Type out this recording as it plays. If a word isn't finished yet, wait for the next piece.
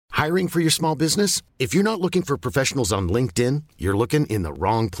Hiring for your small business? If you're not looking for professionals on LinkedIn, you're looking in the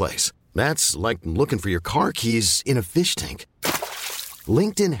wrong place. That's like looking for your car keys in a fish tank.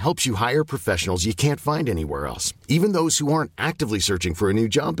 LinkedIn helps you hire professionals you can't find anywhere else, even those who aren't actively searching for a new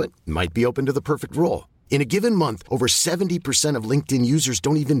job but might be open to the perfect role. In a given month, over 70% of LinkedIn users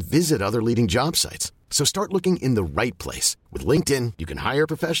don't even visit other leading job sites. So start looking in the right place. With LinkedIn, you can hire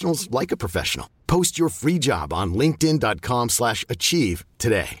professionals like a professional. Post your free job on linkedin.com/achieve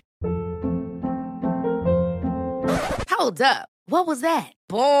today. Hold up. What was that?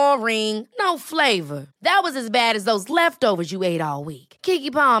 Boring. No flavor. That was as bad as those leftovers you ate all week.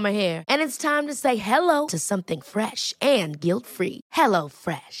 Keke Palmer here. And it's time to say hello to something fresh and guilt-free. Hello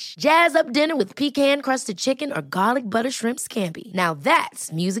Fresh. Jazz up dinner with pecan-crusted chicken or garlic butter shrimp scampi. Now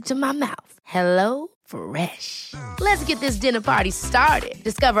that's music to my mouth. Hello Fresh. Let's get this dinner party started.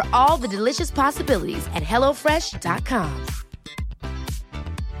 Discover all the delicious possibilities at hellofresh.com.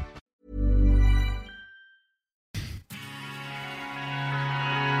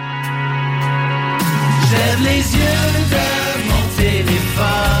 Lève les yeux de mon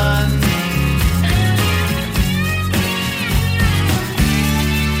téléphone.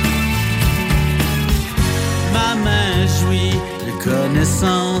 Ma main jouit de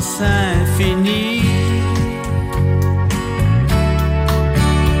connaissances infinies.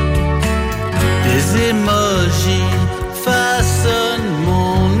 Des émojis façonnent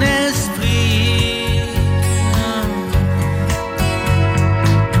mon esprit.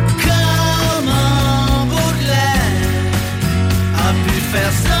 Comment Baudelaire a pu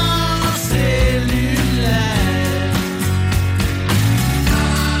faire sans cellulaire?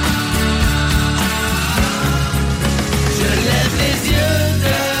 Je lève les yeux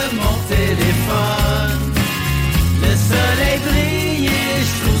de mon téléphone. Le soleil brille et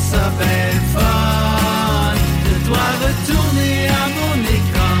je trouve ça belle fun. Je dois retourner à mon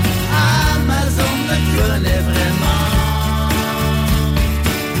écran. Amazon me connaît vraiment.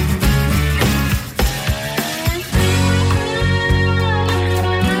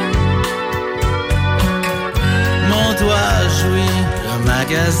 Mon doigt jouit un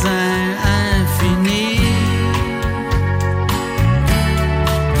magasin infini.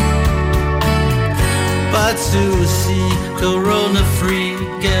 Pas de souci, Corona Free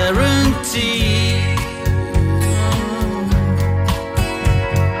Guarantee.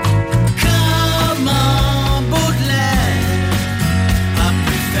 Comment Baudelaire a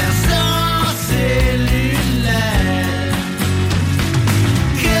pu faire sans cellulaire?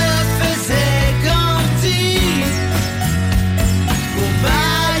 Que faisait Gandhi pour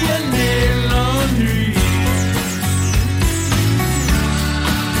bâillonner l'ennui?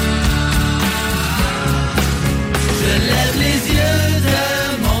 Je lève les yeux de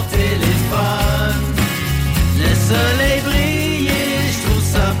mon téléphone. Le soleil brille et je trouve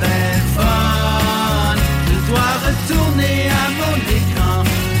ça belle fun. Je dois retourner à mon écran.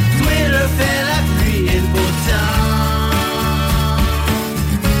 Twitter fait la pluie et le beau temps.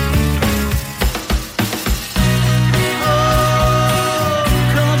 Oh,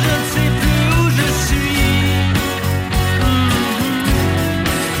 quand je ne sais plus où je suis.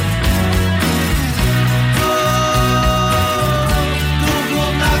 Donc on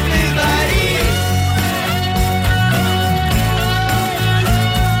m'appelle Bailly.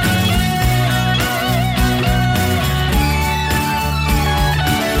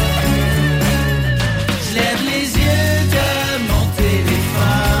 Je lève les yeux de mon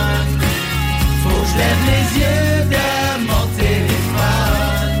téléphone. Faut que je lève les yeux de mon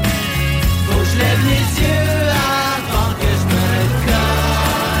téléphone. Faut que je lève les yeux avant que je me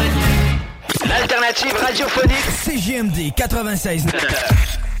cogne. L'alternative radiophonique. CJMD 96.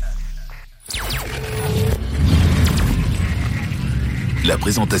 La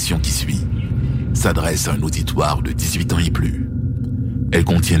présentation qui suit s'adresse à un auditoire de 18 ans et plus. Elle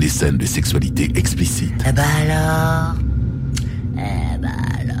contient des scènes de sexualité explicite. Eh ben alors.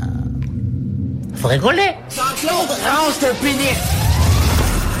 Faut rigoler. Jean-Claude, range ton pénis.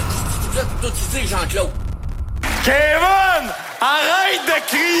 Toi, tu sais, Jean-Claude. Kevin! Arrête de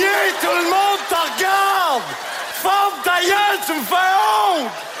crier! Tout le monde te regarde! Ferme ta gueule, tu me fais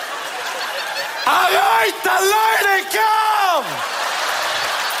honte! Arrête! T'as l'air des caves!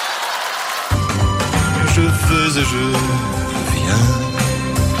 Je veux et je viens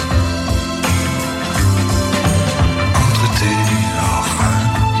entre tes reins.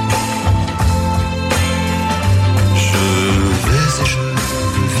 Je vais et je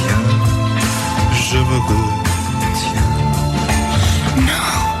viens, je me retiens.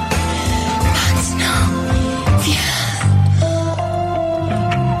 Non, maintenant, viens.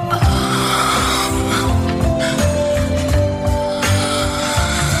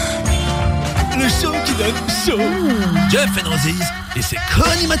 l'aime ça. Jeff Fenrozis et ses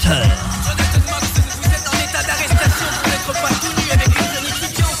co-animateurs.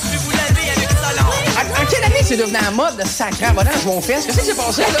 En quelle année c'est devenu la mode de sacrer en modèle aux fesses? Qu'est-ce qui s'est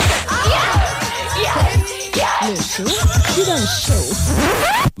passé, là? Le show du Don Show.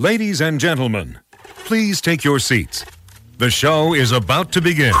 Ladies and gentlemen, please take your seats. The show is about to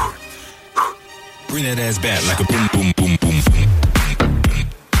begin. Bring that ass back like a boom, boom, boom, boom.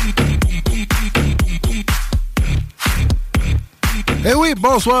 Eh oui,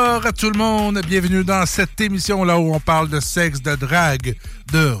 bonsoir à tout le monde. Bienvenue dans cette émission-là où on parle de sexe, de drague,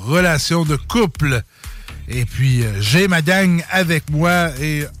 de relations de couple. Et puis, j'ai ma gang avec moi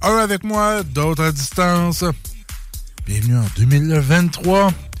et un avec moi, d'autres à distance. Bienvenue en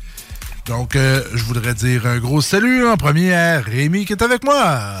 2023. Donc, je voudrais dire un gros salut en premier à Rémi qui est avec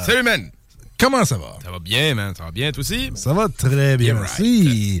moi. Salut, man. Comment ça va? Ça va bien, man. Ça va bien, toi aussi? Ça va très bien,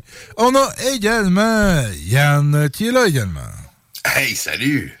 merci. Right. On a également Yann qui est là également. Hey,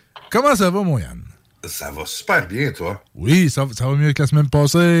 salut! Comment ça va, mon Yann? Ça va super bien, toi? Oui, ça va mieux que la semaine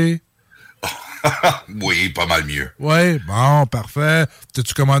passée. Oui, pas mal mieux. Oui, bon, parfait.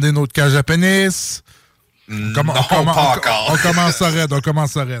 T'as-tu commandé une autre cage à pénis? Non, pas encore. On commence ça raide, Tu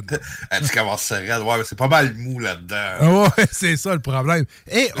commences ça raide, ouais, mais c'est pas mal mou là-dedans. Ouais, c'est ça le problème.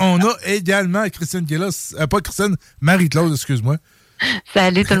 Et on a également Christine qui est là. Pas Christine, Marie-Claude, excuse-moi.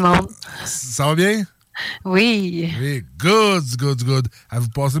 Salut tout le monde. Ça va bien? Oui. Oui, good. Avez-vous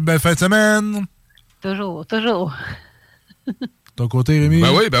passé une belle fin de semaine? Toujours. Ton côté, Rémi?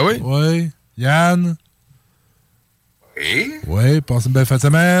 Ben oui. Oui. Yann? Oui. Oui, passé une belle fin de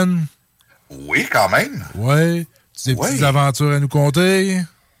semaine? Oui, quand même. Oui. Tu as des petites aventures à nous conter?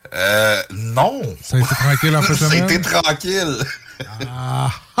 Non. Ça a été tranquille en fin de semaine? Ça a été tranquille.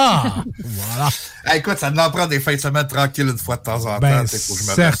 Voilà. Hey, écoute, ça m'en prend des fins de semaine tranquilles une fois de temps en temps. Faut que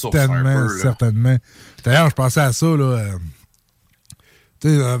je me ressource un peu, certainement. D'ailleurs, je pensais à ça, là.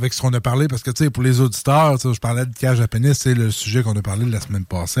 Avec ce qu'on a parlé, parce que pour les auditeurs, je parlais de cage à pénis, c'est le sujet qu'on a parlé la semaine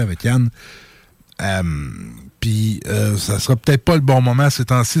passée avec Yann. Puis, ça sera peut-être pas le bon moment ces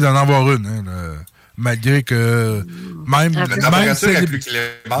temps-ci d'en avoir une, hein, malgré que même la température est plus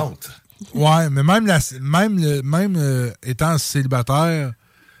clémente. Ouais, mais même étant célibataire,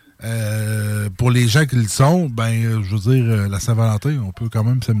 pour les gens qui le sont, ben, je veux dire, la Saint-Valentin, on peut quand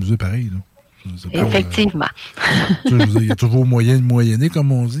même s'amuser pareil, là. Effectivement. Il y a toujours moyen de moyenner,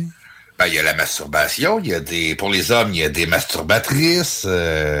 comme on dit. Ben, il y a la masturbation, pour les hommes, il y a des masturbatrices, il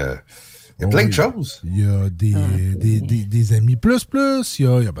y a plein de choses. Il y a des amis plus, il y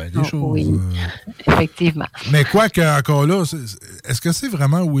a bien des choses. Oui, effectivement. Mais quoi que, encore là, est-ce que c'est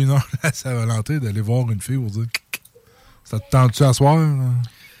vraiment winner à Saint-Valentin d'aller voir une fille pour dire « Ça te tente-tu à soir? »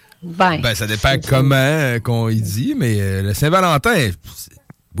 Ben, ça dépend comment qu'on y dit, mais le Saint-Valentin...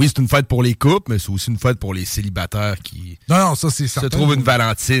 Oui, c'est une fête pour les couples, mais c'est aussi une fête pour les célibataires qui ça, c'est certain. Se trouvent une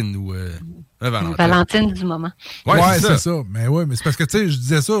Valentine ou un Valentin. Une Valentine du moment. Ouais, c'est ça. Mais c'est parce que, tu sais, je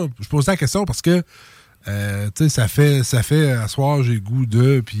disais ça, je posais la question parce que, tu sais, ça fait à soir, j'ai le goût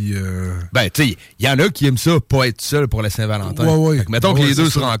de, puis... Ben, tu sais, il y en a qui aiment ça, pas être seul pour la Saint-Valentin. Ouais. Fait que mettons que les deux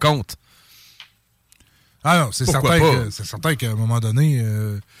se rencontrent. Ah non, c'est certain qu'à un moment donné,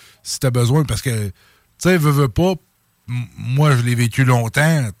 si t'as besoin, parce que, tu sais, veux pas, moi, je l'ai vécu longtemps.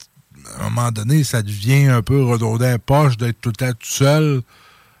 À un moment donné, ça devient un peu redondant poche d'être tout le temps tout seul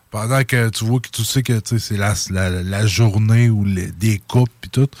pendant que tu sais que c'est la journée ou des couples et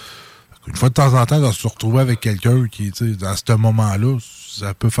tout. Une fois de temps en temps, de se retrouver avec quelqu'un qui est dans ce moment-là,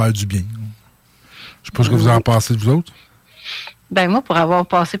 ça peut faire du bien. Je sais pas ce que vous en pensez, vous autres. Ben moi, pour avoir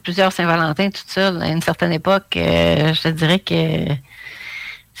passé plusieurs Saint-Valentin toute seule à une certaine époque, je te dirais que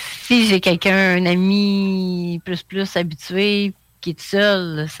si j'ai quelqu'un, un ami plus habitué qui est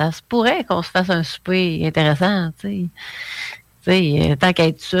seul, ça se pourrait qu'on se fasse un souper intéressant, tu sais. Tant qu'à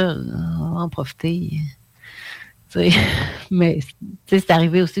être seul, on va en profiter. T'sais. Mais c'est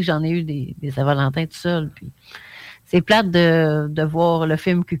arrivé aussi que j'en ai eu des Saint-Valentin tout seul. Puis c'est plate de voir le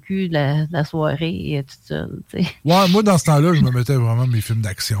film cucu de la soirée tout seul. T'sais. Ouais, moi, dans ce temps-là, je me mettais vraiment mes films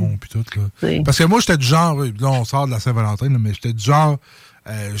d'action puis tout. Là. Parce que moi, j'étais du genre, là, on sort de la Saint-Valentin, là, mais j'étais du genre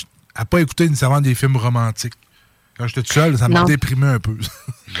à pas écouter nécessairement des films romantiques. Quand j'étais tout seul, ça me déprimait un peu.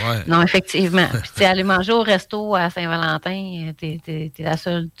 Ouais. Non, effectivement. Puis aller manger au resto à Saint-Valentin, t'es la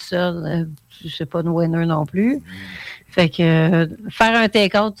seule toute seule. Je sais pas, de winner non plus. Fait que faire un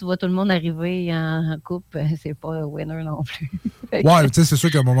take-out, tu vois tout le monde arriver en couple, c'est pas winner non plus. Ouais, tu sais, c'est sûr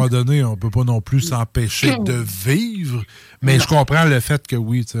qu'à un moment donné, on peut pas non plus s'empêcher de vivre. Mais je comprends le fait que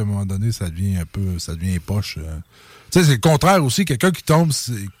oui, tu sais, à un moment donné, ça devient poche. Tu sais, c'est le contraire aussi. Quelqu'un qui tombe,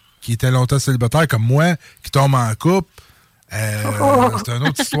 qui était longtemps célibataire comme moi, qui tombe en couple, C'est une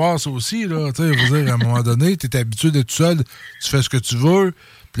autre histoire, ça aussi, là. Tu sais, je veux dire, à un moment donné, tu es habitué d'être seul, tu fais ce que tu veux.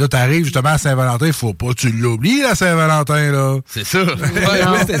 Puis là, t'arrives justement à Saint-Valentin, il faut pas que tu l'oublies, la Saint-Valentin, là. C'est ça.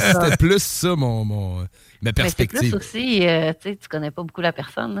 C'était plus ça, ma perspective. Mais c'est plus aussi, tu connais pas beaucoup la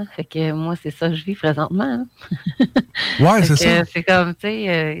personne. Hein? Fait que moi, c'est ça que je vis présentement. Hein? Ouais, c'est ça. C'est comme, tu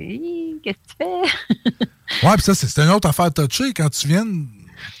sais, qu'est-ce que tu fais? Ouais, puis ça, c'est une autre affaire touchée. Quand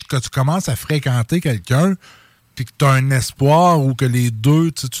tu commences à fréquenter quelqu'un, puis que tu as un espoir ou que les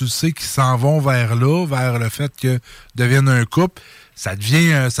deux, tu sais qu'ils s'en vont vers là, vers le fait qu'ils deviennent un couple, ça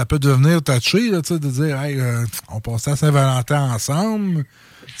peut devenir touché, là, de dire, hey, on passait à Saint-Valentin ensemble.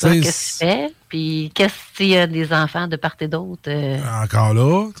 Qu'est-ce que tu fais? Puis qu'est-ce qu'il y a des enfants de part et d'autre? Encore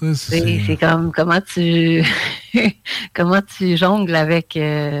là, c'est comme comment tu jongles avec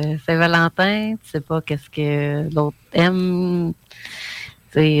Saint-Valentin, tu sais pas qu'est-ce que l'autre aime,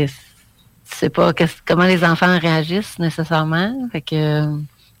 tu sais pas comment les enfants réagissent nécessairement, fait que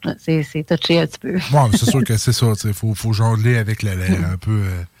c'est touché un petit peu. Bon, c'est sûr que c'est ça, il faut jongler avec un peu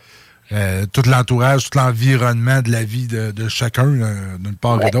tout l'entourage, tout l'environnement de la vie de chacun, d'une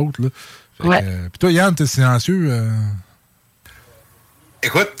part et d'autre. Puis toi, Yann, t'es silencieux.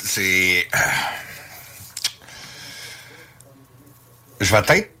 Écoute, c'est... Je vais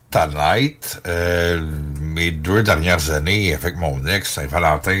être honnête, mes 2 dernières années avec mon ex,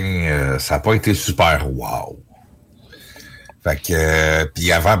 Saint-Valentin, ça n'a pas été super wow. Fait que...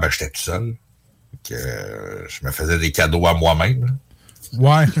 puis avant, j'étais tout seul. Je me faisais des cadeaux à moi-même.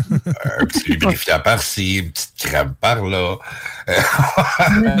 Ouais. Un petit lubrifiant par-ci, une petite crème par-là.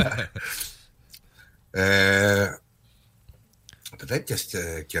 Peut-être que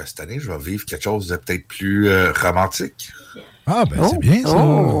cette année, je vais vivre quelque chose de peut-être plus romantique. Ah, ben c'est bien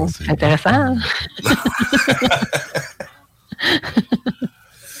ça. C'est intéressant.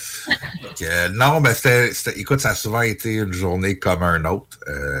 Non, ben écoute, ça a souvent été une journée comme un autre.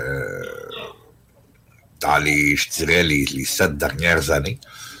 Dans les 7 dernières années.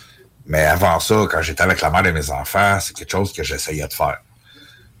 Mais avant ça, quand j'étais avec la mère de mes enfants, c'est quelque chose que j'essayais de faire.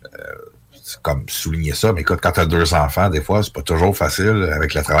 C'est comme souligner ça, mais écoute, quand t'as 2 enfants, des fois, c'est pas toujours facile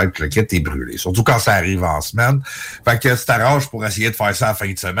avec le travail, puis le kit, t'es brûlé. Surtout quand ça arrive en semaine. Fait que tu t'arranges pour essayer de faire ça en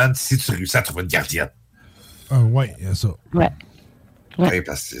fin de semaine si tu réussis à trouver une gardienne. Ouais, il y a ça. Ouais. Ouais.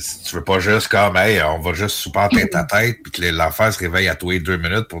 Parce que si tu veux pas juste comme, hey, on va juste souper en tête à tête, puis que l'enfant se réveille à tous les 2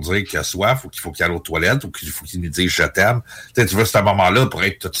 minutes pour dire qu'il a soif, ou qu'il faut qu'il aille aux toilettes, ou qu'il faut qu'il nous dise je t'aime. Tu veux ce moment-là pour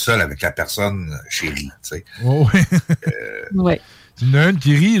être toute seule avec la personne chérie, tu sais. Oh, oui. Ouais. Il y en a une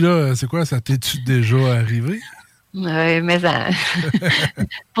qui rit, là. C'est quoi, ça t'es-tu déjà arrivé? Oui, mais c'est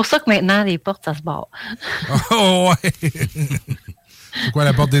pour ça que maintenant, les portes, ça se barre. Oh, ouais. C'est quoi,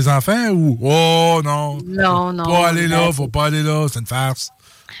 la porte des enfants ou... Oh, non. Non. Pas aller là, faut pas aller là, c'est une farce.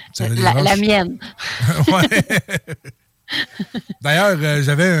 La mienne. Ouais. D'ailleurs,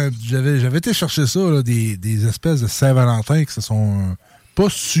 j'avais été chercher ça, là, des espèces de Saint-Valentin qui se sont pas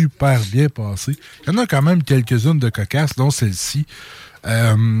super bien passées. Il y en a quand même quelques-unes de cocasses, dont celle-ci.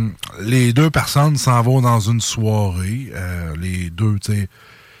 Les 2 personnes s'en vont dans une soirée. Les 2, tu sais.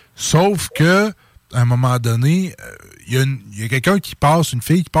 Sauf que à un moment donné, il y a quelqu'un qui passe, une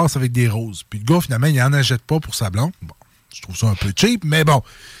fille qui passe avec des roses. Puis le gars, finalement, il n'en achète pas pour sa blonde. Bon, je trouve ça un peu cheap, mais bon.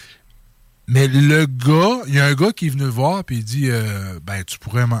 Mais le gars, il y a un gars qui est venu le voir, puis il dit, tu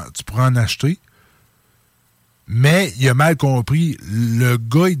pourrais en acheter. Mais il a mal compris. Le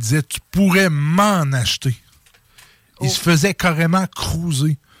gars, il disait, tu pourrais m'en acheter. Il se faisait carrément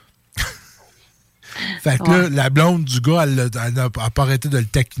cruiser. Fait que là, la blonde du gars, elle n'a pas arrêté de le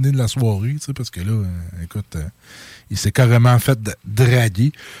taquiner de la soirée, tu sais, parce que là, écoute, il s'est carrément fait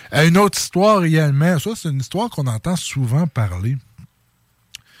draguer. Une autre histoire également, ça, c'est une histoire qu'on entend souvent parler.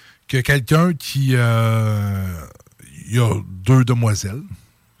 Que quelqu'un qui... il y a 2 demoiselles,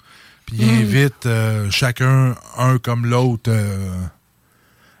 puis il invite chacun, un comme l'autre...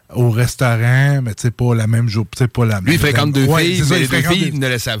 au restaurant, mais tu sais, pas la même jour. Pas la Lui, il fréquente 2 filles, ça, mais les 2 filles ne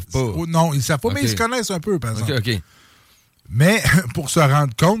le savent pas. Non, ils ne savent pas, okay. Mais ils se connaissent un peu, par exemple. OK. Mais pour se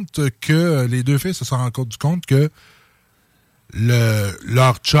rendre compte que les 2 filles se sont rendues compte que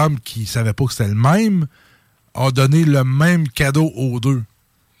leur chum, qui ne savait pas que c'était le même, a donné le même cadeau aux 2.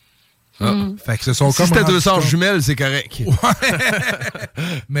 Ah. Fait que ce sont si comme c'était 2 sœurs jumelles, c'est correct. Ouais.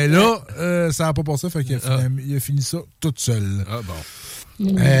 Mais là, ça n'a pas passé, fait qu'il a fini ça toute seule. Ah bon.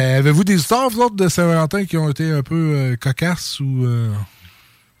 Avez-vous des histoires, vous autres, de Saint-Valentin qui ont été un peu cocasses ou...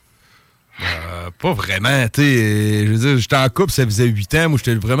 Pas vraiment, tu sais. Je veux dire, j'étais en couple, ça faisait 8 ans. Moi,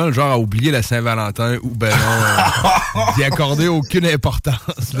 j'étais vraiment le genre à oublier la Saint-Valentin ou ben non, d'y accorder aucune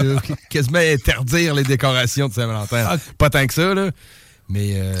importance. Là, quasiment interdire les décorations de Saint-Valentin. Pas tant que ça, là.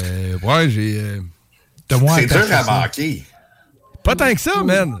 Mais, ouais, j'ai... c'est dur à manquer. Pas tant que ça,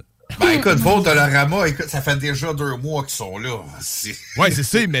 man. Ben écoute, vos Dolorama, écoute, ça fait déjà 2 mois qu'ils sont là. Ouais, c'est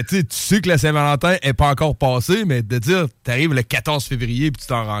ça, mais tu sais que la Saint-Valentin est pas encore passée, mais de dire, t'arrives le 14 février puis tu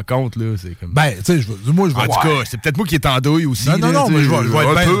t'en rends compte, là, c'est comme... Ben, tu sais, moi, je vais... En tout cas, c'est peut-être moi qui est en douille aussi. Non, mais je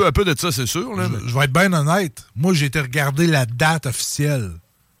vais être un peu de ça, c'est sûr. Là, je vais être bien honnête. Moi, j'ai été regarder la date officielle.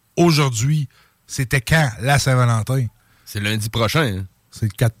 Aujourd'hui, c'était quand, la Saint-Valentin? C'est lundi prochain. Hein? C'est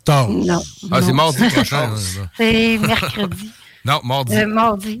le 14. Non. C'est mardi prochain. C'est mercredi. Non, mardi.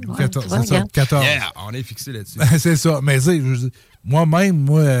 Mardi. Ouais, 14, c'est ça, 14. Yeah, on est fixé là-dessus. C'est ça. Mais tu sais, moi-même,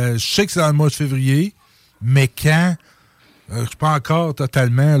 je sais que c'est dans le mois de février, mais quand, je suis pas encore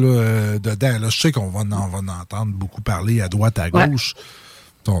totalement là, dedans. Là, je sais qu'on va en entendre beaucoup parler à droite, à gauche.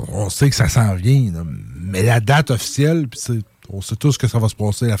 Ouais. On sait que ça s'en vient. Là. Mais la date officielle, puis on sait tous que ça va se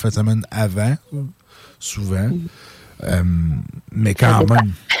passer la fin de semaine avant, souvent. Mais quand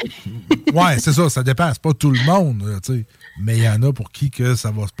même. Ouais, c'est ça, ça dépend. C'est pas tout le monde, tu sais. Mais il y en a pour qui que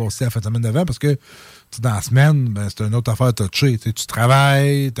ça va se passer la fin de semaine d'avant parce que dans la semaine, ben, c'est une autre affaire touchée. Tu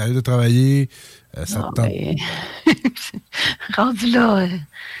travailles, tu arrives de travailler. Ça te tente. Rendu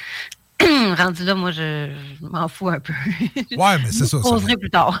là, moi, je m'en fous un peu. Ouais, mais c'est ça. Je poserai plus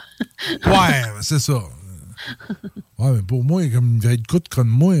tard. Ouais, c'est ça. Ouais, mais pour moi, comme une vieille coûte comme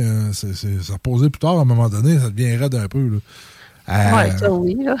moi, ça reposait plus tard à un moment donné, ça devient raide un peu. Ouais, ça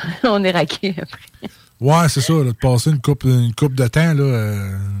oui, là. On est raqué après. Ouais, c'est ça, là, de passer une coupe de temps, là,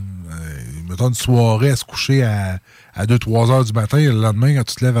 mettons une soirée à se coucher à 2-3 heures du matin, et le lendemain, quand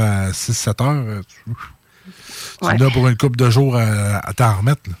tu te lèves à 6-7 heures, tu es là pour une couple de jours à t'en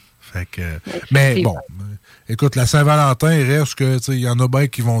remettre. Là. Fait que, mais bon, écoute, la Saint-Valentin, il reste que, tu sais, il y en a bien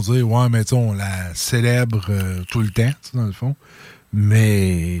qui vont dire, ouais, mais tu on la célèbre tout le temps, dans le fond.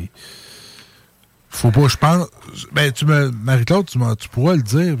 Mais, faut pas, je pense, ben, Marie-Claude, tu pourras le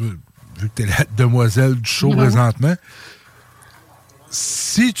dire, vu que t'es la demoiselle du show présentement.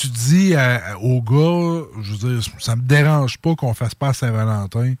 Si tu dis au gars, je veux dire, ça me dérange pas qu'on fasse pas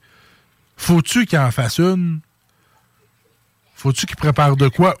Saint-Valentin, faut-tu qu'il en fasse une? Faut-tu qu'il prépare de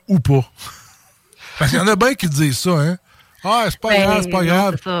quoi ou pas? Parce qu'il y en a bien qui disent ça, hein? Ah, c'est pas grave, c'est pas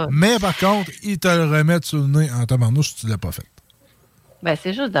grave. Mais par contre, ils te le remettent sur le nez en tabarnouche si tu l'as pas fait. Ben,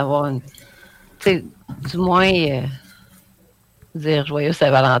 c'est juste d'avoir une. Tu sais, du moins, dire joyeux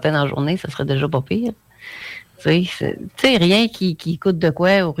Saint-Valentin dans la journée, ça serait déjà pas pire. Tu sais, rien qui coûte de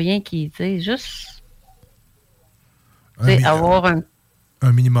quoi ou rien qui. Tu sais, juste. Avoir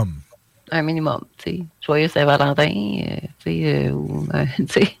un minimum. Un minimum, tu sais. Joyeux Saint-Valentin, tu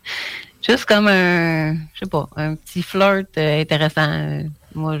sais, juste comme un, je sais pas, un petit flirt intéressant.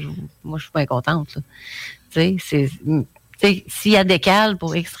 Moi, je suis bien contente, là. Tu sais, s'il y a décale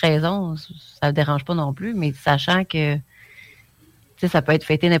pour X raisons, ça ne dérange pas non plus, mais sachant que, tu sais, ça peut être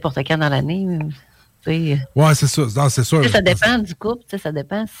fêté n'importe quand dans l'année, tu sais. Ouais, c'est ça, non, c'est sûr. Ça dépend du couple, tu sais, ça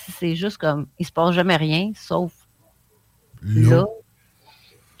dépend si c'est juste comme, il se passe jamais rien, sauf là.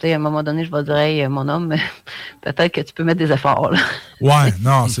 À un moment donné, je vais dire, hey, mon homme, peut-être que tu peux mettre des efforts. Là. Ouais,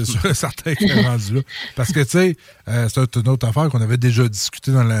 non, c'est sûr, certain que c'est rendu là. Parce que, tu sais, c'est une autre affaire qu'on avait déjà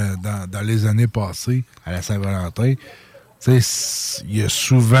discuté dans les années passées à la Saint-Valentin. Tu sais, il y a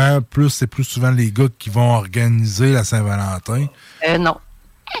c'est plus souvent les gars qui vont organiser la Saint-Valentin. Non.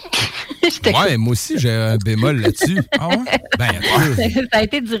 Ouais, moi aussi, j'ai un bémol là-dessus. Ah ouais? Ben, ça a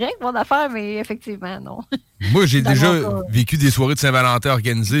été direct, mon affaire, mais effectivement, non. Moi, j'ai déjà vécu des soirées de Saint-Valentin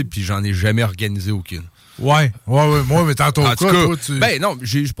organisées, puis j'en ai jamais organisé aucune. Ouais, moi, mais tantôt, en tout cas, toi, ben non,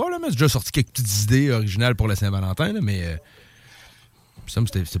 j'ai probablement déjà sorti quelques petites idées originales pour la Saint-Valentin, là, mais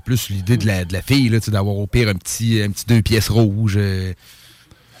c'était plus l'idée de la fille, là, d'avoir au pire un petit 2 pièces rouges.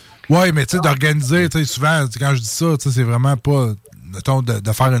 Ouais, mais tu sais, d'organiser, tu sais, souvent, quand je dis ça, tu sais, c'est vraiment pas... Mettons,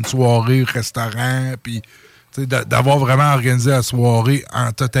 de faire une soirée au restaurant, puis d'avoir vraiment organisé la soirée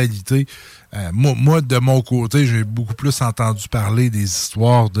en totalité. Moi, de mon côté, j'ai beaucoup plus entendu parler des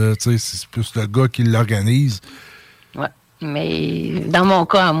histoires de, tu sais, c'est plus le gars qui l'organise. Ouais, mais dans mon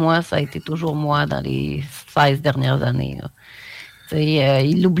cas, à moi, ça a été toujours moi dans les 16 dernières années. Tu sais,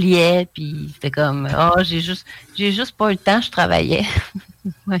 il l'oubliait, puis c'était comme, j'ai juste pas eu le temps, je travaillais.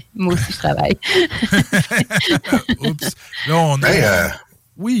 Ouais, moi aussi, je travaille. Oups. Là, on a...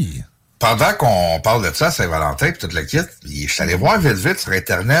 Oui. Pendant qu'on parle de ça, Saint-Valentin et toute la kit, je suis allé voir vite sur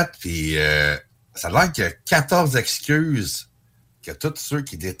Internet, puis ça a l'air qu'il y a 14 excuses que tous ceux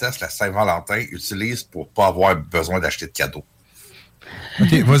qui détestent la Saint-Valentin utilisent pour pas avoir besoin d'acheter de cadeaux.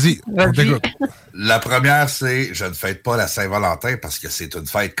 OK, vas-y. La première, c'est « Je ne fête pas la Saint-Valentin parce que c'est une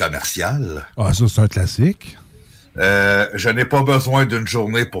fête commerciale. » Ah, ça, c'est un classique. Je n'ai pas besoin d'une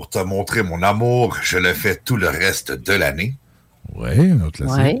journée pour te montrer mon amour. Je le fais tout le reste de l'année. Oui, un autre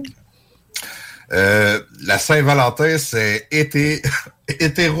classique. La Saint-Valentin, c'est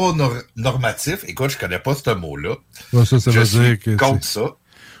hétéronormatif. Écoute, je connais pas ce mot-là. Ouais, ça veut dire que... contre ça.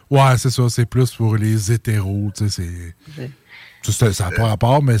 Ouais, c'est ça. C'est plus pour les hétéros. Tu sais, ça n'a pas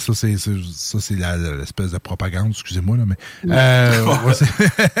rapport, mais ça, c'est l'espèce de propagande. Excusez-moi, là, mais...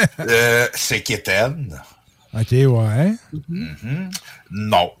 c'est quétaine. OK, ouais. Mm-hmm.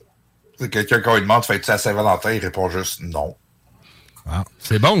 Non. C'est quelqu'un, quand il demande, fais-tu la Saint-Valentin, il répond juste non. Ah,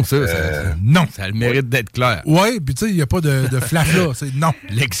 c'est bon, ça. Non. Ça a le mérite d'être clair. Oui, puis tu sais, il n'y a pas de flafla. C'est non.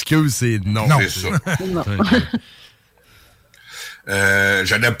 L'excuse, c'est non. C'est ça.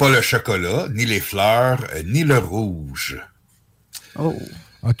 Je n'aime pas le chocolat, ni les fleurs, ni le rouge. Oh.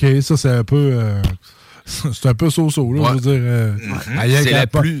 OK, ça, c'est un peu... c'est un peu so-so, là, je veux dire.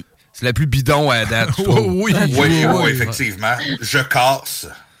 C'est la plus bidon à date, je trouve. Oui, effectivement. Je casse.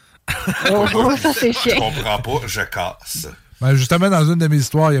 Ça, c'est chiant. Je comprends pas, je casse. Ben justement, dans une de mes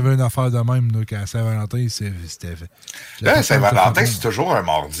histoires, il y avait une affaire de même, là, qu'à Saint-Valentin, c'était... Saint-Valentin, c'est toujours un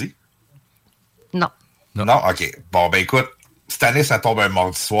mardi? Non. Non, OK. Bon, ben écoute, cette année, ça tombe un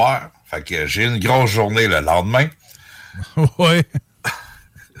mardi soir. Fait que j'ai une grosse journée le lendemain. Ouais.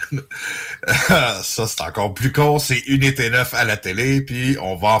 Ça, c'est encore plus con. C'est Unité 9 à la télé, puis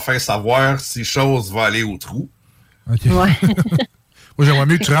on va enfin savoir si chose va aller au trou. OK. Ouais. Moi, j'aimerais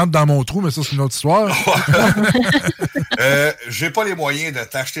mieux que tu rentres dans mon trou, mais ça, c'est une autre histoire. J'ai pas les moyens de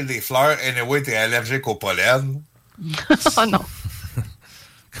t'acheter des fleurs. Anyway, t'es allergique au pollen. Oh non.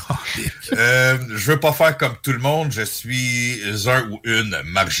 Je veux pas faire comme tout le monde. Je suis un ou une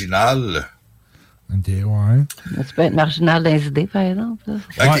marginale. OK, ouais. Mais tu peux être marginal dans les idées, par exemple. OK,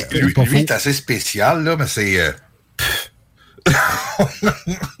 ouais, lui est assez spécial, là, mais c'est...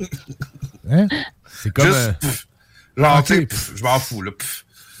 Hein? C'est comme... genre, okay. Je m'en fous, là.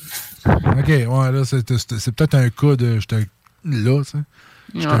 OK, ouais, là, c'est peut-être un cas de... J'étais là, tu sais.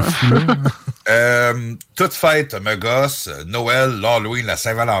 J'étais un fou, là. Toute fête me gosse. Noël, l'Halloween, la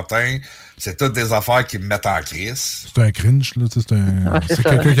Saint-Valentin, c'est toutes des affaires qui me mettent en crise. C'est un cringe, là. C'est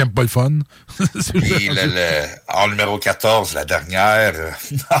quelqu'un qui aime pas le fun. Et en numéro 14, la dernière.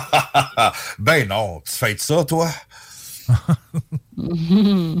 Ben non, tu fêtes ça, toi?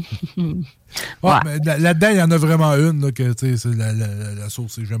 Ouais. Mais là-dedans, il y en a vraiment une, là, que, tu sais, c'est la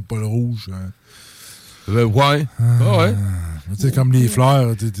sauce, c'est j'aime pas le rouge. Ouais. Ouais. Tu sais, comme les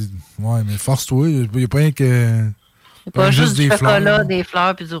fleurs. Ouais, mais force-toi. Il n'y a pas rien que... C'est pas juste du chocolat, des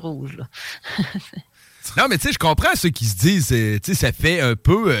fleurs puis du rouge, là. Non, mais tu sais, je comprends ceux qui se disent, tu sais, ça fait un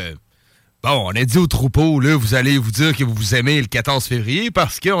peu... bon, on a dit au troupeau, là, vous allez vous dire que vous vous aimez le 14 février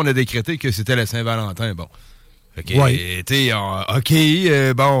parce qu'on a décrété que c'était la Saint-Valentin. Bon. OK, ouais. Tu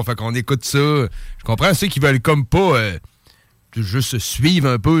sais, bon, fait qu'on écoute ça. Je comprends ceux qui veulent comme pas juste suivre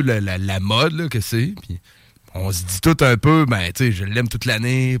un peu la mode, là, que c'est. Puis on se dit tout un peu, ben, tu sais, je l'aime toute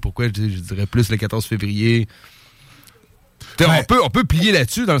l'année. Pourquoi je dirais plus le 14 février? Ouais. On peut plier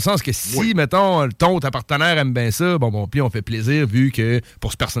là-dessus dans le sens que si, mettons, ta partenaire aime bien ça, bon, puis on fait plaisir vu que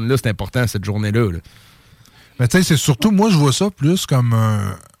pour cette personne-là, c'est important cette journée-là. Là. Mais tu sais, c'est surtout, moi, je vois ça plus comme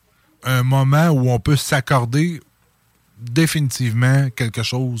un moment où on peut s'accorder définitivement quelque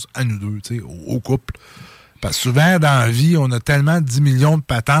chose à nous deux, tu sais, au couple. Parce que souvent, dans la vie, on a tellement 10 millions de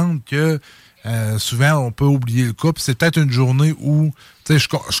patentes que souvent, on peut oublier le couple. C'est peut-être une journée où, tu sais,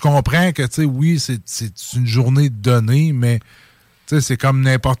 je comprends que, tu sais, oui, c'est une journée donnée, mais, tu sais, c'est comme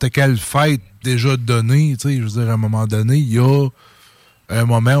n'importe quelle fête déjà donnée, tu sais, je veux dire, à un moment donné, il y a un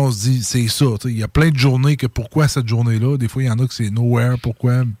moment où on se dit, c'est ça, tu sais, il y a plein de journées que pourquoi cette journée-là? Des fois, il y en a que c'est nowhere,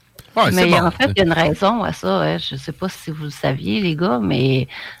 pourquoi? Ouais, mais en fait, il y a une raison à ça. Hein. Je ne sais pas si vous le saviez, les gars, mais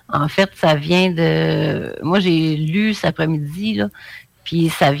en fait, ça vient de... Moi, j'ai lu cet après-midi, là, puis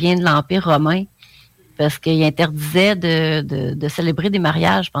ça vient de l'Empire romain, parce qu'il interdisait de célébrer des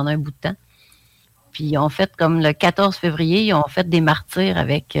mariages pendant un bout de temps. Puis ils ont fait, comme le 14 février, ils ont fait des martyrs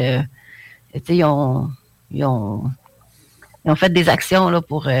avec... tu sais, ils ont fait des actions là,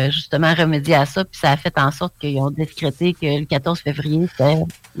 pour justement remédier à ça, puis ça a fait en sorte qu'ils ont décrété que le 14 février, c'était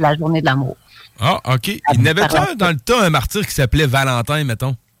la journée de l'amour. Ah, OK. Il n'avait pas dans le tas un martyr qui s'appelait Valentin,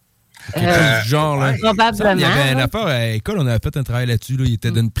 mettons? Quelque chose du genre, là. Probablement. Il y avait une affaire à l'école, on avait fait un travail là-dessus, là, il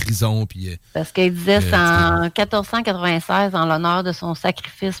était dans une prison. Puis, parce qu'il disait c'est en 1496 en l'honneur de son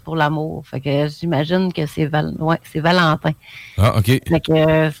sacrifice pour l'amour. Fait que j'imagine que c'est Valentin. Ah, OK. Fait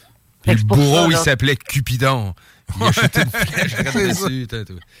que, puis le bourreau, il s'appelait Cupidon. Il a jeté une flèche dessus.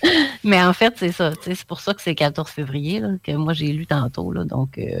 Mais en fait, c'est ça. C'est pour ça que c'est le 14 février là, que moi, j'ai lu tantôt. Là,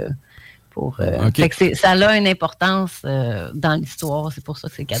 donc, fait que ça a une importance dans l'histoire. C'est pour ça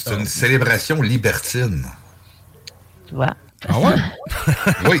que c'est 14. C'est une célébration libertine. Tu vois? Ah ouais?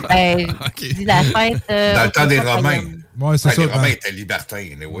 Oui. Dis la fête... dans le temps des Romains. Ouais, c'est ça. Les Romains étaient libertins.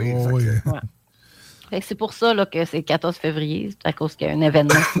 Oui. C'est pour ça là, que c'est le 14 février, c'est à cause qu'il y a un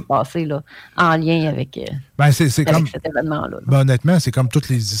événement qui s'est passé là, en lien avec, c'est avec comme, cet événement-là. Honnêtement, c'est comme toutes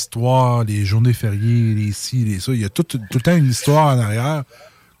les histoires, les journées fériées, les ci, les ça. Il y a tout le temps une histoire en arrière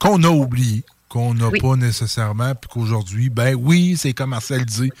qu'on a oubliée, qu'on n'a pas nécessairement, puis qu'aujourd'hui, oui, c'est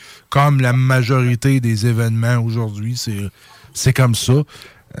commercialisé, comme la majorité des événements aujourd'hui, c'est comme ça.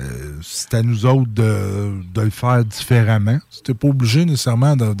 C'est à nous autres de le faire différemment. C'était pas obligé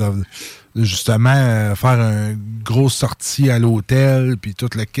nécessairement de justement faire une grosse sortie à l'hôtel, puis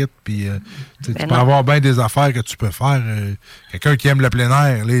toute la kit, puis tu peux avoir bien des affaires que tu peux faire. Quelqu'un qui aime le plein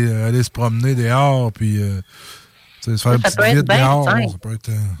air, aller se promener dehors, puis se faire une petite visite dehors.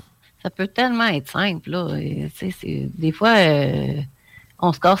 Ça peut tellement être simple, là. Des fois,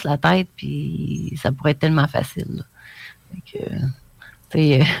 on se casse la tête, puis ça pourrait être tellement facile.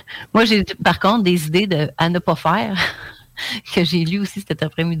 Moi, j'ai par contre des idées à ne pas faire que j'ai lues aussi cet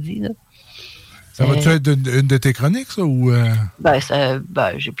après-midi. Là. Ça va-tu être une de tes chroniques, ça? Ou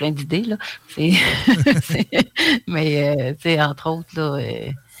j'ai plein d'idées. Là. Mais, entre autres, là,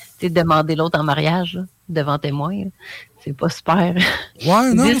 demander l'autre en mariage là, devant témoin, là, c'est pas super.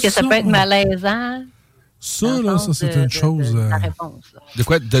 Ouais, non, ils disent que ça peut être malaisant. Ça, là, ça, c'est une chose... la réponse, là. De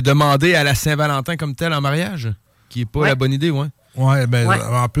quoi? De demander à la Saint-Valentin comme tel en mariage? Qui n'est pas la bonne idée, ouais. Ouais,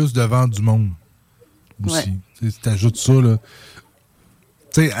 en plus devant du monde aussi. Tu t'ajoutes ça, là.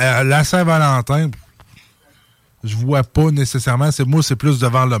 Tu sais, à la Saint-Valentin, je vois pas nécessairement. Moi, c'est plus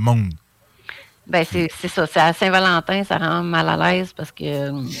devant le monde. C'est ça. C'est à Saint-Valentin, ça rend mal à l'aise parce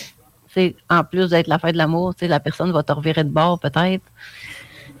que, en plus d'être la fête de l'amour, la personne va te revirer de bord, peut-être.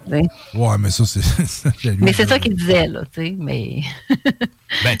 Ouais, mais ça, c'est... mais c'est ça qu'il disait, là, tu sais, mais...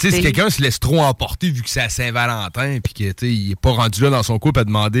 si quelqu'un se laisse trop emporter vu que c'est à Saint-Valentin puis qu'il n'est pas rendu là dans son couple à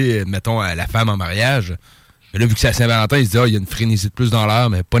demander, mettons, à la femme en mariage, mais là, vu que c'est à Saint-Valentin, il se dit, il y a une frénésie de plus dans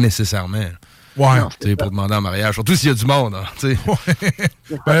l'air, mais pas nécessairement. Ouais. Pour demander en mariage, surtout s'il y a du monde, hein, tu sais.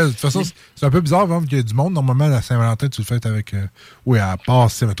 De toute façon, c'est un peu bizarre, même qu'il y a du monde. Normalement, la Saint-Valentin, tu le fais avec... à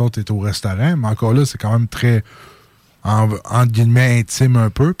part si, mettons, tu es au restaurant, mais encore là, c'est quand même très... entre guillemets, intime un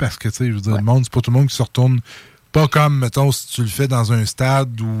peu, parce que, tu sais, je veux dire, le monde, c'est pas tout le monde qui se retourne, pas comme, mettons, si tu le fais dans un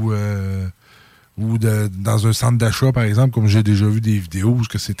stade ou dans un centre d'achat, par exemple, comme j'ai déjà vu des vidéos, où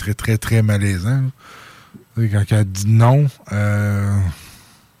c'est très, très, très malaisant. Quand elle dit non,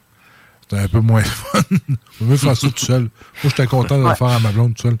 c'est un peu moins fun. On veut faire ça tout seul. Moi, j'étais content de le faire à ma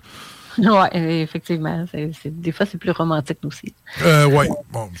blonde tout seul. Oui, effectivement. Des fois, c'est plus romantique aussi. Oui.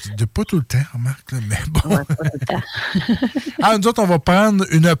 Bon, pas tout le temps, remarque, là, mais bon. Ouais, pas tout le temps. Alors, nous autres, on va prendre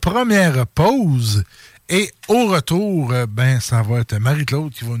une première pause. Et au retour, ça va être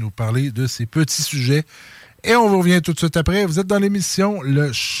Marie-Claude qui va nous parler de ses petits sujets. Et on vous revient tout de suite après. Vous êtes dans l'émission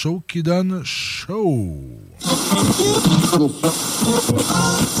Le Show qui donne chaud.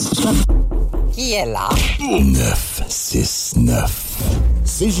 Qui est là? 969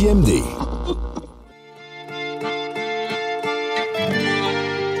 CJMD.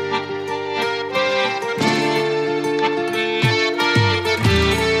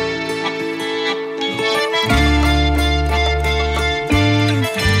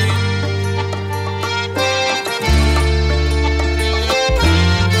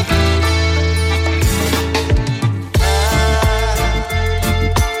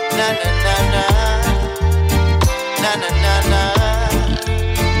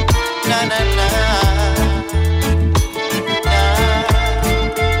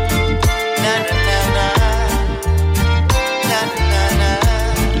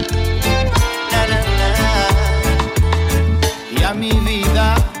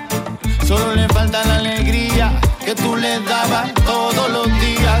 Solo le falta la alegría que tú le dabas todos los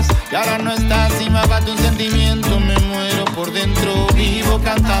días. Y ahora no estás y me abate un sentimiento. Me muero por dentro, vivo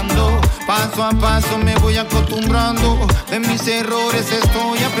cantando. Paso a paso me voy acostumbrando. De mis errores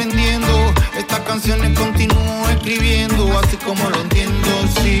estoy aprendiendo. Estas canciones continúo escribiendo, así como lo entiendo,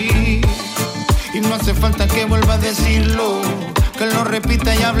 sí. Y no hace falta que vuelva a decirlo, que lo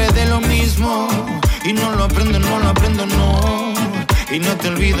repita y hable de lo mismo. Y no lo aprendo, no. Y no te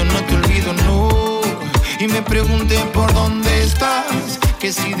olvido, no. Y me pregunté por dónde estás,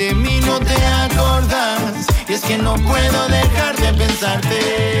 que si de mí no te acordas. Y es que no puedo dejar de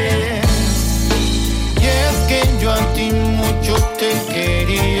pensarte. Y es que yo a ti mucho te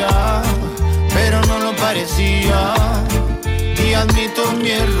quería, pero no lo parecía. Y admito mi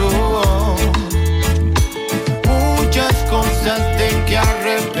error. Muchas cosas de que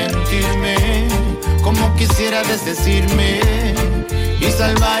arrepentirme, como quisiera desdecirme y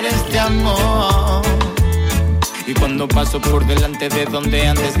salvar este amor. Y cuando paso por delante de donde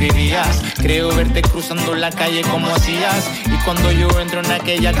antes vivías, creo verte cruzando la calle como hacías. Y cuando yo entro en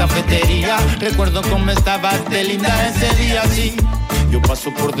aquella cafetería, recuerdo cómo estabas de linda ese día, sí. Yo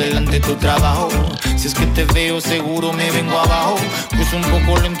paso por delante de tu trabajo. Si es que te veo seguro me vengo abajo. Cruzo un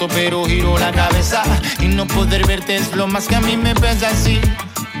poco lento pero giro la cabeza. Y no poder verte es lo más que a mí me pesa, sí.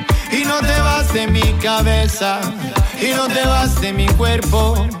 Y no te vas de mi cabeza. Y no te vas de mi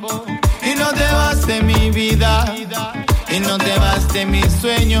cuerpo. Y no te vas de mi vida. Y no te vas de mis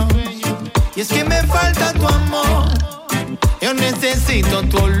sueños. Y es que me falta tu amor. Yo necesito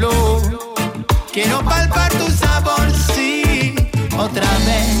tu olor. Quiero palpar tu sabor, sí. Otra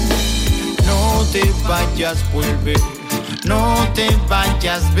vez, no te vayas, vuelve. No te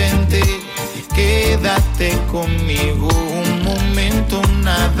vayas, vente. Quédate conmigo un momento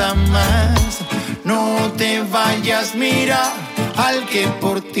nada más. No te vayas, mira al que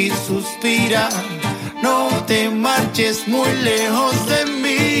por ti suspira. No te marches muy lejos de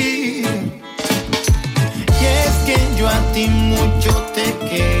mí. Y es que yo a ti mucho te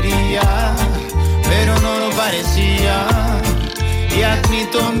quería, pero no lo parecía. Y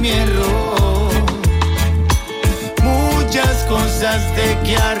admito mi error. Muchas cosas de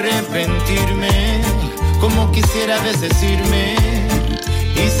que arrepentirme, como quisiera desdecirme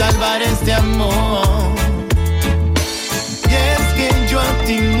y salvar este amor. Y es que yo a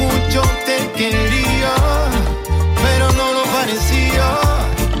ti mucho te quería, pero no lo parecía.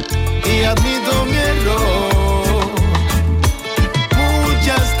 Y admito mi error.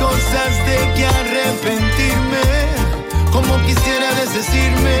 Muchas cosas de que arrepentirme, como quisiera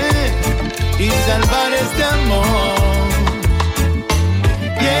desdecirme y salvar este amor.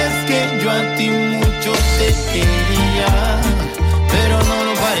 Y es que yo a ti mucho te quería, pero no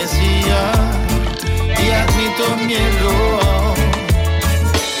lo parecía. Y admito mi error.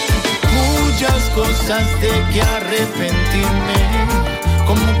 Muchas cosas de que arrepentirme,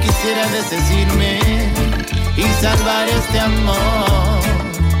 como quisiera desdecirme y salvar este amor.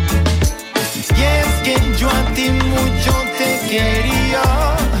 Y es que yo a ti mucho te quería,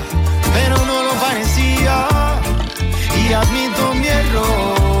 pero no lo parecía. Y admito mi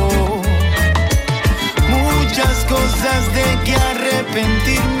error. Muchas cosas de que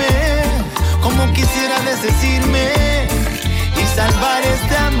arrepentirme, como quisiera desdecirme y salvar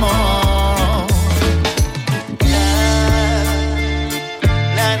este amor.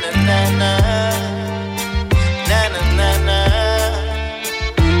 Na, na, na, na. Na, na, na, na.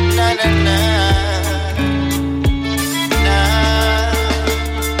 Na, na, na.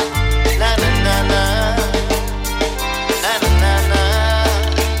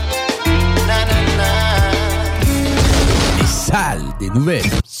 Des nouvelles.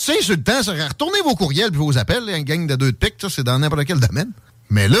 C'est sur le temps, ça. Retournez vos courriels et vos appels, une gang de 2 de pique, ça, c'est dans n'importe quel domaine.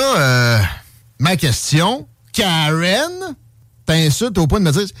 Mais là, ma question, Karen, t'insultes au point de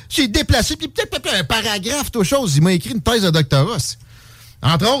me dire, j'ai déplacé, puis peut-être un paragraphe, toute chose. Il m'a écrit une thèse de doctorat.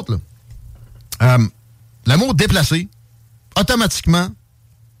 Entre autres, là, le mot déplacé, automatiquement,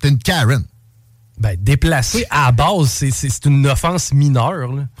 t'es une Karen. Ben, déplacé, à la base, c'est une offense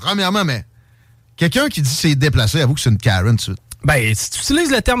mineure, là. Premièrement, mais quelqu'un qui dit c'est déplacé, avoue que c'est une Karen, tout de suite. Ben, si tu utilises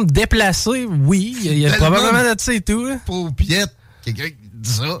le terme déplacé, oui, il y a probablement de ça et tout. Hein. Pauvre piette, quelqu'un qui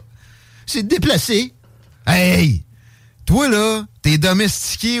dit ça. C'est déplacé. Hey! Toi, là, t'es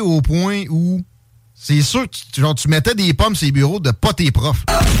domestiqué au point où c'est sûr que tu mettais des pommes sur les bureaux de pas tes profs.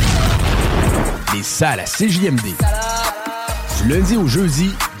 Les salles à CJMD. Du lundi au jeudi,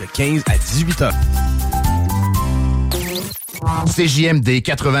 de 15 à 18 h. CJMD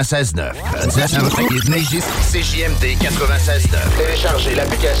 96.9. CJMD 96.9. Téléchargez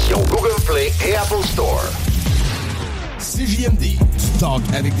l'application Google Play et Apple Store. CJMD, du talk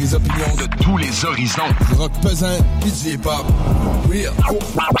avec des opinions de tous les horizons. Du rock pesant, puis du hip-hop. Real.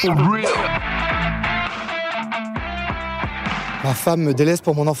 Real. Ma femme me délaisse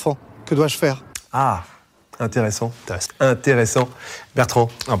pour mon enfant. Que dois-je faire? Ah, intéressant. Bertrand,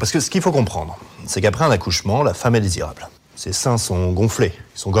 non, parce que ce qu'il faut comprendre, c'est qu'après un accouchement, la femme est désirable. Ses seins sont gonflés,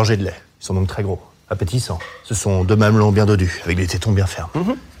 ils sont gorgés de lait, ils sont donc très gros, appétissants. Ce sont 2 mamelons bien dodus, avec des tétons bien fermes,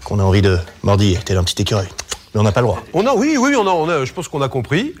 qu'on a envie de mordiller, tel un petit écureuil. Mais on n'a pas le droit. Oui, je pense qu'on a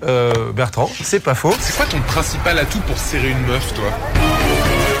compris. Bertrand, c'est pas faux. C'est quoi ton principal atout pour serrer une meuf, toi?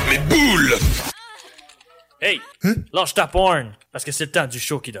 Les boules! Hey, lâche ta porn, parce que c'est le temps du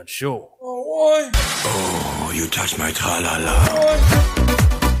show qui donne chaud. Oh ouais! Oh, you touch my tra-la-la.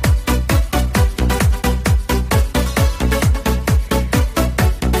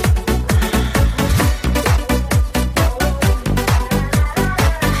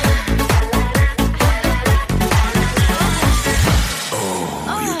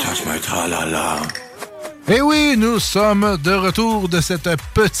 Et oui, nous sommes de retour de cette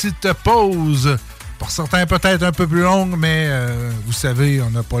petite pause. Pour certains, peut-être un peu plus longue, mais vous savez, on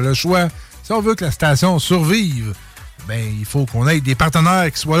n'a pas le choix. Si on veut que la station survive, ben il faut qu'on ait des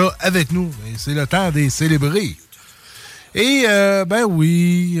partenaires qui soient là avec nous. Et c'est le temps de les célébrer. Et, ben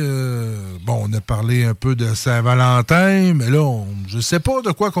oui, bon, on a parlé un peu de Saint-Valentin, mais là, je sais pas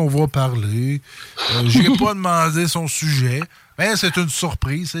de quoi qu'on va parler. J'ai pas demandé son sujet. Mais c'est une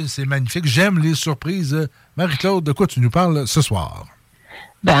surprise, c'est magnifique. J'aime les surprises. Marie-Claude, de quoi tu nous parles ce soir?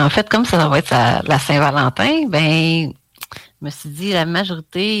 Ben, en fait, comme ça va être la Saint-Valentin, ben, je me suis dit, la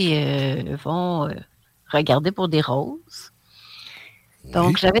majorité vont regarder pour des roses.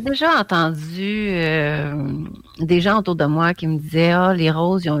 Donc, j'avais déjà entendu des gens autour de moi qui me disaient « Ah, les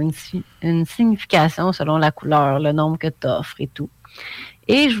roses, ils ont une signification selon la couleur, le nombre que tu offres et tout. »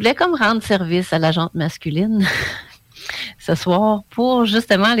 Et je voulais comme rendre service à la jante masculine ce soir pour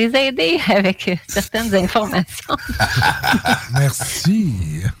justement les aider avec certaines informations.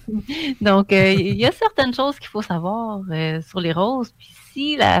 Merci. Donc, il y a certaines choses qu'il faut savoir sur les roses. Puis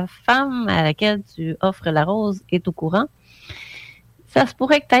si la femme à laquelle tu offres la rose est au courant, ça se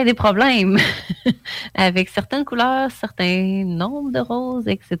pourrait que tu aies des problèmes avec certaines couleurs, certains nombres de roses,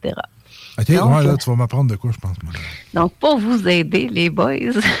 etc. OK, donc, ouais, là, tu vas m'apprendre de quoi, je pense. Moi. Donc, pour vous aider, les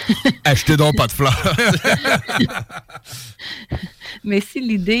boys... Achetez donc pas de fleurs. Mais si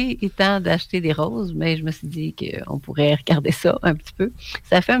l'idée étant d'acheter des roses, mais je me suis dit qu'on pourrait regarder ça un petit peu.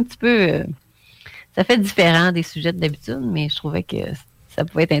 Ça fait un petit peu... ça fait différent des sujets d'habitude, mais je trouvais que ça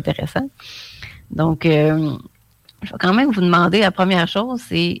pouvait être intéressant. Donc... je vais quand même vous demander, la première chose,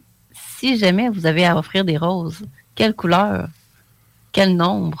 c'est si jamais vous avez à offrir des roses, quelle couleur, quel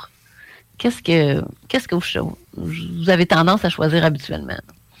nombre, qu'est-ce que vous avez tendance à choisir habituellement?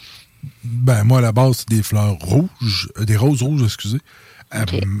 Ben, moi, à la base, c'est des fleurs rouges, des roses rouges, excusez.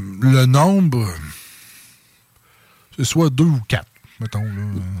 Okay. Le nombre, c'est soit 2 ou 4, mettons.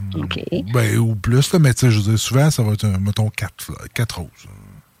 Là. OK. Ben, ou plus, là, mais tu sais, je veux dire, souvent, ça va être, mettons, 4 roses.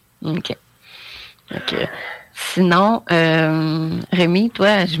 OK. OK. Sinon, Rémi,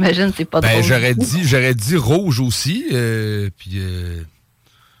 toi, j'imagine que c'est pas ben, drôle. J'aurais dit rouge aussi. Puis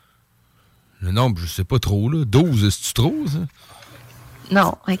le nombre, je sais pas trop. Là. 12, c'est-tu trop, ça?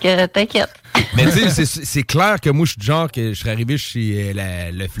 Non, t'inquiète. Mais tu sais, c'est clair que moi, je suis du genre que je serais arrivé chez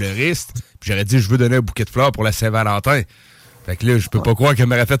le fleuriste, puis j'aurais dit, je veux donner un bouquet de fleurs pour la Saint-Valentin. Fait que là, je peux pas croire qu'elle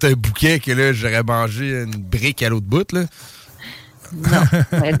m'aurait fait un bouquet, que là, j'aurais mangé une brique à l'autre bout, là. Non,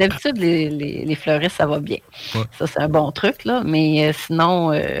 d'habitude, les fleuristes, ça va bien. Ouais. Ça, c'est un bon truc, là. Mais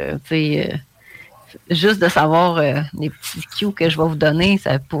sinon, tu sais, juste de savoir les petits cues que je vais vous donner,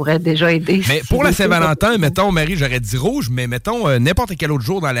 ça pourrait déjà aider. Mais pour la Saint-Valentin, mettons, Marie, j'aurais dit rouge, mais mettons, n'importe quel autre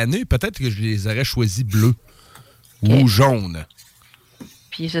jour dans l'année, peut-être que je les aurais choisis bleus ou jaune.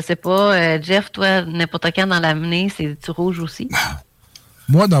 Puis, je sais pas, Jeff, toi, n'importe quand dans l'année, c'est-tu rouge aussi?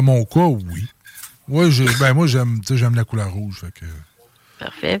 Moi, dans mon cas, oui. Ouais, moi, j'aime la couleur rouge. Fait que...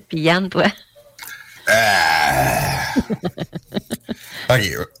 Parfait. Puis Yann, toi?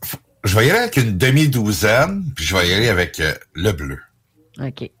 OK. Je vais y aller avec une demi-douzaine, puis je vais y aller avec le bleu.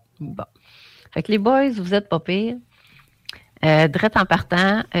 OK. Bon. Fait que les boys, vous êtes pas pires. Drette en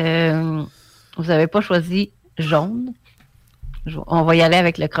partant, vous n'avez pas choisi jaune. On va y aller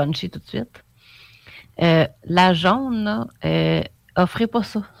avec le crunchy tout de suite. La jaune, là, offrez pas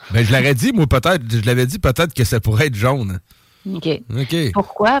ça. Ben, je l'aurais dit, moi, peut-être. Je l'avais dit peut-être que ça pourrait être jaune. OK.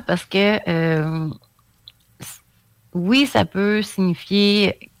 Pourquoi? Parce que, oui, ça peut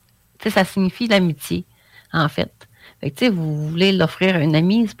signifier... Tu sais, ça signifie l'amitié, en fait. Fait que, tu sais, vous voulez l'offrir à une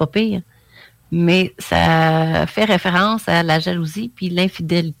amie, c'est pas pire. Mais ça fait référence à la jalousie puis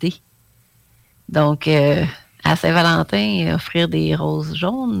l'infidélité. Donc, à Saint-Valentin, offrir des roses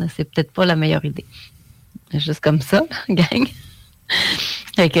jaunes, c'est peut-être pas la meilleure idée. Juste comme ça, gang.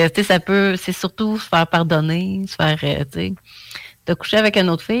 Fait que, tu sais, ça peut, c'est surtout se faire pardonner, se faire, tu sais, t'as couché avec une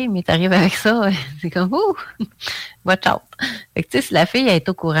autre fille, mais t'arrives avec ça, c'est comme, ouh, watch out. Fait que, tu sais, si la fille est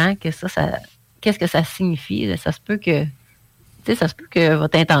au courant que ça, qu'est-ce que ça signifie, ça se peut que, tu sais, ça se peut que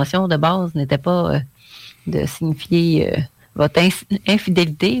votre intention de base n'était pas de signifier votre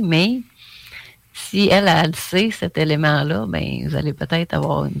infidélité, mais si elle sait cet élément-là, ben, vous allez peut-être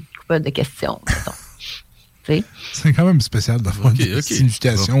avoir une couple de questions, mettons. C'est quand même spécial d'avoir une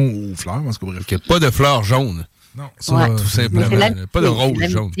signification aux fleurs. Parce que, bref. Pas de fleurs jaunes. Non, ça, tout simplement. Pas de roses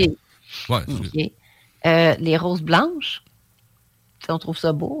jaunes. Ouais, les roses blanches, on trouve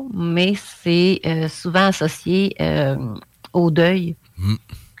ça beau, mais c'est souvent associé au deuil. Mm.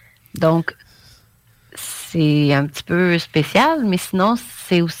 Donc, c'est un petit peu spécial, mais sinon,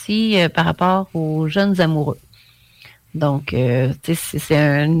 c'est aussi par rapport aux jeunes amoureux. Donc, si c'est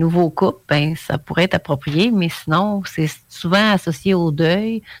un nouveau couple, ben, ça pourrait être approprié, mais sinon, c'est souvent associé au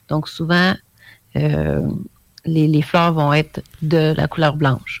deuil. Donc, souvent, les fleurs vont être de la couleur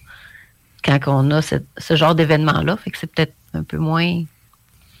blanche quand on a ce genre d'événement-là. Fait que c'est peut-être un peu moins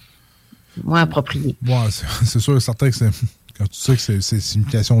approprié. Ouais, c'est sûr et certain que quand tu sais que c'est une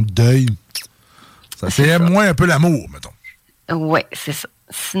signification de deuil, c'est moins un peu l'amour, mettons. Oui, c'est ça.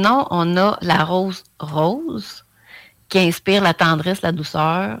 Sinon, on a la rose rose qui inspire la tendresse, la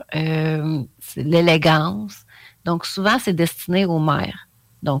douceur, l'élégance. Donc, souvent, c'est destiné aux mères.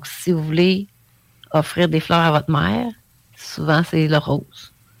 Donc, si vous voulez offrir des fleurs à votre mère, souvent, c'est le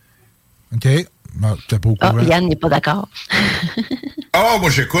rose. OK. Non, t'es pas au courant. Yann n'est pas d'accord. Moi,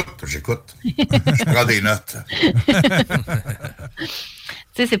 j'écoute. Je prends des notes. Tu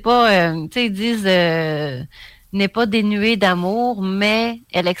sais, c'est pas... tu sais, ils disent... n'est pas dénuée d'amour, mais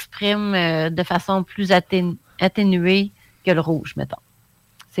elle exprime de façon plus atténuée que le rouge, mettons.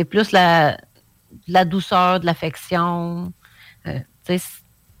 C'est plus la douceur, de l'affection.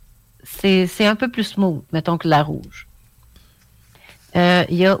 C'est un peu plus smooth, mettons, que la rouge.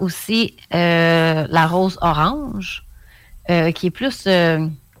 Il y a aussi la rose orange, qui est plus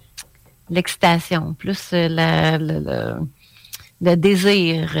l'excitation, plus le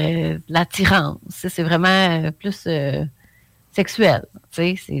désir, l'attirance. C'est vraiment plus sexuel.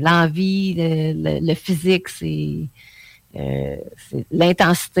 C'est l'envie, le physique, c'est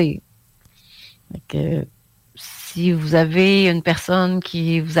l'intensité. Donc, si vous avez une personne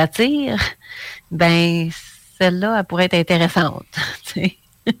qui vous attire, ben celle-là, elle pourrait être intéressante.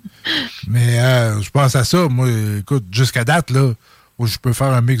 Mais je pense à ça. Moi, écoute, jusqu'à date, là, je peux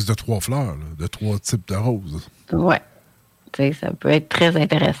faire un mix de 3 fleurs, là, de 3 types de roses. Ouais. T'sais, ça peut être très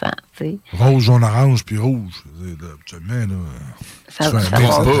intéressant. T'sais. Rose, jaune, orange, puis rouge. Absolument, là. Ça va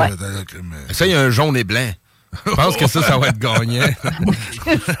pas. Ça, il y a un jaune et blanc. Je pense que ça va être gagnant.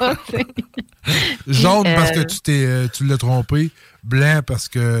 C'est ça, jaune parce que tu l'as trompé. Blanc parce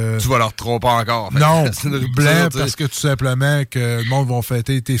que... Tu vas leur tromper encore. Non, blanc parce que tout simplement que le monde va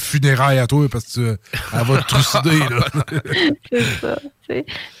fêter tes funérailles à toi parce que elle va te trucider. Là. C'est ça. T'sais.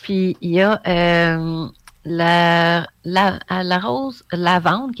 Puis il y a la rose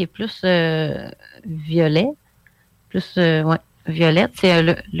lavande qui est plus violet. Plus violette, c'est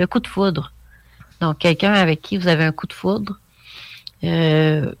le coup de foudre. Donc, quelqu'un avec qui vous avez un coup de foudre,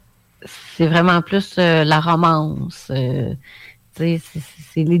 c'est vraiment plus la romance. C'est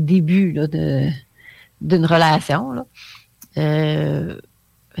les débuts là, d'une relation. Là.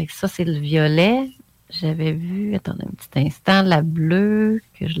 Ça, c'est le violet. J'avais vu, attendez un petit instant, la bleue,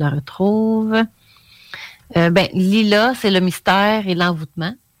 que je la retrouve. Lilas, c'est le mystère et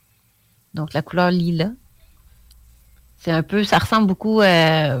l'envoûtement. Donc, la couleur lilas. C'est un peu, ça ressemble beaucoup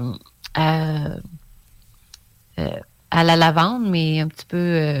à la lavande, mais un petit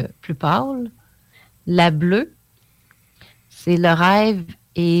peu plus pâle. La bleue, c'est le rêve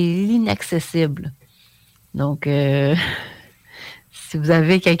et l'inaccessible. Donc, si vous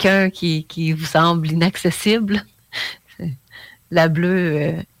avez quelqu'un qui vous semble inaccessible, la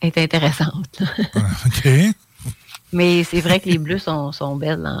bleue est intéressante. OK. Mais c'est vrai que les bleus sont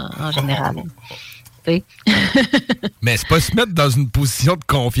belles en général. Mais c'est pas se mettre dans une position de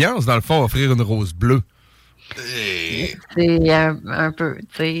confiance, dans le fond, offrir une rose bleue. C'est un peu,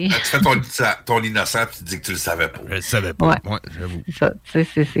 tu sais. Tu fais ton innocent et tu dis que tu le savais pas. Je le savais pas, ouais j'avoue.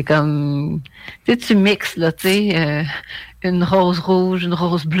 C'est comme... Tu sais, tu mixes, là, tu sais, une rose rouge, une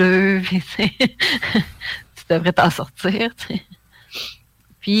rose bleue, puis tu devrais t'en sortir, tu sais.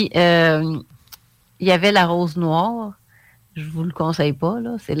 Puis, il y avait la rose noire. Je vous le conseille pas,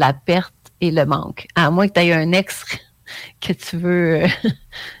 là. C'est la perte et le manque. À moins que tu aies un ex que tu veux... tu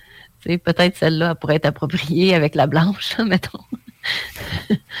sais, peut-être celle-là pourrait être appropriée avec la blanche, mettons.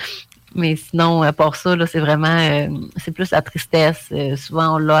 Mais sinon, à part ça, là, c'est vraiment... c'est plus la tristesse.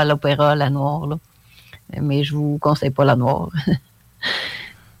 Souvent, on l'a à l'opéra, la noire, là. Mais je vous conseille pas la noire.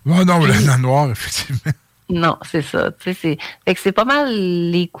 Non, la noire, effectivement. Non, c'est ça. Tu sais, fait que c'est pas mal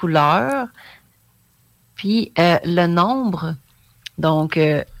les couleurs. Puis le nombre. Donc,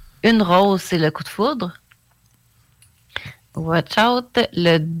 une rose, c'est le coup de foudre. Watch out.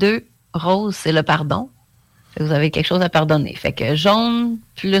 Le 2 rose, c'est le pardon. Fait que vous avez quelque chose à pardonner. Fait que jaune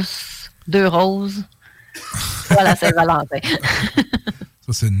plus 2 roses, soit la Saint-Valentin.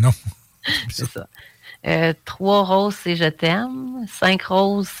 Ça, c'est non. C'est ça. 3 roses, c'est je t'aime. 5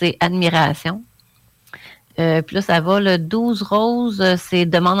 roses, c'est admiration. Puis là, ça va. Le 12 roses, c'est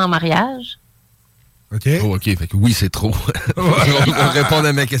demande en mariage. OK. Oh, OK. Fait que oui, c'est trop. On va répondre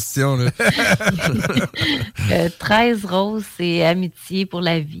à ma question. Là. 13 roses, c'est amitié pour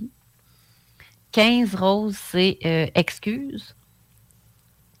la vie. 15 roses, c'est excuse.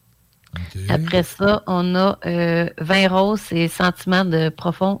 Okay. Après ça, on a 20 roses, c'est sentiment de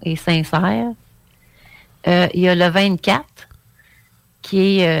profond et sincère. Il y a le 24,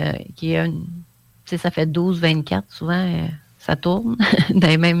 qui est ça fait 12-24, souvent ça tourne dans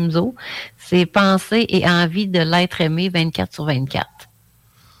les mêmes eaux. C'est penser et envie de l'être aimé 24 sur 24.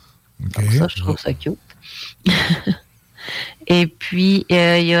 Okay. Donc ça, je trouve ça cute. Et puis,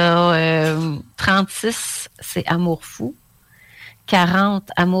 il y a 36, c'est amour fou. 40,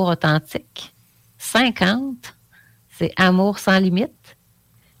 amour authentique. 50, c'est amour sans limite.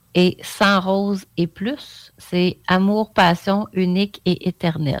 Et 100 roses et plus, c'est amour, passion unique et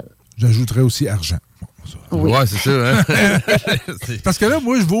éternel. J'ajouterais aussi argent. Oui. Ouais, c'est ça. Hein? Parce que là,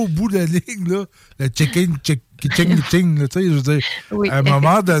 moi, je vais au bout de la ligne, là, le check-in, check-in, là, tu sais, je veux dire, oui. À un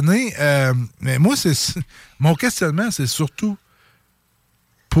moment donné, mais moi, mon questionnement, c'est surtout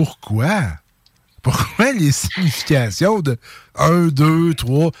pourquoi? Pourquoi les significations de 1, 2,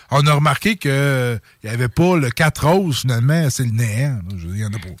 3? On a remarqué qu'il n'y avait pas le 4 roses, finalement, c'est le néant. Il n'y en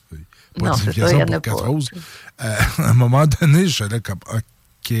a pas. Pas de signification pour 4 roses. À un moment donné, je suis là comme,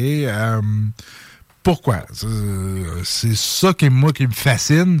 OK, pourquoi? C'est ça qui me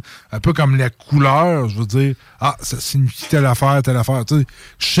fascine. Un peu comme la couleur, je veux dire, ça signifie telle affaire, telle affaire. Tu sais,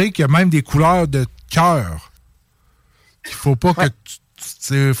 je sais qu'il y a même des couleurs de cœur. Il faut pas que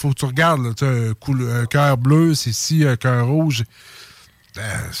faut que tu regardes, là, un cœur bleu, c'est ici, un cœur rouge.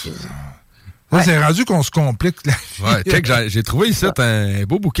 C'est rendu qu'on se complique. Là. Ouais, check, j'ai trouvé ici un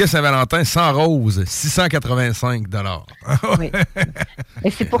beau bouquet Saint-Valentin sans rose, 685 $. Oui. Et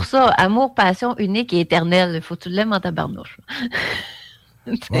c'est pour ça, amour, passion unique et éternel. Il faut que tu l'aimes en tabarnouche.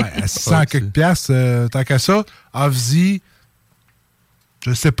 Ouais, à 600 quelques piastres, tant qu'à ça, offre-y,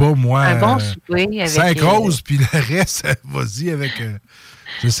 je sais pas, moi, un bon souper avec 5 roses, puis le reste, vas-y avec,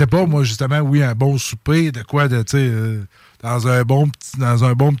 je sais pas, moi, justement, oui, un bon souper, de quoi, de, tu sais, dans un bon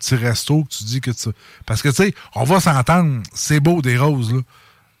petit resto, que tu dis que tu... Parce que, tu sais, on va s'entendre, c'est beau, des roses, là,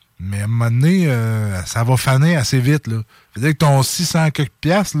 mais à un moment donné, ça va faner assez vite, là. C'est-à-dire que ton 600 quelques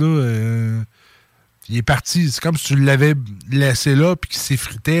piastres, là, il est parti. C'est comme si tu l'avais laissé là, puis qu'il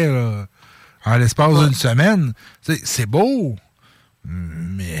s'effritait, là, en l'espace d'une semaine. Tu sais, c'est beau,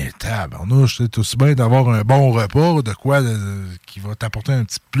 mais tabarnouche, c'est aussi bien d'avoir un bon repas, de quoi qui va t'apporter un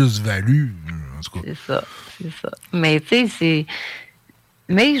petit plus-value. En tout cas. C'est ça. Mais tu sais,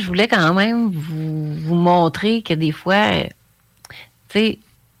 mais je voulais quand même vous montrer que des fois, tu sais,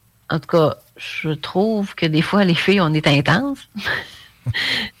 en tout cas, je trouve que des fois, les filles, on est intenses.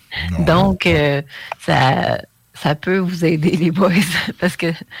 Donc, ça peut vous aider, les boys, parce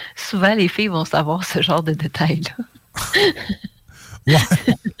que souvent, les filles vont savoir ce genre de détails-là. Ouais.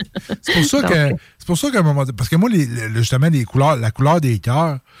 C'est pour ça qu'à un moment donné, parce que moi, justement, la couleur des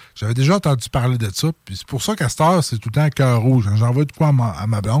cœurs, j'avais déjà entendu parler de ça, puis c'est pour ça qu'à cette heure, c'est tout le temps cœur rouge. J'envoie de quoi à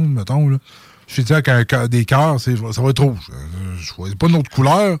ma blonde, mettons, là. Je suis dit qu'un des cœurs, ça va être rouge. Je choisis pas une autre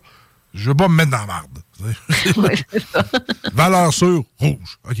couleur, je veux pas me mettre dans la marde. Oui, c'est ça. Valeur sûre,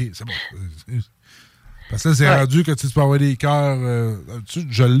 rouge. OK, c'est bon. Parce que là, c'est rendu que tu peux avoir des cœurs...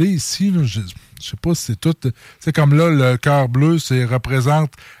 je l'ai ici, là, je sais pas si c'est tout... C'est comme là, le cœur bleu, ça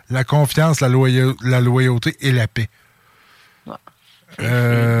représente la confiance, la loyauté et la paix.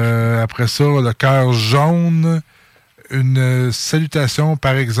 Après ça, le cœur jaune, une salutation,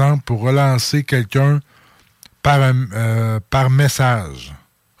 par exemple, pour relancer quelqu'un par message.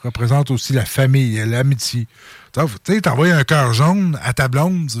 Représente aussi la famille et l'amitié. Tu sais, t'envoies un cœur jaune à ta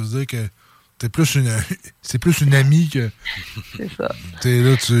blonde, ça veut dire que c'est plus une amie que... C'est ça. T'es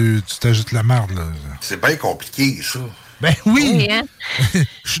là, tu t'ajoutes la marde, là. C'est bien compliqué, ça. Ben oui! Oui, hein?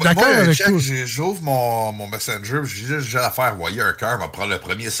 Je suis d'accord avec toi. J'ouvre mon Messenger, j'ai à faire envoyer un cœur, on va prendre le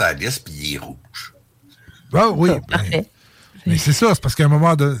premier sur la liste, puis il est rouge. Ah oui, mais c'est ça, c'est parce qu'à un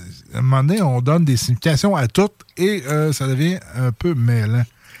moment donné, on donne des significations à toutes et ça devient un peu mêlant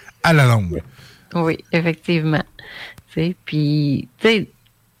à la longue. Oui, effectivement. Puis, tu sais,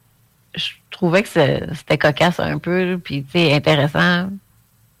 je trouvais que c'était cocasse un peu, puis tu sais, intéressant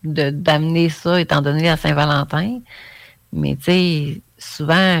d'amener ça étant donné la Saint-Valentin. Mais tu sais,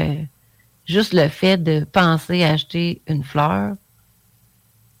 souvent, juste le fait de penser à acheter une fleur,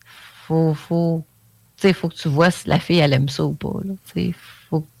 faut que tu vois si la fille, elle aime ça ou pas.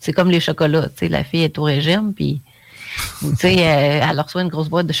 C'est comme les chocolats. Tu sais, la fille est au régime, puis tu sais, elle reçoit une grosse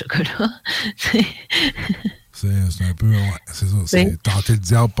boîte de chocolat. C'est un peu... Ouais, c'est ça. C'est tenter le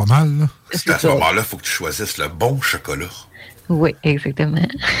diable pas mal, là. À ce moment-là, il faut que tu choisisses le bon chocolat. Oui, exactement.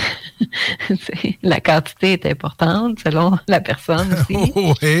 La quantité est importante selon la personne aussi.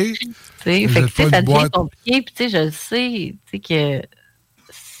 Oui. Fait que ça devient compliqué. Puis je sais que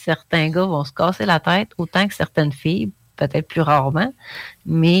certains gars vont se casser la tête, autant que certaines filles, peut-être plus rarement.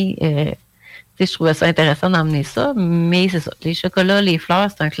 Mais je trouvais ça intéressant d'emmener ça. Mais c'est ça. Les chocolats, les fleurs,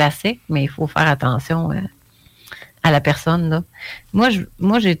 c'est un classique, mais il faut faire attention à la personne. Là. Moi,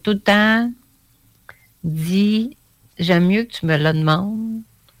 j'ai tout le temps dit, j'aime mieux que tu me le demandes,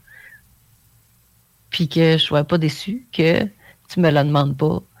 puis que je ne sois pas déçue, que tu me le demandes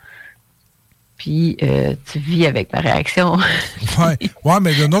pas. Puis tu vis avec ma réaction. ouais,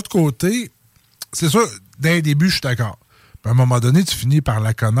 mais de notre côté, c'est sûr, dès le début, je suis d'accord. À un moment donné, tu finis par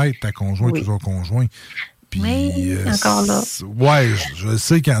la connaître, ta conjointe ou ton conjoint. Puis, mais encore là. Ouais, je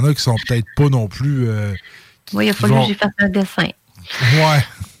sais qu'il y en a qui sont peut-être pas non plus... oui, il a fallu que j'y fasse un dessin. Ouais.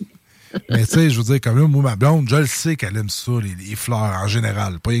 Mais tu sais, je veux dire, quand même, moi, ma blonde, je le sais qu'elle aime ça, les fleurs en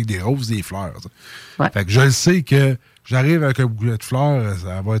général. Pas avec des roses, des fleurs. Ouais. Fait que je le sais que j'arrive avec un bouquet de fleurs,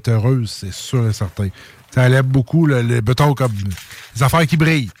 ça va être heureuse, c'est sûr et certain. Ça elle aime beaucoup les bétons comme les affaires qui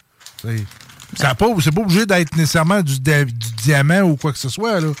brillent. C'est pas obligé d'être nécessairement du diamant ou quoi que ce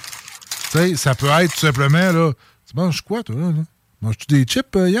soit. Là. Ça peut être tout simplement, là, tu manges quoi, toi? Là? Manges-tu des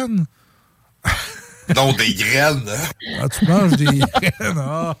chips, Yann? Non, des graines. Ah, tu manges des graines.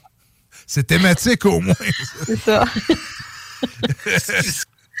 Ah. C'est thématique au moins. C'est ça.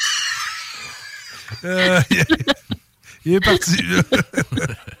 Il est parti, là.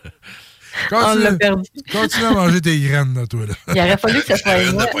 On l'a perdu. Continue à manger tes graines, là, toi. Là. Il aurait fallu que ça soit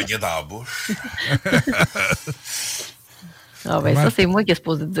Une moi. poignée dans la bouche. Ah ben ça, c'est moi qui ai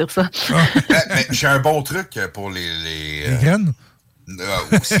supposé te dire ça. Mais j'ai un bon truc pour les graines?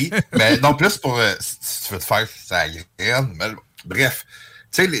 Aussi. Mais non, plus pour si tu veux te faire sa graine. Mais, bref,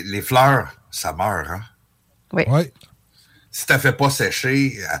 tu sais, les fleurs, ça meurt, hein? Oui. Ouais. Si tu ne fait pas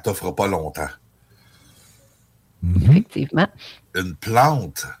sécher, elle ne t'offre pas longtemps. Effectivement. Une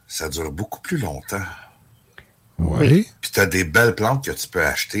plante, ça dure beaucoup plus longtemps. Oui. Puis tu as des belles plantes que tu peux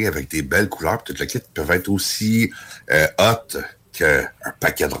acheter avec des belles couleurs. Puis tout le kit peuvent être aussi hot qu'un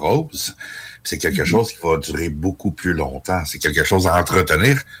paquet de roses. Puis c'est quelque chose qui va durer beaucoup plus longtemps. C'est quelque chose à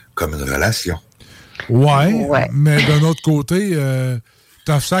entretenir comme une relation. Ouais. Mais d'un autre côté,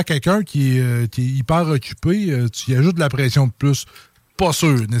 t'offres ça à quelqu'un qui est hyper occupé, tu y ajoutes de la pression de plus. Pas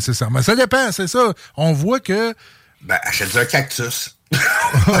sûr, nécessairement. Ça dépend, c'est ça. On voit que... Ben, achète un cactus.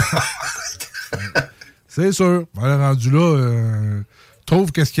 C'est sûr. Elle est rendue là,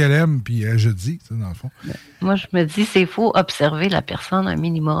 trouve qu'est-ce qu'elle aime, puis je dis, dans le fond. Moi, je me dis, c'est faut observer la personne un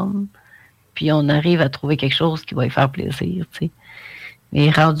minimum, puis on arrive à trouver quelque chose qui va lui faire plaisir, tu sais.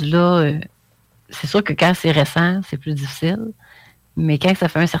 Mais rendu là, c'est sûr que quand c'est récent, c'est plus difficile. Mais quand ça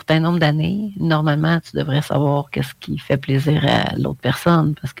fait un certain nombre d'années, normalement, tu devrais savoir qu'est-ce qui fait plaisir à l'autre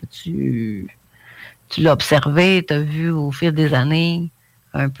personne parce que tu l'as observé, tu as vu au fil des années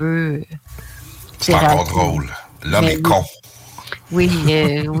un peu... C'est encore drôle. L'homme est con. Oui,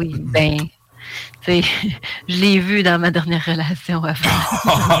 oui, ben... Tu sais, je l'ai vu dans ma dernière relation avant.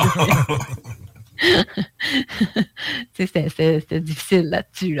 C'était difficile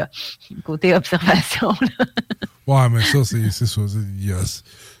là-dessus, là. Côté observation, là. Ouais, mais ça, c'est ça.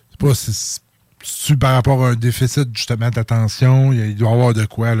 C'est pas... C'est par rapport à un déficit, justement, d'attention. Il doit y avoir de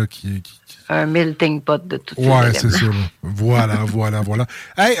quoi, là, qui... Un melting pot de tout ça. Ouais, c'est ça. Là. Voilà.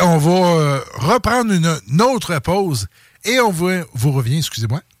 Hey, on va reprendre une autre pause et on vous revient,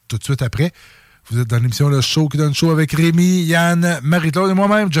 excusez-moi, tout de suite après. Vous êtes dans l'émission Le Show qui donne show avec Rémi, Yann, Marie-Claude et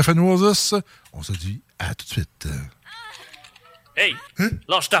moi-même, Jeff and Moses. On se dit à tout de suite. Hey,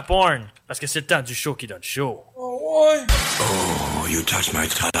 lâche ta porn, parce que c'est le temps du show qui donne show. Oh, ouais. Oh, you touch my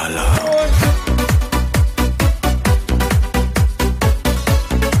tra-la-la.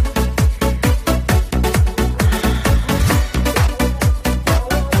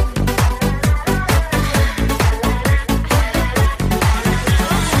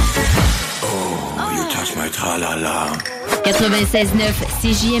 Oh, you touch my tra-la-la. 96.9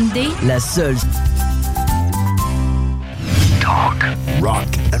 CJMD, la seule. Talk, rock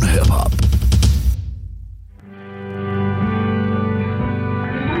and hip-hop.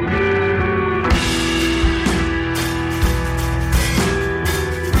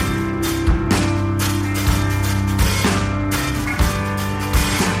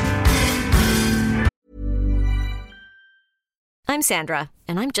 I'm Sandra,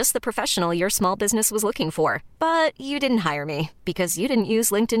 and I'm just the professional your small business was looking for. But you didn't hire me because you didn't use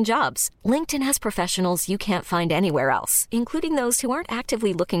LinkedIn Jobs. LinkedIn has professionals you can't find anywhere else, including those who aren't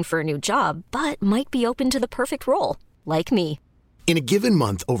actively looking for a new job, but might be open to the perfect role, like me. In a given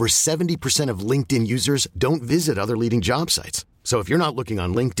month, over 70% of LinkedIn users don't visit other leading job sites. So if you're not looking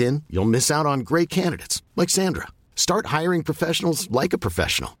on LinkedIn, you'll miss out on great candidates like Sandra. Start hiring professionals like a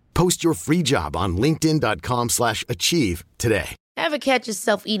professional. Post your free job on linkedin.com/achieve today. Ever catch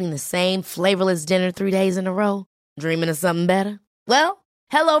yourself eating the same flavorless dinner 3 days in a row? Dreaming of something better? Well,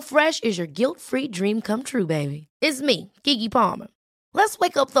 HelloFresh is your guilt-free dream come true, baby. It's me, Keke Palmer. Let's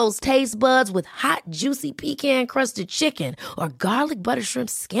wake up those taste buds with hot, juicy pecan-crusted chicken or garlic butter shrimp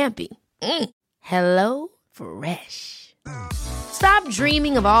scampi. Hello Fresh. Stop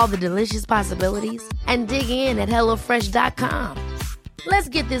dreaming of all the delicious possibilities and dig in at HelloFresh.com. Let's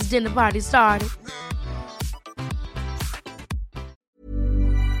get this dinner party started.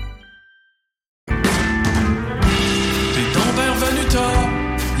 T'es donc bien revenu tard,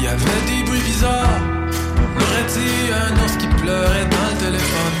 y avait des bruits bizarres. On aurait dit un ours qui pleurait dans le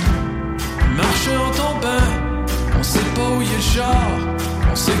téléphone. Marchait en tombant, on sait pas où il est le char.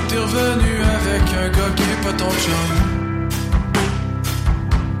 On sait que t'es revenu avec un gars qui est pas ton chum.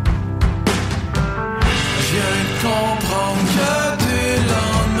 Je viens de comprendre que t'es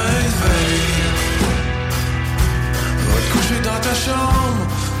lendemain de veille. Va te coucher dans ta chambre,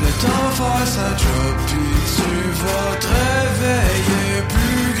 le temps va faire sa job, puis tu vas te réveiller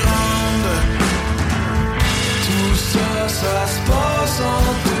plus grande. Tout ça, ça se passe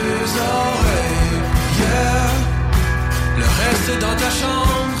entre tes oreilles, yeah. Le reste est dans ta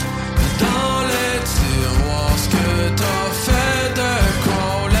chambre, dans les tiroirs, ce que t'as fait de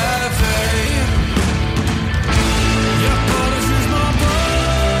con la veille. Y'a pas de jugement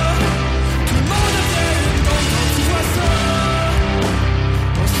bas, tout le monde a fait une bombe quand tu vois ça.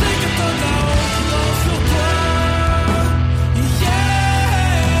 On sait que t'as de la honte qui danse sur toi, yeah.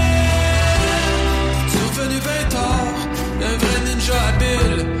 Tu es revenu bien tard, un vrai ninja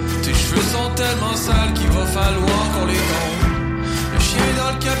habile. Tes cheveux sont tellement sales qu'il va falloir qu'on les tombe. Le chien est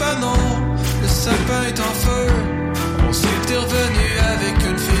dans le cabanon, le sapin est en feu. On sait que t'es revenu avec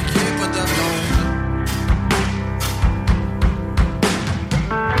une fille qui est pas ta blonde.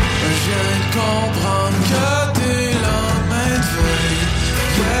 Je viens de comprendre que t'es lendemain de veille,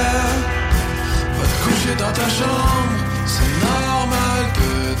 yeah. Va te coucher dans ta chambre, c'est normal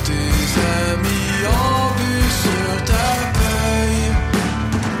que tes amis ont bu sur ta paye.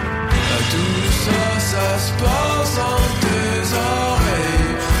 Tout ça, ça se passe entre tes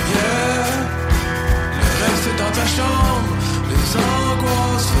oreilles, yeah. Le reste est dans ta chambre, les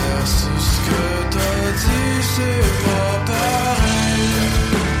angoisses versus ce que t'as dit, c'est pas pareil.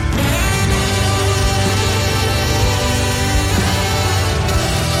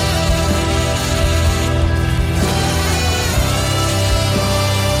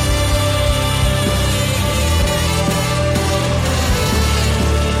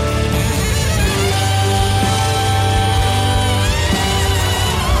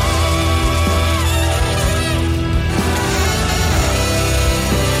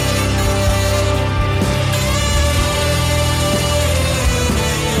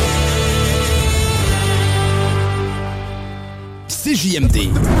 CJMD,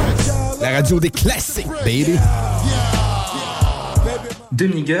 la radio des classiques, baby.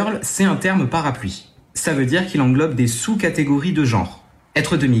 Demi-girl, c'est un terme parapluie. Ça veut dire qu'il englobe des sous-catégories de genre.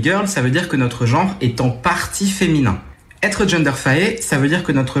 Être demi-girl, ça veut dire que notre genre est en partie féminin. Être gender-faé, ça veut dire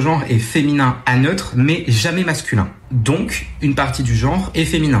que notre genre est féminin à neutre, mais jamais masculin. Donc, une partie du genre est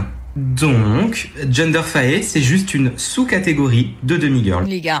féminin. Donc, gender-faé, c'est juste une sous-catégorie de demi-girl.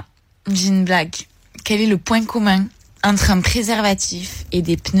 Les gars, j'ai une blague. Quel est le point commun entre un préservatif et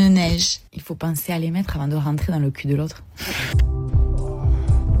des pneus neige? Il faut penser à les mettre avant de rentrer dans le cul de l'autre.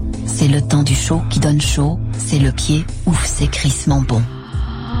 C'est le temps du show qui donne chaud. C'est le pied, ouf, c'est crissement bon.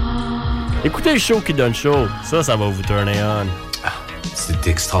 Écoutez le show qui donne chaud. Ça va vous turner on. Ah, c'est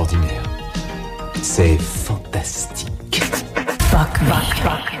extraordinaire. C'est fantastique. Fuck me.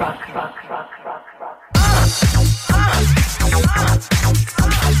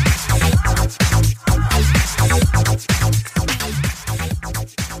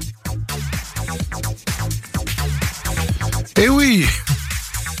 Eh oui!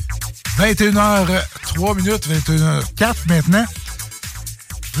 21h03 minutes, 21h04 maintenant.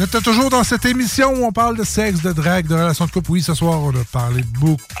 Vous êtes toujours dans cette émission où on parle de sexe, de drague, de relations de couple. Oui, ce soir, on a parlé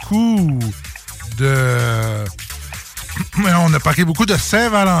beaucoup de... On a parlé beaucoup de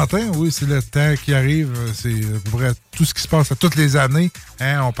Saint-Valentin. Oui, c'est le temps qui arrive. C'est à peu près tout ce qui se passe à toutes les années.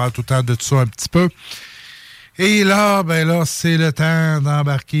 Hein? On parle tout le temps de tout ça un petit peu. Et là, c'est le temps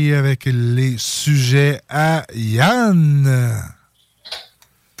d'embarquer avec les sujets à Yann.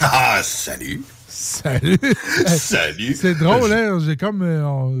 Ah, salut! Salut! Salut! C'est drôle, hein? J'ai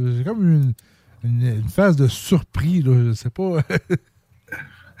comme une phase de surpris, là. Je sais pas.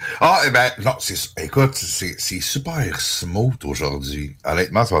 Ah, non, écoute, c'est super smooth aujourd'hui.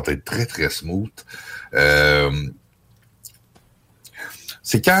 Honnêtement, ça va être très, très smooth.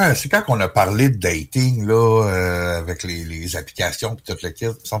 C'est quand qu'on a parlé de dating, là, avec les applications et tout le kit. Il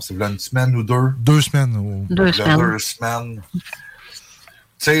me semble que c'est une semaine ou deux. 2 semaines. 2 semaines. 2 semaines. Tu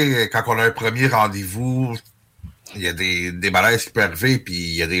sais, quand on a un premier rendez-vous, il y a des malaises qui peuvent arriver, puis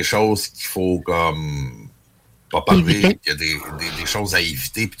il y a des choses qu'il faut comme pas parler, il y a des choses à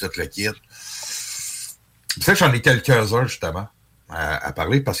éviter, puis tout le kit. Tu sais, j'en ai quelques-uns, justement, à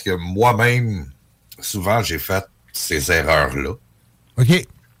parler, parce que moi-même, souvent, j'ai fait ces erreurs-là. OK.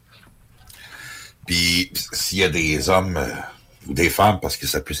 Puis, s'il y a des hommes ou des femmes, parce que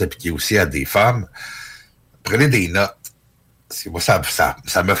ça peut s'appliquer aussi à des femmes, prenez des notes. Parce que moi,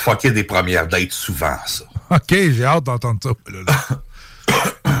 ça me fuckait des premières dates souvent, ça. OK, j'ai hâte d'entendre ça. Tu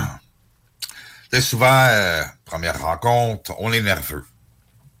sais, souvent, première rencontre, on est nerveux.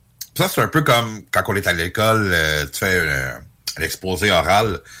 Ça, c'est un peu comme quand on est à l'école, tu fais l'exposé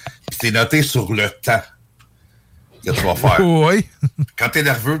oral, puis t'es noté sur le temps que tu vas faire. Oui. Quand t'es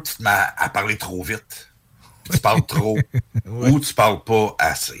nerveux, tu te mets à parler trop vite. Tu parles trop ou tu parles pas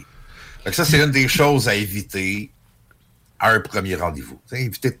assez. Fait que ça, c'est une des choses à éviter à un premier rendez-vous. T'sais,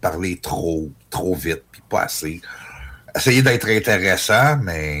 éviter de parler trop vite puis pas assez. Essayer d'être intéressant,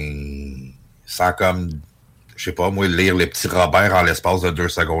 mais sans comme, je sais pas, moi, lire les petits Robert en l'espace de 2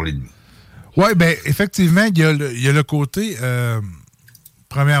 secondes et demie. Oui, bien, effectivement, il y a le côté,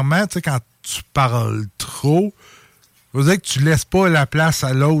 premièrement, tu sais, quand tu parles trop, ça veut dire que tu laisses pas la place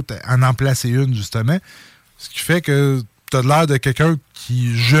à l'autre en placer une, justement. Ce qui fait que tu as l'air de quelqu'un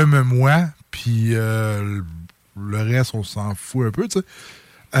qui je me moi, puis le reste, on s'en fout un peu, tu sais.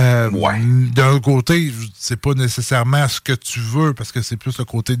 D'un côté, c'est pas nécessairement ce que tu veux, parce que c'est plus le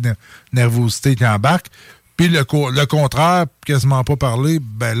côté de nervosité qui embarque. Puis le contraire, quasiment pas parler,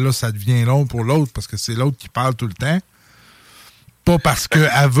 ben là, ça devient long pour l'autre, parce que c'est l'autre qui parle tout le temps. Pas parce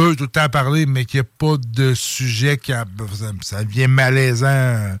qu'elle veut tout le temps parler, mais qu'il n'y a pas de sujet ça devient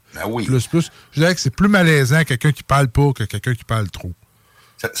malaisant. Ben oui. Plus. Je dirais que c'est plus malaisant quelqu'un qui parle pas que quelqu'un qui parle trop.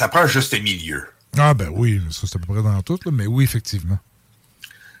 Ça prend un juste milieu. Ah ben oui, ça c'est à peu près dans tout, là, mais oui, effectivement.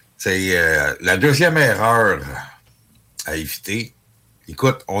 C'est la deuxième erreur à éviter.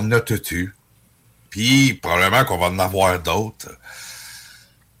 Écoute, on a tout eu. Puis, probablement qu'on va en avoir d'autres.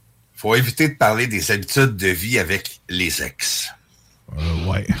 Faut éviter de parler des habitudes de vie avec les ex.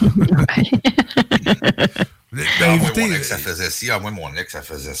 Ouais. Moi, mon ex, ça faisait ci. Moi, mon ex, ça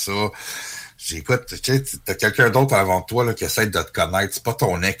faisait ça. Écoute, tu sais, t'as quelqu'un d'autre avant toi là, qui essaie de te connaître. C'est pas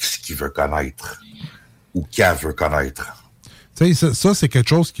ton ex qui veut connaître. Ou qui veut connaître. Tu sais, ça, c'est quelque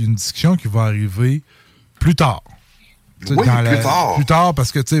chose une discussion qui va arriver plus tard. Oui, plus tard. Plus tard,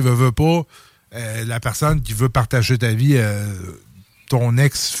 parce que, tu sais, veut pas... la personne qui veut partager ta vie, ton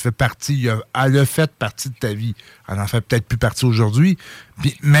ex fait partie, elle a fait partie de ta vie. Elle en fait peut-être plus partie aujourd'hui.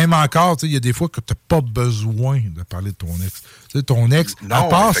 Puis même encore, il y a des fois que tu n'as pas besoin de parler de ton ex. T'sais, ton ex, à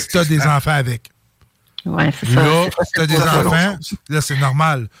part si tu as des enfants avec. Oui, c'est ça. Là, si tu as des enfants, là, c'est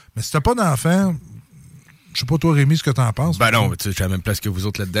normal. Mais si tu n'as pas d'enfants, je sais pas toi, Rémi, ce que tu en penses. Ben non, je suis à la même place que vous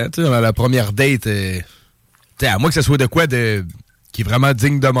autres là-dedans. La première date, à moins que ce soit de quoi qui est vraiment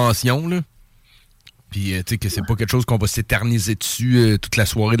digne de mention, là. Puis, tu sais, que c'est pas quelque chose qu'on va s'éterniser dessus toute la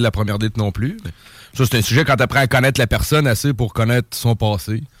soirée de la première date non plus. Mais ça, c'est un sujet quand tu apprends à connaître la personne assez pour connaître son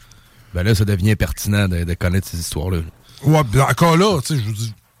passé. Ben là, ça devient pertinent de connaître ces histoires-là. Ouais, bien encore là, tu sais, je vous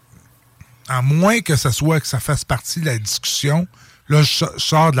dis, à moins que ça fasse partie de la discussion, là, je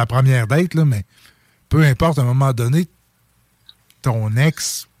sors de la première date, là, mais peu importe, à un moment donné, ton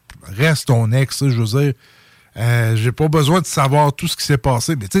ex reste ton ex, je veux dire. J'ai pas besoin de savoir tout ce qui s'est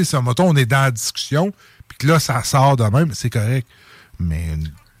passé. Mais tu sais, mettons, on est dans la discussion, puis que là, ça sort de même, c'est correct. Mais,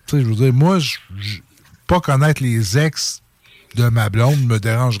 tu sais, je veux dire, moi, pas connaître les ex de ma blonde me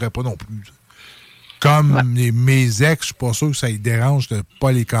dérangerait pas non plus. Comme mes ex, je suis pas sûr que ça les dérange de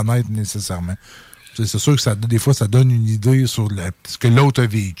pas les connaître nécessairement. C'est sûr que des fois, ça donne une idée sur ce que l'autre a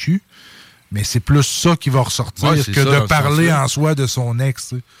vécu, mais c'est plus ça qui va ressortir que de parler en soi de son ex,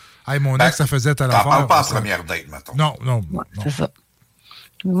 tu sais. Hey, mon ex, ça faisait telle affaire. Parle pas en première date, mettons. Non. C'est ça.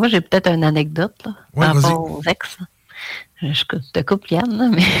 Moi, j'ai peut-être une anecdote là, par rapport aux ex. Je te coupe, Yann, là,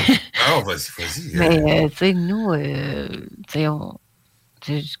 mais... Non, vas-y. Mais, tu sais, nous,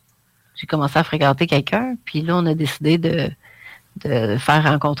 j'ai commencé à fréquenter quelqu'un, puis là, on a décidé de faire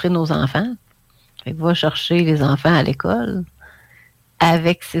rencontrer nos enfants. Fait que va chercher les enfants à l'école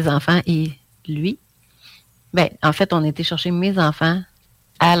avec ses enfants et lui. Ben, en fait, on était chercher mes enfants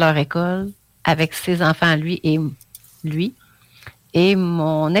à leur école avec ses enfants, lui et lui. Et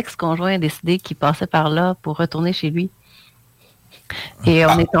mon ex-conjoint a décidé qu'il passait par là pour retourner chez lui. Et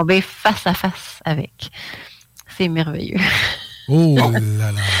on est tombé face à face avec. C'est merveilleux. Oh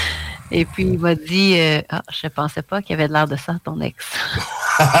là là! Et puis, il m'a dit, je ne pensais pas qu'il y avait de l'air de ça, ton ex.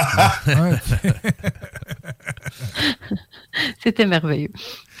 C'était merveilleux.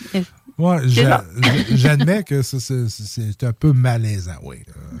 Ouais, j'admets que c'est un peu malaisant, oui.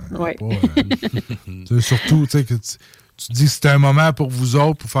 Oui. Surtout, tu sais, que tu dis que c'était un moment pour vous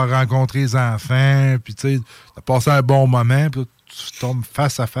autres, pour faire rencontrer les enfants, puis tu sais, t'as passé un bon moment, puis tu tombes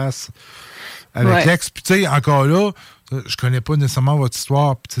face à face avec l'ex. Puis tu sais, encore là, je connais pas nécessairement votre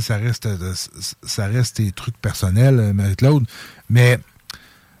histoire, puis tu sais, ça reste des trucs personnels avec l'autre, mais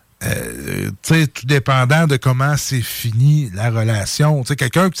tu sais, tout dépendant de comment c'est fini la relation. Tu sais,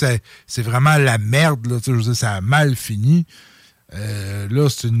 quelqu'un que c'est vraiment la merde, là, tu sais, je veux dire, ça a mal fini. Là,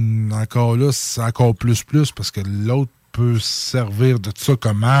 c'est encore plus parce que l'autre peut servir de ça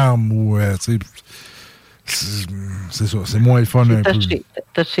comme arme ou, tu sais, c'est ça, c'est moins le fun un peu.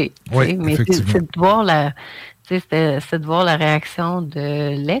 Touché. Oui, mais effectivement. C'est de voir la réaction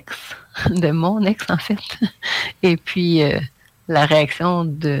de l'ex, de mon ex, en fait, et puis la réaction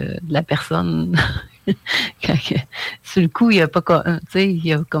de la personne. Quand, sur le coup, il a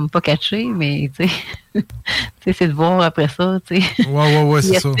comme pas catché, mais c'est de voir après ça. Ouais,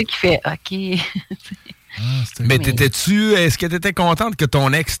 c'est ça. Il y a qui fait OK. Mais est-ce que tu étais contente que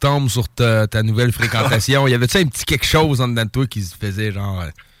ton ex tombe sur ta nouvelle fréquentation? Y avait-tu un petit quelque chose en dedans de toi qui se faisait genre.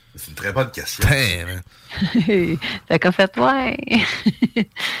 C'est une très bonne question. T'as qu'à fait,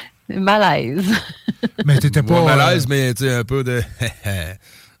 malaise. Mais t'étais pas. Malaise, mais tu sais, un peu de.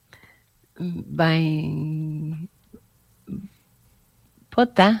 Ben. Pas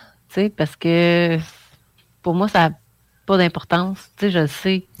tant, tu sais, parce que pour moi, ça n'a pas d'importance. Tu sais, je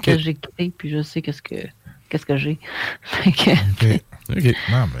sais que j'ai quitté, puis je sais qu'est-ce que j'ai. OK.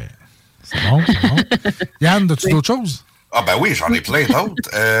 Non, mais c'est bon. Yann, as-tu d'autres choses? Ah ben oui, j'en ai plein d'autres.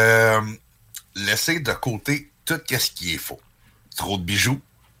 Laisser de côté tout ce qui est faux. Trop de bijoux,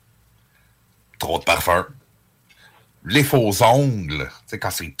 trop de parfum, les faux ongles. Tu sais,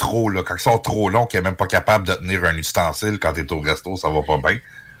 quand c'est trop, là, quand ils sont trop longs, qu'il n'est même pas capable de tenir un ustensile quand t'es au resto, ça va pas bien.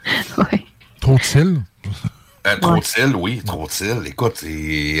 Oui. Trop de cils? Trop de cils, oui, trop de cils. Écoute,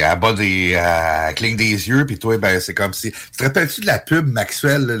 à bas cligne des yeux, puis toi, ben, c'est comme si... Tu te rappelles-tu de la pub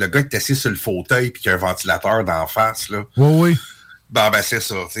Maxwell, là, le gars qui est assis sur le fauteuil puis qui a un ventilateur d'en face, là? Oui. Ben, c'est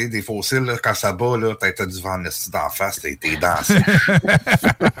ça. Tu sais, des faux cils, là, quand ça bat, là, t'as du vent d'en face, t'es dansé.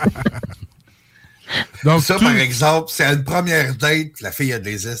 Donc, ça, par exemple, c'est à une première date, la fille a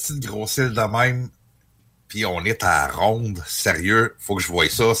des estis de gros cils de même, puis on est à la ronde. Sérieux, faut que je voie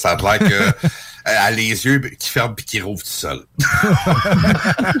ça. Ça a l'air que elle a les yeux qui ferment puis qui rouvrent tout seul.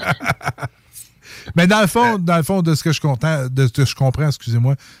 Mais dans le fond, de ce que je comprends,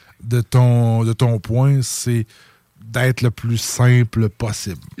 excusez-moi, de ton point, c'est d'être le plus simple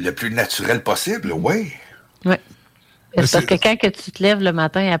possible. Le plus naturel possible, oui. Oui. C'est parce que quand que tu te lèves le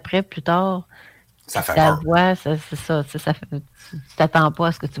matin après, plus tard, ça fait ta voix, c'est ça. Tu t'attends pas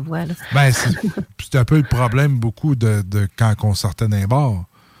à ce que tu vois. Là. Ben, c'est un peu le problème beaucoup de quand on sortait d'un bar.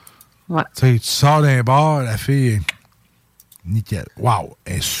 Ouais. Tu sais, tu sors d'un bar, la fille est nickel. Wow,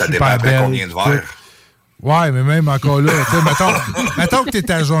 elle est ça super dépend belle. Combien de verres? Ouais, mais même encore là, mettons que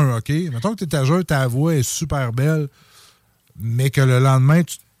t'es à jeun, OK? Mettons que t'es à jeun, ta voix est super belle, mais que le lendemain,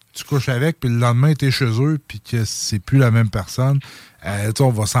 tu couches avec, puis le lendemain, t'es chez eux, puis que c'est plus la même personne. On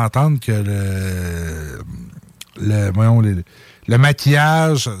va s'entendre que le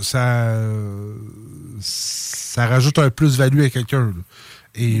maquillage, ça rajoute un plus-value à quelqu'un. Là.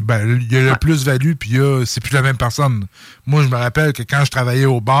 Et ben, il y a le plus-value, puis c'est plus la même personne. Moi, je me rappelle que quand je travaillais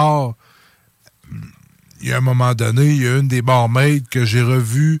au bar, il y a un moment donné, il y a une des barmaids que j'ai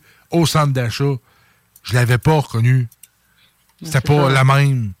revue au centre d'achat. Je l'avais pas reconnue. C'était pas la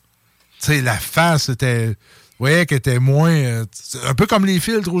même. Tu sais, la face, c'était... Vous voyez qu'elle était moins... un peu comme les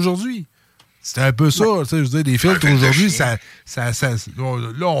filtres aujourd'hui. C'était un peu ça. Tu sais, je veux dire, les filtres aujourd'hui, ça,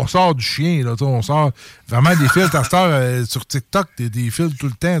 là, on sort du chien. Là, on sort vraiment des filtres. À cette heure, sur TikTok, des filtres tout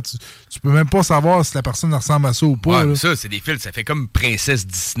le temps. Tu peux même pas savoir si la personne ressemble à ça ou pas. Ouais, là. ça, c'est des filtres. Ça fait comme princesse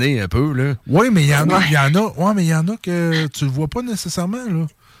Disney un peu. Là. Oui, mais il y en a. Ouais, mais il y en a que tu le vois pas nécessairement. Là.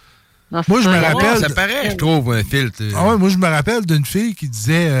 Non, moi, je me rappelle... ça paraît, je trouve, un filtre. Ah ouais, moi, je me rappelle d'une fille qui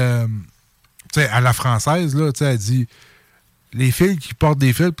disait... tu sais, à la française, là, tu sais, elle dit... Les filles qui portent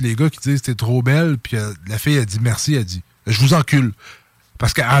des filtres, puis les gars qui disent t'es trop belle, puis la fille a dit merci, elle dit je vous encule.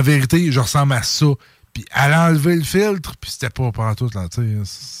 Parce qu'en vérité, je ressemble à ça. Puis elle a enlevé le filtre, puis c'était pas partout, là, tu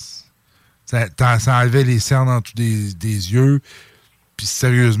sais. Ça enlevait les cernes en dessous des yeux. Puis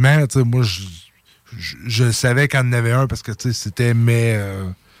sérieusement, tu sais, moi, je savais qu'il y en avait un parce que, tu sais, c'était mes...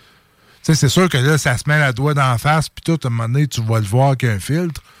 tu sais, c'est sûr que là, ça se met la doigt d'en face, puis tout, à un moment donné, tu vas le voir qu'il y a un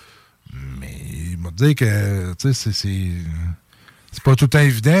filtre. Mais il m'a dit que, tu sais, c'est pas tout le temps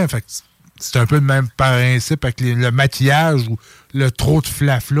évident. Fait que c'est un peu le même principe avec le maquillage ou le trop de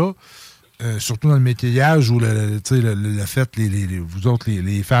flafla. Surtout dans le maquillage où le fait, vous autres,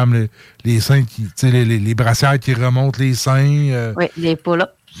 les femmes, les seins, les brassières qui remontent les seins. Oui, les pull-ups.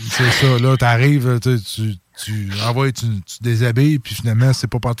 C'est ça, là, t'arrives, tu envoies, tu déshabilles, puis finalement, c'est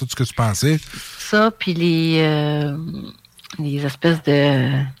pas partout ce que tu pensais. Ça, puis les espèces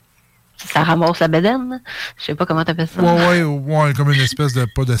de... Ça ramasse la bédaine. Je sais pas comment t'appelles ça. Ouais, comme une espèce de...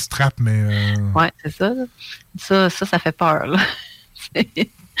 Pas de strap, mais... Ouais, c'est ça. Ça fait peur, là.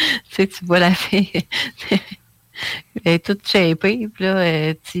 Tu vois la fille, elle est toute shapée, puis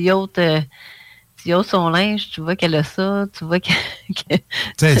là, tu ôtes son linge, tu vois qu'elle a ça, tu vois qu'elle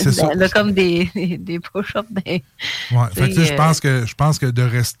a comme des push-ups. Ouais, fait que je pense que de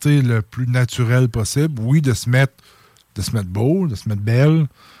rester le plus naturel possible, oui, de se mettre beau, de se mettre belle,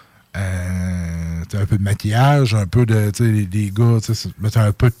 un peu de maquillage, un peu de, les gars, mettre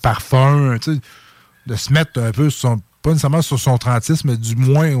un peu de parfum, de se mettre un peu pas nécessairement sur son 36, mais du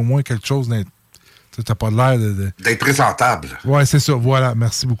moins, au moins quelque chose d'être. T'as pas l'air d'être présentable. Ouais, c'est ça. Voilà,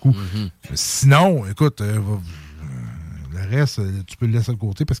 merci beaucoup. Sinon, écoute, le reste, tu peux le laisser de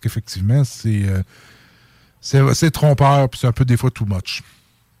côté parce qu'effectivement, c'est trompeur, puis c'est un peu des fois too much.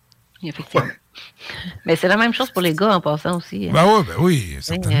 Effectivement. Ouais. Mais c'est la même chose pour les gars en passant aussi. Ben oui,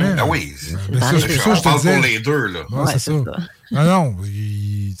 certainement. Ben oui. On parle pour les deux, là. Ouais, c'est ça. Non,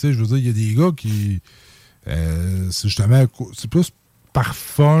 je veux dire, il y a des gars qui... c'est justement, c'est plus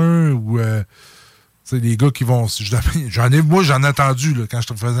parfum ou des gars qui vont, j'en ai entendu là, quand je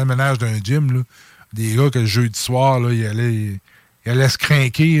faisais le ménage d'un gym là, des gars que le jeudi soir là, ils allaient se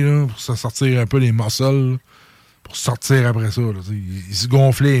craquer là, pour se sortir un peu les muscles là, pour sortir après ça là, ils se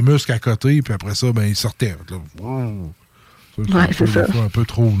gonflaient les muscles à côté puis après ça ils sortaient là. C'est ça. Un peu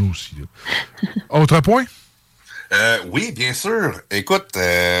trop là aussi là. Autre point? Oui, bien sûr. Écoute,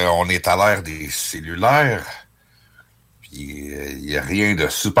 on est à l'ère des cellulaires. Puis il n'y a rien de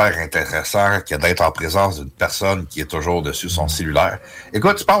super intéressant que d'être en présence d'une personne qui est toujours dessus son cellulaire.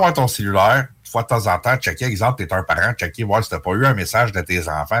 Écoute, tu peux avoir ton cellulaire, une fois de temps en temps, checker, exemple, tu es un parent, checker, voir si tu n'as pas eu un message de tes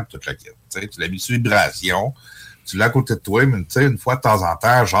enfants, puis tout le kit. Tu l'as mis sur vibration, tu l'as à côté de toi, mais une fois de temps en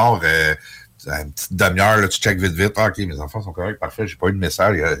temps, genre... une petite demi-heure, là, tu checkes vite. Ah, OK, mes enfants sont corrects, parfait, j'ai pas eu de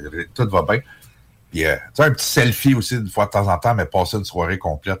message, tout va bien. Puis, tu sais, un petit selfie aussi, une fois de temps en temps, mais passer une soirée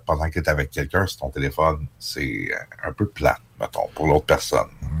complète pendant que tu es avec quelqu'un sur ton téléphone, c'est un peu plate, mettons, pour l'autre personne.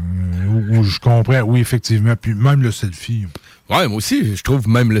 Je comprends, oui, effectivement. Puis même le selfie. Ouais, moi aussi, je trouve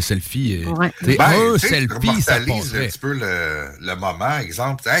même le selfie. Un selfie, ça passerait. Un petit peu le moment,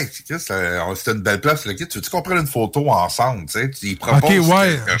 exemple. Hey, c'était une belle place, le kit. Tu veux-tu qu'on prenne une photo ensemble, tu sais? Tu proposes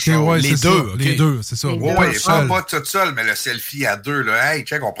quelque chose. Les deux, c'est ça. Oui, pas tout seul, mais le selfie à deux, là. Hey,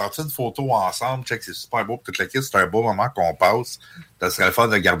 check, on prend une photo ensemble. Check, c'est super beau pour toute la kit. C'est un beau moment qu'on passe. Ça serait le fun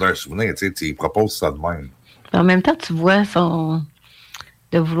de garder un souvenir, tu sais. Tu proposes ça de même. En même temps, tu vois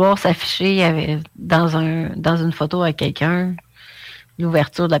de vouloir s'afficher dans une photo avec quelqu'un,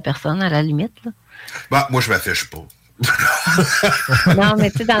 l'ouverture de la personne, à la limite. Là. Bah, moi, je m'affiche pas. Non,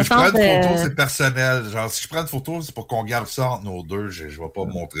 mais tu sais, dans le sens je prends une photo, c'est personnel. Genre, si je prends une photo, c'est pour qu'on garde ça entre nos deux. Je vais pas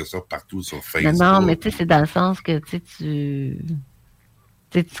montrer ça partout sur Facebook. Non, mais tu sais, c'est dans le sens que tu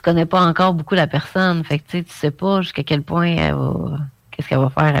connais pas encore beaucoup la personne. Fait que tu sais pas jusqu'à quel point qu'est-ce qu'elle va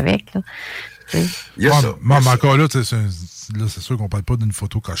faire avec, là. Il y a ça. Mais encore là, c'est sûr qu'on parle pas d'une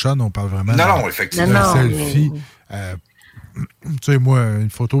photo cochonne, on parle vraiment non, effectivement. d'un selfie. Tu sais, moi, une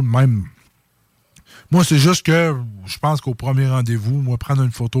photo de même. Moi, c'est juste que je pense qu'au premier rendez-vous, moi, prendre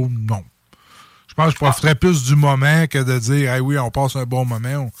une photo, non. Je pense que je profiterais plus du moment que de dire, hey, oui, on passe un bon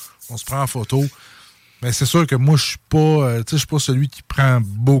moment, on se prend en photo. Mais c'est sûr que moi, je suis pas celui qui prend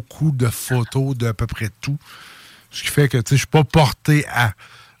beaucoup de photos d'à peu près tout. Ce qui fait que, je suis pas porté à.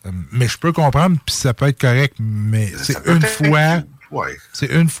 Mais je peux comprendre, puis ça peut être correct, mais c'est une fois. Ouais.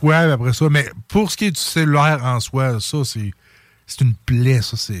 C'est une fois, après ça. Mais pour ce qui est du cellulaire en soi, ça, c'est une plaie,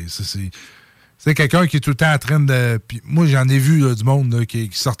 ça. C'est quelqu'un qui est tout le temps en train de... Puis moi, j'en ai vu là, du monde là,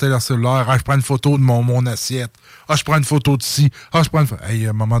 qui sortait leur cellulaire. Ah, je prends une photo de mon assiette. Ah, je prends une photo de ci. Ah, je prends une photo... Hey, à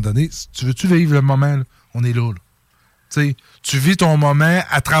un moment donné, tu veux-tu vivre le moment? Là? On est là. T'sais, tu vis ton moment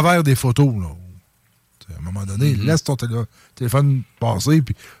à travers des photos, là. À un moment donné, laisse ton téléphone passer.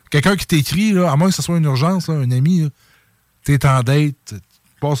 Puis quelqu'un qui t'écrit, là, à moins que ce soit une urgence, là, un ami, t'es en date, tu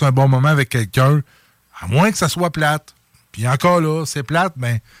passes un bon moment avec quelqu'un, à moins que ça soit plate. Puis encore là, c'est plate,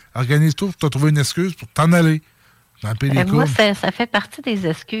 mais organise-toi pour te trouver une excuse pour t'en aller. Moi, ça fait partie des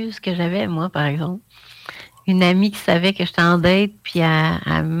excuses que j'avais, moi, par exemple. Une amie qui savait que j'étais en date, puis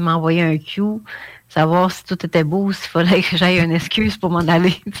elle m'envoyait un cue, savoir si tout était beau ou s'il fallait que j'aille une excuse pour m'en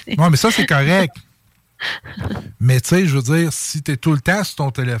aller. Non, mais ça, c'est correct. Mais tu sais, je veux dire, si tu es tout le temps sur ton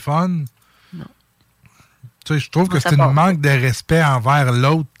téléphone, sais, je trouve que c'est un manque de respect envers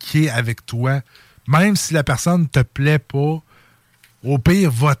l'autre qui est avec toi. Même si la personne ne te plaît pas, au pire,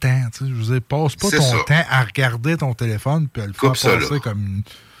 va-t'en. Je veux dire, passe pas ton temps à regarder ton téléphone puis à le faire passer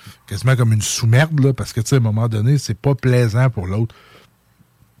quasiment comme une sous-merde, là, parce que, tu sais, à un moment donné, c'est pas plaisant pour l'autre.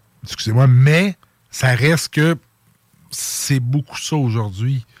 Excusez-moi, mais ça reste que c'est beaucoup ça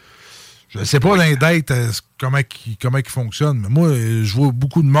aujourd'hui. Je ne sais pas dans les dates comment ils fonctionnent, mais moi, je vois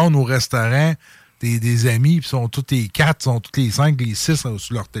beaucoup de monde au restaurant, des amis, puis sont tous les 4, sont tous les 5, les 6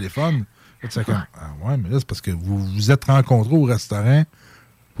 sur leur téléphone. Ouais, mais là, c'est parce que vous vous êtes rencontrés au restaurant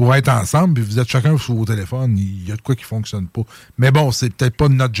pour être ensemble, puis vous êtes chacun sur vos téléphones. Il y a de quoi qui ne fonctionne pas. Mais bon, c'est peut-être pas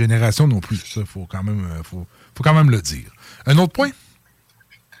de notre génération non plus. Ça, faut quand même le dire. Un autre point?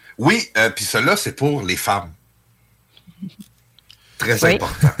 Oui, puis cela, c'est pour les femmes. Très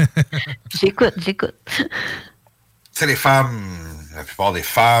important. J'écoute. Tu sais, les femmes, la plupart des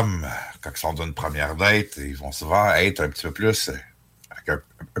femmes, quand ils sont d'une première date, ils vont souvent être un petit peu plus... avec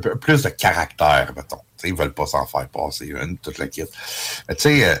un peu plus de caractère, mettons. T'sais, ils veulent pas s'en faire passer une, toute la kit. Mais tu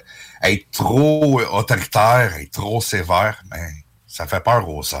sais, être trop autoritaire, être trop sévère, ben, ça fait peur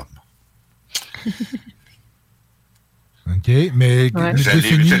aux hommes. OK, mais... Ouais.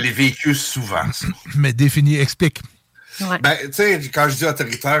 Je l'ai vécu souvent, ça. Mais explique. Ouais. Ben, tu sais, quand je dis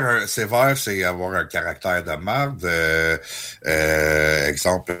autoritaire, sévère, c'est avoir un caractère de marde.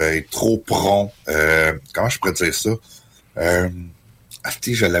 Exemple, être trop prompt. Comment je pourrais dire ça?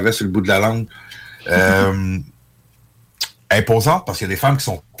 Je l'avais sur le bout de la langue. Imposante, parce qu'il y a des femmes qui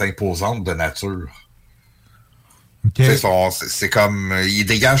sont imposantes de nature. Okay. C'est comme... Ils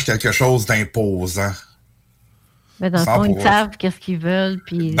dégagent quelque chose d'imposant. Mais dans le fond, ils savent qu'est-ce qu'ils veulent.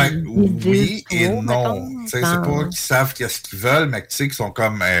 Puis oui et non. C'est pas qu'ils savent qu'est-ce qu'ils veulent, mais tu sais qu'ils sont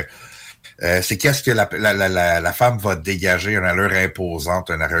comme... c'est qu'est-ce que la femme va dégager, une allure imposante,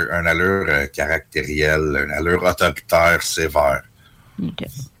 une allure caractérielle, une allure autoritaire, sévère. Okay.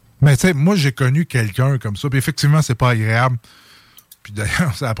 Mais tu sais, moi, j'ai connu quelqu'un comme ça, puis effectivement, c'est pas agréable. Puis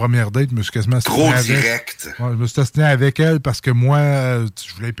d'ailleurs, c'est la première date, je me suis quasiment... Trop direct. Ouais, je me suis assigné avec elle parce que moi,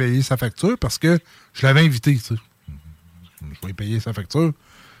 je voulais payer sa facture parce que je l'avais invité, tu sais. Je voulais payer sa facture.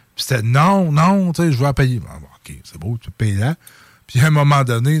 Puis c'était non, tu sais, je vais la payer. Bon, OK, c'est beau, tu payes là. Puis à un moment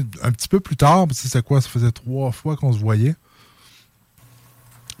donné, un petit peu plus tard, tu sais, c'est quoi, ça faisait 3 fois qu'on se voyait.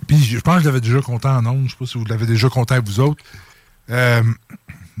 Puis je pense que je l'avais déjà compté en ondes, je sais pas si vous l'avez déjà compté à vous autres.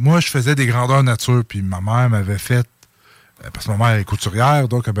 Moi, je faisais des grandeurs nature, puis ma mère m'avait fait, parce que ma mère est couturière,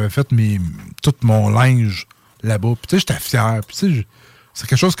 donc elle m'avait fait tout mon linge là-bas. Puis tu sais, j'étais fier. Puis tu sais, c'est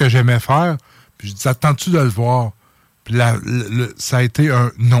quelque chose que j'aimais faire. Puis je dis, attends-tu de le voir? Puis ça a été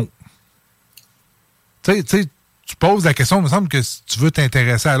un non. Tu sais, tu poses la question, il me semble que si tu veux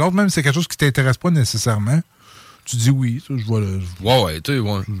t'intéresser à l'autre, même si c'est quelque chose qui t'intéresse pas nécessairement, tu dis oui, ça, je vois le... Ouais,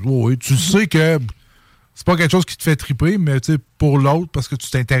 tu sais que c'est pas quelque chose qui te fait triper, mais tu sais, pour l'autre, parce que tu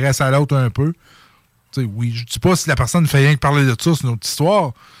t'intéresses à l'autre un peu, tu sais, oui, je dis pas si la personne ne fait rien que parler de ça, c'est une autre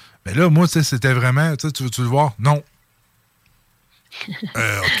histoire, mais là, moi, tu sais, c'était vraiment, tu sais, tu veux-tu le voir? Non.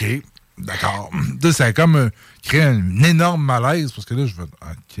 OK, d'accord. Ça a comme créé un énorme malaise, parce que là, je veux...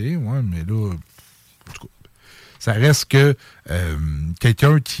 OK, ouais, mais là... En tout cas, ça reste que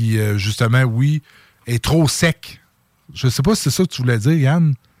quelqu'un qui, justement, oui, est trop sec. Je sais pas si c'est ça que tu voulais dire,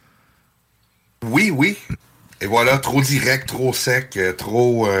 Yann. Oui. Et voilà, trop direct, trop sec,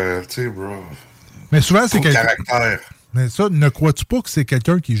 trop, tu sais, bro. Mais souvent, c'est quelqu'un... caractère. Mais ça, ne crois-tu pas que c'est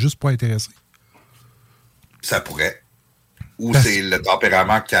quelqu'un qui est juste pas intéressé? Ça pourrait. Ou c'est le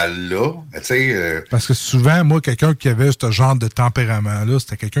tempérament qu'elle a. Tu sais... Parce que souvent, moi, quelqu'un qui avait ce genre de tempérament-là,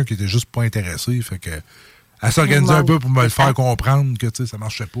 c'était quelqu'un qui était juste pas intéressé. Fait que... Elle s'organisait un peu pour me le faire comprendre que ça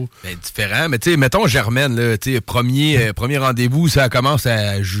marchait pas. Ben, différent, mais tu sais, mettons Germaine, là, premier rendez-vous, ça commence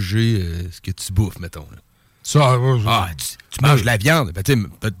à juger ce que tu bouffes, mettons. Là. Ça, tu manges de la viande. Ben,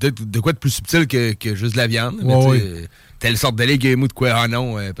 de quoi de plus subtil que juste de la viande. Ouais, telle sorte de légumes ou de quoi? Ah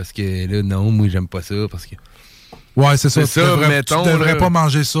non, parce que là, non, moi, j'aime pas ça. Parce que... Ouais, c'est ça. Tu devrais pas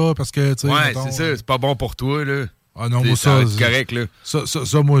manger ça parce que, tu sais. Ouais, c'est ça. C'est pas bon pour toi, là. Ah non, moi, ça. C'est correct, là.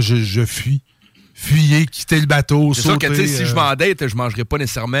 Ça, moi, je fuis. Fuyer, quitter le bateau, c'est sauter. C'est sûr que si je m'en date, je mangerais pas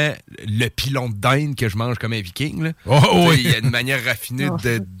nécessairement le pilon de dinde que je mange comme un viking. Là. Oh, oui. Il y a une manière raffinée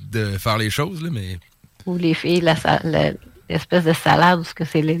de faire les choses, là, mais... Ou les filles, l'espèce de salade où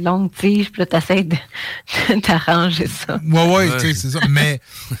c'est les longues tiges, puis là, t'essayes d'arranger ça. Oui, tu sais, c'est ça. Mais,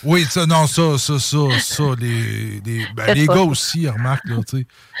 oui, ça, non, ça, les gars aussi, remarque, là, tu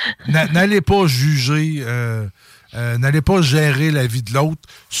sais. N'allez pas juger, n'allez pas gérer la vie de l'autre,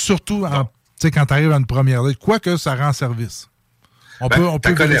 surtout quand tu arrives à une première date. Quoique, ça rend service. On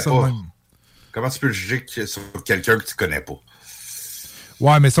peut connais ça de même. Comment tu peux juger sur quelqu'un que tu connais pas?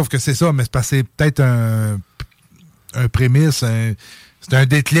 Ouais, mais sauf que c'est ça, mais c'est parce que c'est peut-être un prémisse, c'est un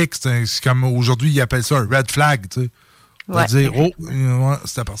déclic. C'est comme aujourd'hui, ils appellent ça un red flag, tu sais. Ouais. Dire,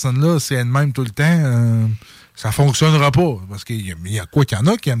 cette personne-là, c'est elle-même tout le temps, ça fonctionnera pas. Parce qu'il y a quoi qu'il y en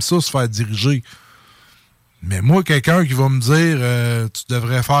a qui aiment ça, se faire diriger. Mais moi, quelqu'un qui va me dire, tu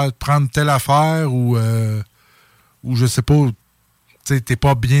devrais prendre telle affaire ou je sais pas, tu sais, t'es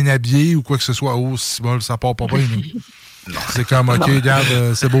pas bien habillé ou quoi que ce soit. Oh, si bon, ça part pas bien. C'est comme, OK,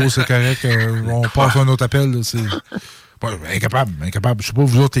 regarde, c'est beau, c'est correct, on passe à un autre appel. Là, c'est incapable. Je sais pas,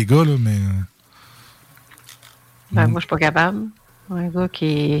 vous autres, les gars, là, mais... moi, je suis pas capable. Un gars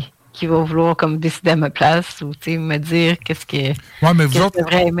qui va vouloir comme décider à ma place ou me dire qu'est-ce que je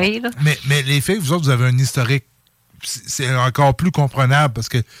devrais aimer. Là. Mais les filles, vous autres, vous avez un historique. C'est encore plus comprenable parce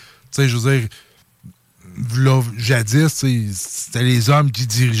que, tu sais, je veux dire, là, jadis, c'était les hommes qui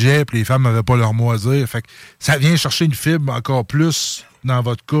dirigeaient puis les femmes n'avaient pas leur mot à dire. Fait que ça vient chercher une fibre encore plus dans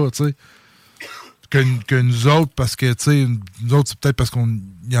votre cas, tu sais, que nous autres, parce que, tu sais, nous autres, c'est peut-être parce qu'il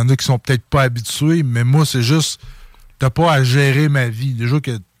y en a qui sont peut-être pas habitués, mais moi, c'est juste, t'as pas à gérer ma vie. Déjà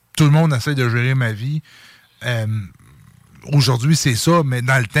que tout le monde essaie de gérer ma vie. Aujourd'hui, c'est ça, mais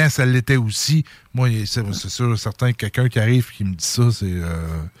dans le temps, ça l'était aussi. Moi, c'est sûr, certain que quelqu'un qui arrive et qui me dit ça,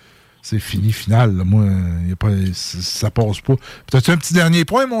 c'est fini, final. Là. Moi, ça passe pas. As-tu un petit dernier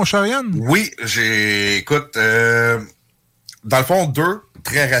point, mon cher Yann? Oui, écoute, dans le fond, 2,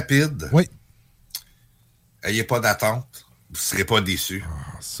 très rapides. Oui. Ayez pas d'attente. Vous ne serez pas déçus.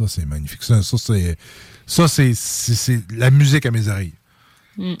 Ah, ça, c'est magnifique. Ça, c'est la musique à mes oreilles.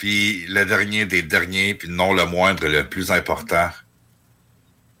 Puis le dernier des derniers, puis non le moindre, le plus important,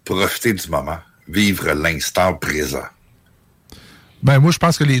 profiter du moment, vivre l'instant présent. Ben moi, je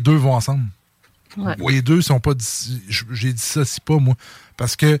pense que les deux vont ensemble. Ouais. Les deux sont pas... J'ai dit ça, c'est pas moi.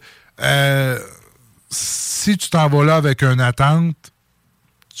 Parce que si tu t'en vas là avec une attente,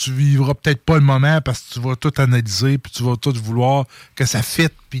 tu vivras peut-être pas le moment parce que tu vas tout analyser, puis tu vas tout vouloir que ça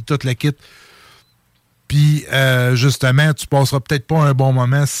fitte, puis tout le kit. Puis, justement, tu passeras peut-être pas un bon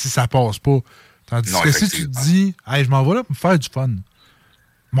moment si ça passe pas. Tandis que si tu te dis, hey, je m'en vais là pour me faire du fun.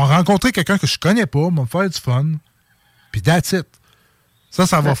 Je vais rencontrer quelqu'un que je connais pas, me faire du fun, puis that's it.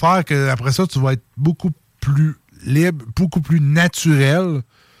 Ça va faire qu'après ça, tu vas être beaucoup plus libre, beaucoup plus naturel.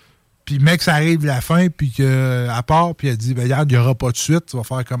 Puis, mec, ça arrive la fin, puis qu'à part, puis elle dit, ben, regarde, il n'y aura pas de suite. Tu vas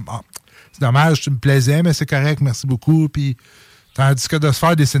faire comme, c'est dommage, tu me plaisais, mais c'est correct, merci beaucoup, puis... Tandis que de se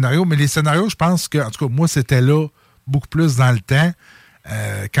faire des scénarios. Mais les scénarios, je pense que, en tout cas, moi, c'était là beaucoup plus dans le temps.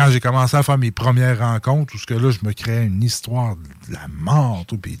 Quand j'ai commencé à faire mes premières rencontres, où ce que là, je me créais une histoire de la mort,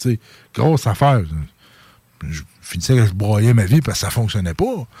 tout, puis, tu sais, grosse affaire. Je finissais que je broyais ma vie parce que ça fonctionnait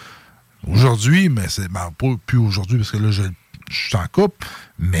pas. Aujourd'hui, mais c'est pas plus aujourd'hui parce que là, je suis en couple,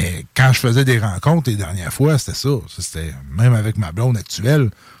 mais quand je faisais des rencontres les dernières fois, c'était ça. C'était même avec ma blonde actuelle,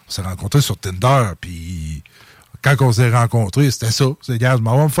 on s'est rencontrés sur Tinder, puis... Quand on s'est rencontrés, c'était ça. C'est, gars,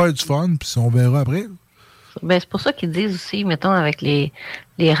 on va me faire du fun, puis on verra après. Ben, c'est pour ça qu'ils disent aussi, mettons, avec les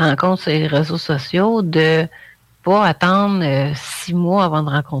rencontres sur les réseaux sociaux, de pas attendre 6 mois avant de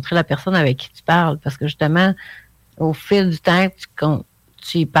rencontrer la personne avec qui tu parles. Parce que justement, au fil du temps que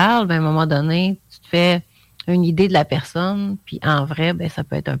tu y parles, ben, à un moment donné, tu te fais une idée de la personne, puis en vrai, ben, ça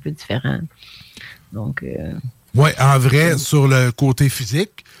peut être un peu différent. Donc... oui, en vrai, sur le côté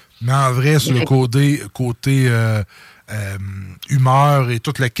physique, mais en vrai, sur le côté humeur et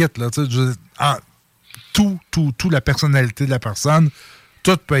tout le kit, là, tout la personnalité de la personne,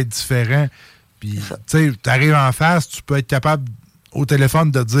 tout peut être différent. Puis, tu arrives en face, tu peux être capable au téléphone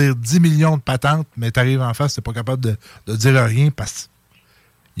de dire 10 millions de patentes, mais tu arrives en face, tu n'es pas capable de dire rien parce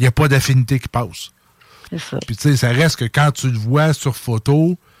qu'il n'y a pas d'affinité qui passe. C'est ça. Puis, tu sais, ça reste que quand tu le vois sur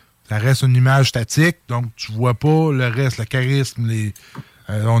photo, ça reste une image statique, donc tu vois pas le reste, le charisme,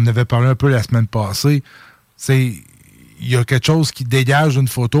 on avait parlé un peu la semaine passée. Il y a quelque chose qui dégage d'une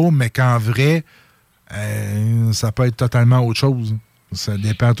photo, mais qu'en vrai, ça peut être totalement autre chose. Ça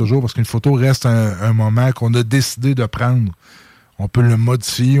dépend toujours, parce qu'une photo reste un moment qu'on a décidé de prendre. On peut le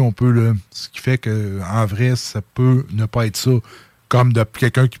modifier, ce qui fait qu'en vrai, ça peut ne pas être ça. Comme de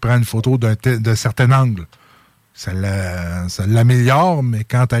quelqu'un qui prend une photo d'un certain angle. Ça l'améliore, mais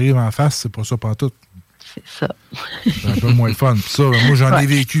quand tu arrives en face, c'est pas ça pantoute. C'est ça. C'est un peu moins le fun. Puis ça, moi, j'en ai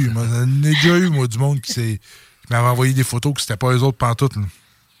vécu. Moi, j'en ai déjà eu, moi, du monde qui m'avait envoyé des photos que c'était pas eux autres pantoute. Là.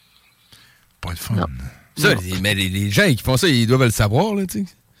 Pas le fun. Ça, mais les gens qui font ça, ils doivent le savoir, là, tu sais.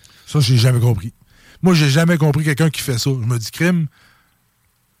 Ça, j'ai jamais compris. Moi, j'ai jamais compris quelqu'un qui fait ça. Je me dis, crime,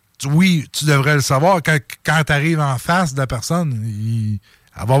 oui, tu devrais le savoir. Quand tu arrives en face de la personne,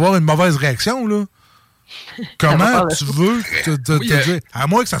 elle va avoir une mauvaise réaction, là. Comment tu veux te dire? À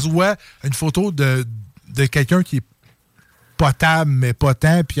moins que ça soit une photo de quelqu'un qui est potable, mais pas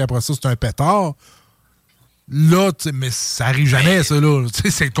tant, puis après ça, c'est un pétard. là, mais ça arrive jamais, ça, là.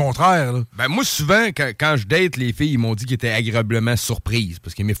 C'est le contraire, là. Ben, moi, souvent, quand je date, les filles, ils m'ont dit qu'ils étaient agréablement surprises.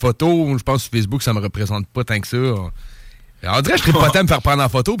 Parce que mes photos, je pense sur Facebook, ça me représente pas tant que ça. On dirait que je serais pas tant à me faire prendre en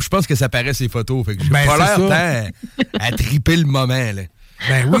photo, puis je pense que ça paraît ces photos. Fait que j'ai pas l'air tant à triper le moment, là.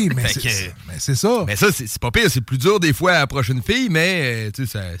 Ben oui, mais c'est ça. Mais ça, c'est pas pire. C'est plus dur des fois à approcher une fille, mais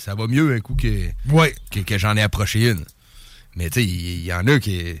ça va mieux un coup que j'en ai approché une. Mais tu sais, il y en a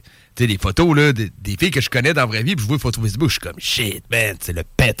qui... Tu sais, des photos, là, des filles que je connais dans la vraie vie, puis je vois une photo Facebook, je suis comme, shit, man, c'est le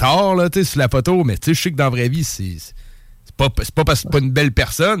pétard, là, tu sais, sur la photo. Mais tu sais, je sais que dans la vraie vie, c'est pas parce que c'est pas une belle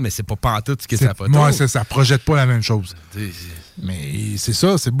personne, mais c'est pas pantoute ce qu'est sa photo. Moi, ça projette pas la même chose. Mais c'est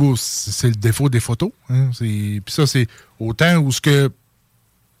ça, c'est beau. C'est le défaut des photos. Hein. Puis ça, c'est autant où ce que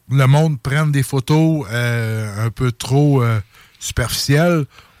le monde prenne des photos un peu trop superficielles,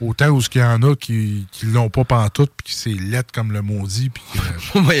 autant où il y en a qui l'ont pas pantoute, puis qui c'est lettre comme le maudit.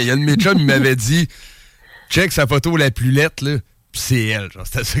 Il y a un de mes chums, il m'avait dit, check sa photo la plus lettre, là, puis c'est elle. Genre,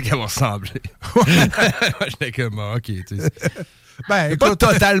 c'était ça qu'elle va ressembler. J'étais comme, OK. C'est pas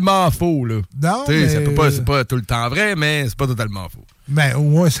totalement faux, là. Non, c'est pas tout le temps vrai, mais c'est pas totalement faux. Ben, au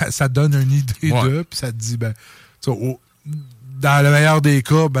moins, ça donne une idée d'eux, puis ça te dit, ben, dans le meilleur des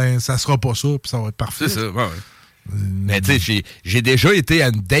cas, ben, ça sera pas ça, puis ça va être parfait. C'est ça, ouais. Mais tu sais, j'ai déjà été à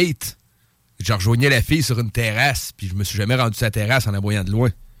une date. Je rejoignais la fille sur une terrasse, puis je me suis jamais rendu sur la terrasse en la voyant de loin.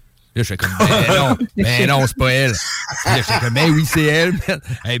 Là, je fais comme, ben non, c'est pas elle. Là, je fais comme, ben oui, c'est elle.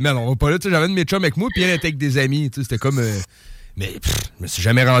 Hey, man, on va pas là. Tu sais, j'avais un de mes chums avec moi, puis elle était avec des amis. Tu sais, c'était comme, mais je me suis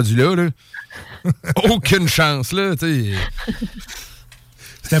jamais rendu là. Aucune chance, là, tu sais.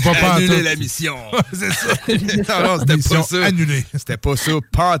 C'était pas annuler la mission. C'est ça. Non, c'était pas ça. Annulé. C'était pas ça,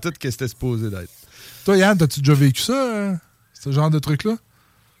 pas tout que c'était supposé d'être. Toi, Yann, t'as-tu déjà vécu ça, ce genre de truc-là?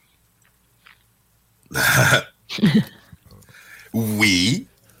 Oui.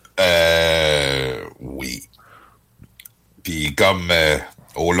 Oui. Puis comme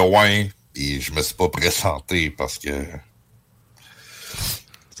au loin, puis je me suis pas présenté parce que...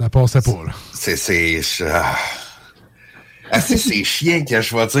 Ça passait pas, là. C'est chiant que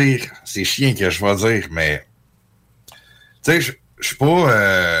je vais dire. C'est chiant que je vais dire, mais... Tu sais, je suis pas...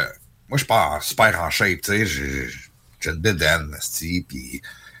 moi, je suis pas super en shape, tu sais. J'ai une bédaine, puis...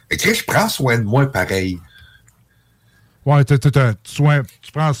 Écrit, je prends soin de moi pareil. Ouais, tu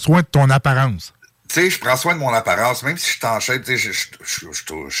prends soin de ton apparence. Tu sais, je prends soin de mon apparence, même si je suis en shape, tu sais, je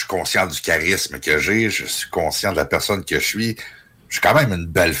suis conscient du charisme que j'ai, je suis conscient de la personne que je suis. J'ai quand même une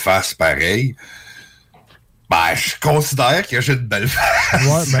belle face pareil. Ben, je considère que j'ai une belle face.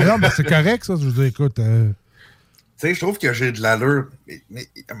 Ouais, ben non, ben c'est correct, ça. Je veux dire, écoute... Tu sais, je trouve que j'ai de l'allure. Mais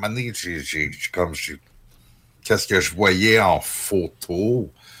à un moment donné, qu'est-ce que je voyais en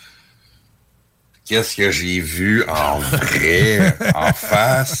photo? Qu'est-ce que j'ai vu en vrai, en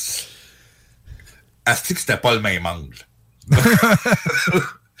face? Asti que c'était pas le même angle.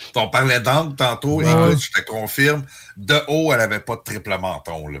 On parlait d'angle tantôt, écoute, je te confirme, de haut, elle avait pas de triple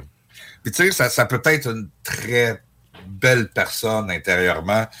menton, là. Puis tu sais, ça peut être une très belle personne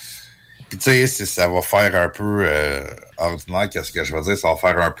intérieurement. Puis tu sais, ça va faire un peu ordinaire, qu'est-ce que je veux dire? Ça va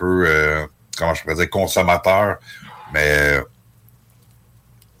faire un peu, comment je pourrais dire, consommateur. Mais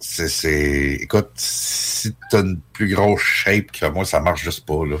écoute, si t'as une plus grosse shape que moi, ça marche juste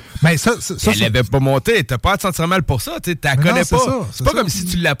pas, là. Mais elle l'avait pas monté, t'as pas à te sentir mal pour ça, tu la connais pas. C'est pas comme si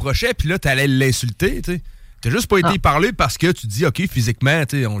tu l'approchais, puis là, t'allais l'insulter, tu sais. T'as juste pas été parler parce que tu dis, OK, physiquement,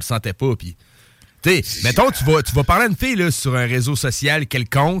 on le sentait pas, puis... mettons, tu vas parler à une fille, là, sur un réseau social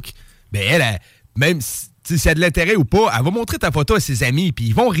quelconque, ben elle même si elle a de l'intérêt ou pas, elle va montrer ta photo à ses amis, puis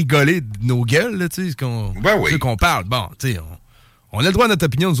ils vont rigoler de nos gueules, là, tu sais, qu'on parle. Bon, tu sais, on a le droit à notre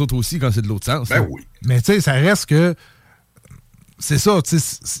opinion, nous autres aussi, quand c'est de l'autre sens. Ben oui. Mais tu sais, ça reste que... C'est ça, tu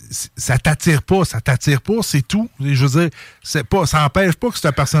sais, ça t'attire pas, c'est tout. Je veux dire, ça n'empêche pas que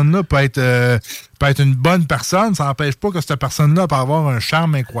cette personne-là peut être une bonne personne, ça n'empêche pas que cette personne-là peut avoir un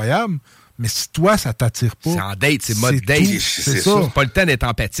charme incroyable, mais si toi, ça t'attire pas... C'est en date, c'est mode date. C'est ça. C'est pas le temps d'être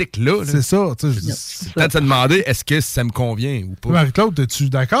empathique, là. C'est ça. C'est le temps de se demander, est-ce que ça me convient ou pas? Marie-Claude, es-tu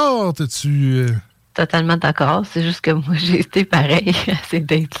d'accord? Totalement d'accord. C'est juste que moi, j'ai été pareil à ces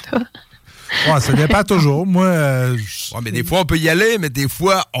dates-là. Ouais, ça dépend toujours. Moi, ouais, mais des fois, on peut y aller, mais des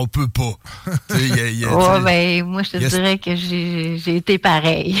fois, on peut pas. Ben, moi, je te dirais que j'ai été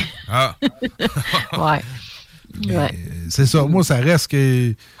pareil. Ah. Ouais. C'est ça. Moi, ça reste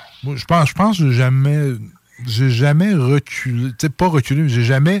que... Moi, je pense que j'ai jamais reculé. Tu sais, pas reculé, mais j'ai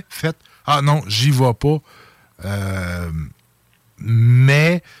jamais fait « Ah non, j'y vais pas. »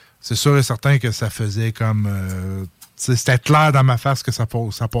 Mais c'est sûr et certain que ça faisait comme... c'était clair dans ma face que ça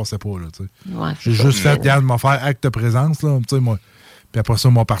passait pas, là, tu sais. Ouais, j'ai juste fait, regarde, m'en faire acte de présence, là, tu sais, moi. Puis après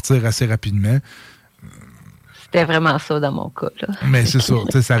ça, m'en partir assez rapidement. c'était vraiment ça dans mon cas. Là. Mais c'est ça,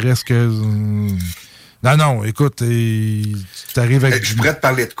 tu sais, ça reste que... Non, écoute, tu arrives avec... Je pourrais te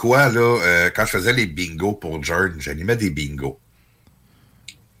parler de quoi, là, quand je faisais les bingos pour Jordan, j'animais des bingos.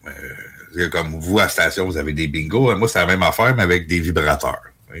 Comme vous, à la station, vous avez des bingos. Moi, c'est la même affaire, mais avec des vibrateurs.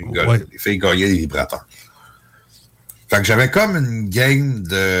 Ouais. Les filles gagnaient des vibrateurs. Fait que j'avais comme une game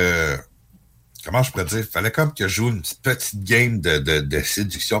de... Comment je pourrais dire? Il fallait comme que je joue une petite game de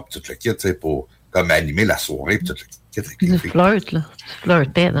séduction pis tout le kit, tu sais, pour comme animer la soirée pis tout le kit. Avec les filles. Flirt, là. Tu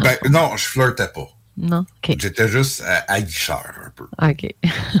flirtais, non? Ben, non, je flirtais pas. Non, OK. J'étais juste aguicheur, un peu. OK.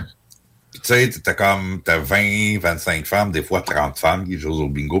 Tu sais, t'as 20, 25 femmes, des fois 30 femmes qui jouent au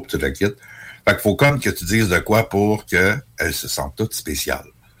bingo pis tout le kit. Fait qu'il faut comme que tu dises de quoi pour qu'elles se sentent toutes spéciales.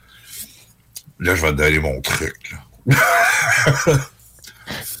 Là, je vais te donner mon truc, là.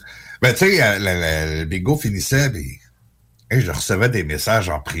 Ben, tu sais, le bingo finissait, mais je recevais des messages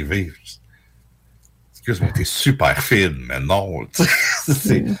en privé. Excuse-moi, t'es super fine, mais non. Je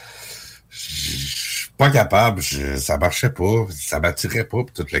suis pas capable, ça marchait pas, ça m'attirait pas,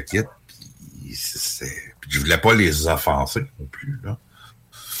 puis tout le kit. Puis je voulais pas les offenser non plus, là.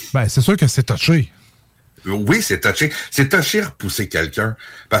 Ben, c'est sûr que c'est touché. Oui, c'est touché. C'est touché repousser quelqu'un.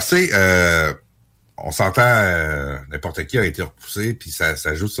 Parce que, on s'entend, n'importe qui a été repoussé, puis ça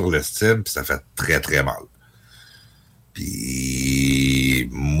joue sur l'estime, puis ça fait très, très mal. Puis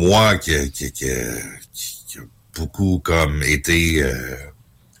moi, qui a beaucoup comme été,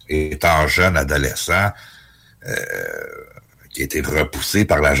 étant jeune adolescent, qui a été repoussé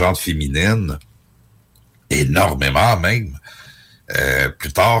par la gente féminine, énormément même.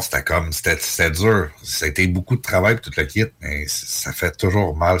 Plus tard, c'était dur. Ça a été beaucoup de travail pour tout le kit, mais ça fait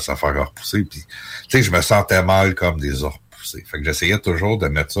toujours mal se faire repousser. Puis, tu sais, je me sentais mal comme des repoussés. Fait que j'essayais toujours de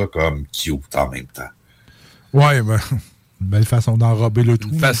mettre ça comme cute en même temps. Ouais, ben, une belle façon d'enrober le tout.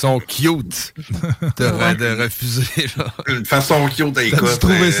 Une façon cute de refuser. Là. Une façon cute, écoute. T'as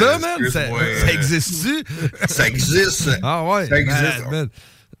trouvé ça, man? Ça existe-tu? Ça existe. Ah ouais? Ça existe. Man.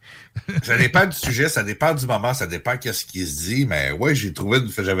 Ça dépend du sujet, ça dépend du moment, ça dépend qu'est-ce qui se dit, mais ouais,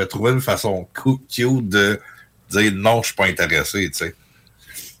 j'avais trouvé une façon cute de dire non, je suis pas intéressé, tu sais.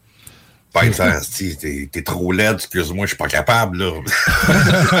 Pas intéressé, t'es trop laide, excuse-moi, je suis pas capable, là.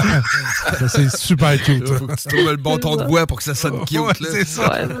 Ça, c'est super cute. Faut que tu trouves le bon ton de voix pour que ça sonne cute, ouais, là. C'est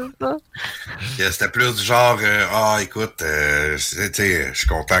ça. Ouais, c'était plus du genre, écoute, tu sais, je suis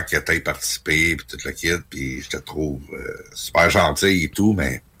content que t'aies participé, puis tout le kit, puis je te trouve super gentil et tout,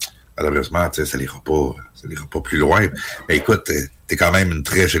 mais malheureusement, tu sais, ça n'ira pas plus loin. Mais écoute, t'es quand même une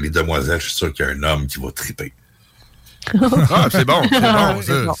très jolie demoiselle. Je suis sûr qu'il y a un homme qui va triper. Ah, c'est bon,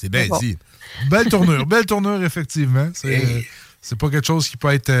 ça. C'est bien dit. Belle tournure, effectivement. C'est pas quelque chose qui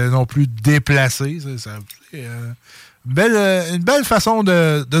peut être non plus déplacé. Une belle façon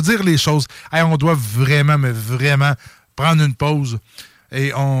de dire les choses. Hey, on doit vraiment, mais vraiment prendre une pause.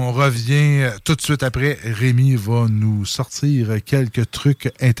 Et on revient tout de suite après. Rémi va nous sortir quelques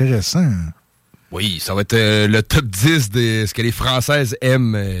trucs intéressants. Oui, ça va être le top 10 de ce que les Françaises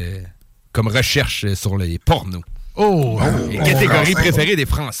aiment comme recherche sur les pornos. Les catégories préférées des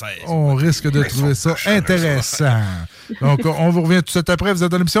Françaises. On risque de trouver ça intéressant. Donc, on vous revient tout de suite après. Vous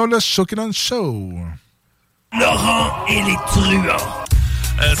êtes dans l'émission Le Show Show. Laurent et les truands.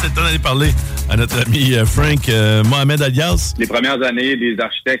 C'est le temps d'aller parler à notre ami Frank Mohamed Alias. Les premières années des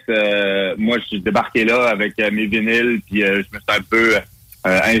architectes, moi, je suis débarqué là avec mes vinyles, puis je me suis un peu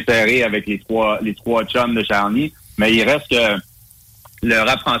inséré avec les trois chums de Charny. Mais il reste que le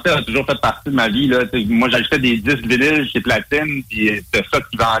rap français a toujours fait partie de ma vie. Là. Moi, j'achetais des disques vinyles chez Platine, puis c'était ça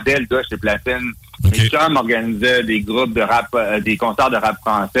qui vendait, le gars, chez Platine. Okay. Mes chums organisaient des groupes de rap, des concerts de rap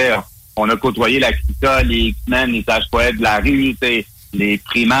français. On a côtoyé la Clica, les X-Men, les Sages Poètes de la rue, les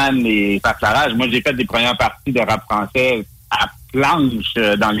Freeman, les Farclarage. Moi, j'ai fait des premières parties de rap français à planche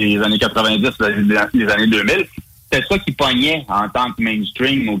dans les années 90, les années 2000. C'était ça qui pognait en tant que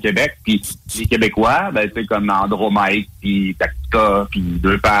mainstream au Québec. Puis les Québécois, ben, c'est comme Andromaque, puis Tactica, puis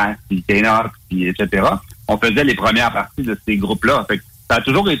Deux Pères, puis Ténox, puis etc. On faisait les premières parties de ces groupes-là. Fait que ça a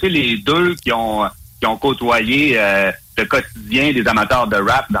toujours été les deux qui ont côtoyé le quotidien des amateurs de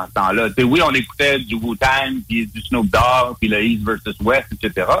rap dans ce temps-là. T'sais, oui, on écoutait du Wu-Tang, puis du Snoop Dogg, puis le East versus West,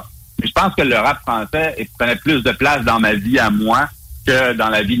 etc. Mais je pense que le rap français prenait plus de place dans ma vie à moi que dans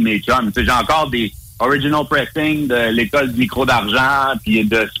la vie de mes chums. J'ai encore des original pressing de l'école du micro d'argent, puis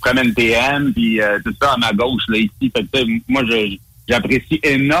de Supreme NTM, puis tout ça à ma gauche, là, ici. Fait que, moi, j'apprécie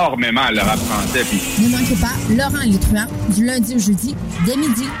énormément le rap français. Pis... Ne manquez pas Laurent et les truands, du lundi au jeudi, dès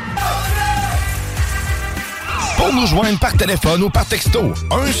midi. Pour nous joindre par téléphone ou par texto,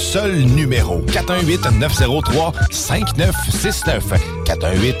 un seul numéro. 418-903-5969.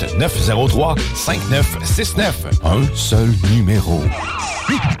 418-903-5969. Un seul numéro.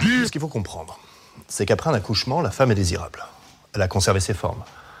 Ce qu'il faut comprendre, c'est qu'après un accouchement, la femme est désirable. Elle a conservé ses formes.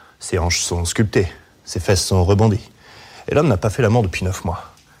 Ses hanches sont sculptées. Ses fesses sont rebondies. Et l'homme n'a pas fait l'amour depuis 9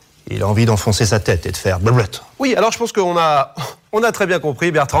 mois. Il a envie d'enfoncer sa tête et de faire blablabla. Oui, alors je pense qu'on a très bien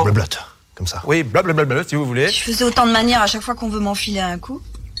compris, Bertrand. Blablabla, comme ça. Oui, blablabla, si vous voulez. Je faisais autant de manières à chaque fois qu'on veut m'enfiler un coup.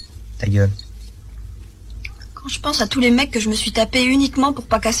 Ta gueule. Quand je pense à tous les mecs que je me suis tapé uniquement pour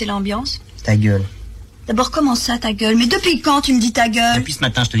pas casser l'ambiance. Ta gueule. D'abord, comment ça, ta gueule? Mais depuis quand tu me dis ta gueule? Depuis ce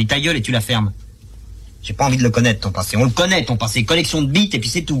matin, je te dis ta gueule et tu la fermes. J'ai pas envie de le connaître, ton passé. On le connaît, ton passé. Collection de bites et puis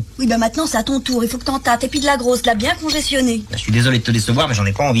c'est tout. Oui, bah maintenant, c'est à ton tour. Il faut que t'en tâtes. Et puis de la grosse, là, bien congestionnée. Bah, je suis désolé de te décevoir, mais j'en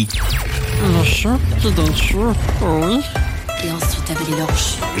ai pas envie. Le chaud, qui donne chaud, oui. Et ensuite avaler leur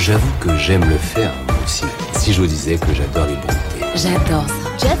chou. J'avoue que j'aime le faire, moi aussi. Si je vous disais que j'adore les brouter. J'adore ça.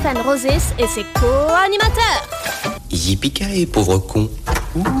 Jeff and Roses et ses co-animateurs. Yippee-ki-yay, pauvre con.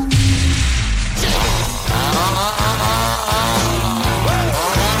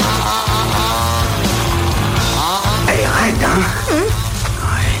 Elle est raide, hein?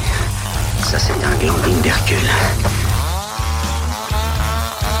 Ouais. Ça, c'est un glandine d'Hercule.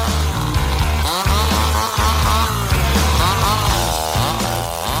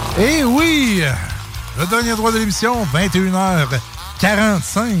 Eh oui! Le dernier droit de l'émission,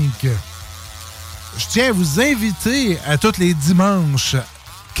 21h45. Je tiens à vous inviter à tous les dimanches,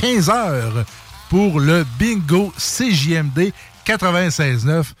 15h, pour le bingo CJMD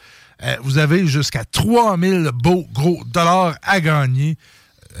 96.9. Vous avez jusqu'à 3000 beaux gros dollars à gagner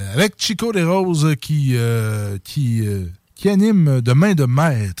avec Chico des Roses qui anime de main de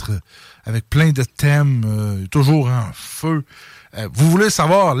maître avec plein de thèmes, toujours en feu. Vous voulez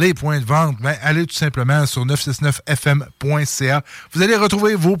savoir les points de vente? Ben, allez tout simplement sur 969fm.ca. Vous allez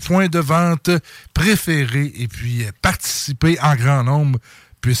retrouver vos points de vente préférés et puis participer en grand nombre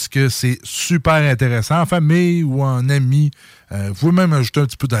puisque c'est super intéressant. En famille ou en amis, vous pouvez même ajouter un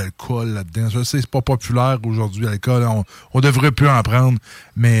petit peu d'alcool là-dedans. Je sais, c'est pas populaire aujourd'hui, l'alcool. On devrait plus en prendre,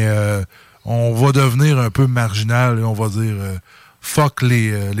 mais on va devenir un peu marginal et on va dire... fuck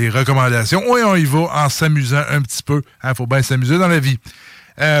les recommandations. Oui, on y va en s'amusant un petit peu. Il faut bien s'amuser dans la vie.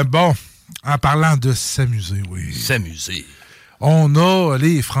 Bon, en parlant de s'amuser, oui. S'amuser. On a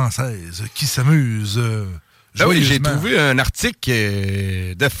les Françaises qui s'amusent. Oui, j'ai trouvé un article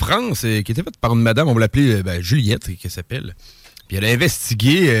de France qui était fait par une madame, on va l'appeler Juliette, qui s'appelle. Puis elle a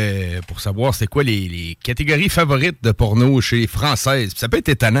investigué pour savoir c'est quoi les catégories favorites de porno chez les Françaises. Puis ça peut être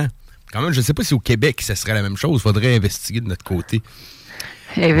étonnant. Quand même, je ne sais pas si au Québec, ça serait la même chose. Il faudrait investiguer de notre côté.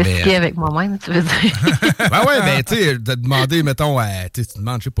 Investiguer avec moi-même, tu veux dire? Ben, tu sais, de demander, mettons, tu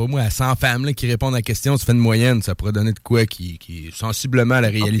demandes, je sais pas moi, à 100 femmes là, qui répondent à la question, tu fais une moyenne, ça pourrait donner de quoi qui est sensiblement à la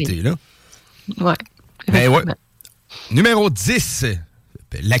réalité, là. Ouais. Ben ouais. Numéro 10,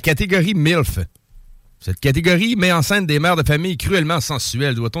 la catégorie MILF. Cette catégorie met en scène des mères de famille cruellement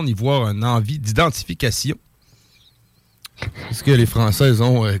sensuelles. Doit-on y voir une envie d'identification? Est-ce que les Françaises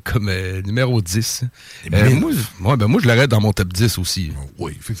ont comme numéro 10? Moi, je l'aurais dans mon top 10 aussi.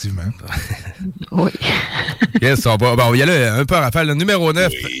 Oui, effectivement. Oui. Yes, on va y aller un peu à rafale. Le numéro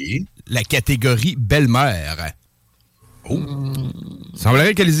 9, la catégorie belle-mère.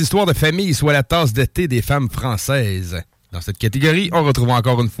 Semblerait que les histoires de famille soient la tasse de thé des femmes françaises. Dans cette catégorie, on retrouve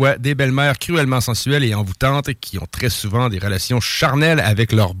encore une fois des belles-mères cruellement sensuelles et envoûtantes qui ont très souvent des relations charnelles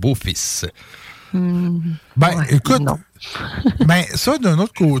avec leur beau-fils. Écoute... Ben, ça, d'un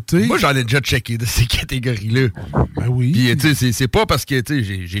autre côté... Moi, j'en ai déjà checké de ces catégories-là. Ben oui. Puis, tu sais, c'est pas parce que, tu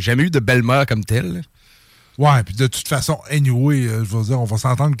sais, j'ai jamais eu de belle-mère comme telle. Ouais, puis de toute façon, anyway, je veux dire, on va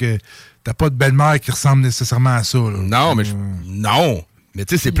s'entendre que t'as pas de belle-mère qui ressemble nécessairement à ça, là. Non, mais non. Mais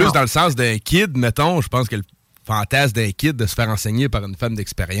tu sais, c'est plus dans le sens d'un kid, mettons. Je pense que le fantasme d'un kid de se faire enseigner par une femme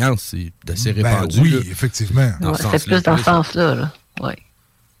d'expérience, c'est assez répandu. Oui, là, effectivement. C'est plus dans ce sens-là, là. Oui.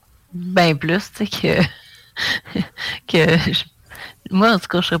 Ben plus, tu sais, moi, en tout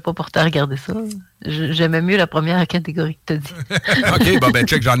cas, je serais pas porté à regarder ça. J'aimais mieux la première catégorie que tu as dit. OK, ben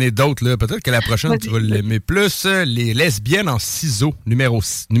check, j'en ai d'autres, là. Peut-être que la prochaine, tu vas l'aimer plus. Les lesbiennes en ciseaux, numéro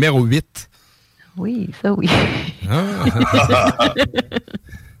 8. Oui, ça, oui.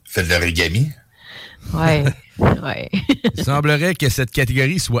 Faites de l'origami? Ouais. Il semblerait que cette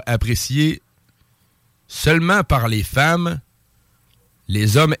catégorie soit appréciée seulement par les femmes,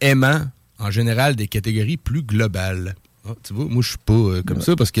 les hommes aimant, en général, des catégories plus globales. Oh, tu vois, moi, je suis pas comme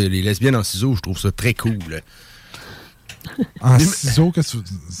ça parce que les lesbiennes en ciseaux, je trouve ça très cool. En ciseaux, qu'est-ce que tu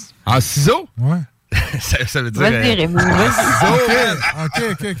dis? En ciseaux? Ouais. Ça veut dire... Vas-y, Rémi, OK.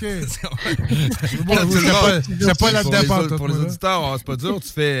 C'est pas là-dedans. Pour les auditeurs, c'est pas dur. Tu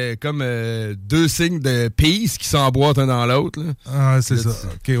fais comme 2 signes de peace qui s'emboîtent un dans l'autre. Là. Ah, c'est ça.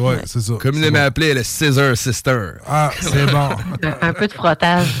 OK, ouais, c'est ça. Comme il aimait appeler le Scissor Sister. Ah, c'est bon. Un peu de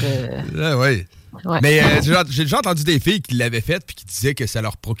frottage. Oui. Ouais. Mais j'ai déjà entendu des filles qui l'avaient fait puis qui disaient que ça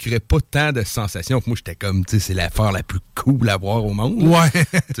leur procurait pas tant de sensations. Moi, j'étais comme, tu sais, c'est l'affaire la plus cool à voir au monde. Ouais.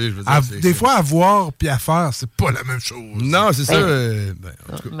 Je veux dire, des fois, à voir puis à faire, c'est pas la même chose. Non, c'est ça.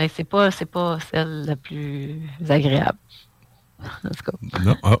 Mais c'est pas celle la plus agréable. En tout cas.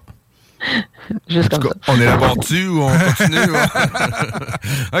 Non. Ah. Juste comme ça. On est là-dessus ou on continue?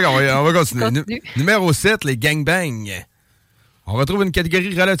 OK, on va continuer. Numéro 7, les gangbangs. On retrouve une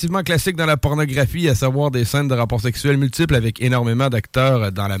catégorie relativement classique dans la pornographie, à savoir des scènes de rapports sexuels multiples avec énormément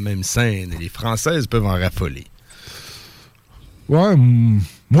d'acteurs dans la même scène. Et les Françaises peuvent en raffoler. Ouais,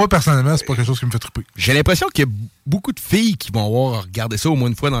 moi, personnellement, c'est pas quelque chose qui me fait triper. J'ai l'impression qu'il y a beaucoup de filles qui vont avoir regardé ça au moins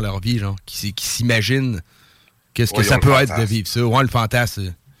une fois dans leur vie, genre, qui s'imaginent qu'est-ce que ça peut être de vivre ça. Ouais, le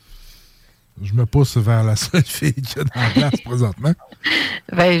fantasme. Je me pousse vers la seule fille qu'il y a dans la place présentement.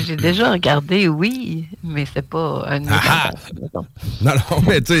 Ben, j'ai déjà regardé, oui, mais c'est pas un Non,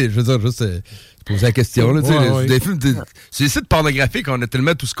 mais tu sais, je veux dire, juste poser la question. Là, des films, c'est des sites pornographiques, on a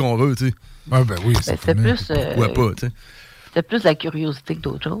tellement tout ce qu'on veut, tu sais. Ah, ben oui, c'est plus. Pourquoi pas, tu sais. C'est plus la curiosité que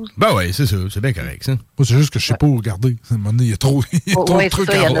d'autres choses. Ben oui, c'est ça, c'est bien correct, ça. Moi, c'est juste que je sais pas où regarder. À un moment donné, il y a trop, de trucs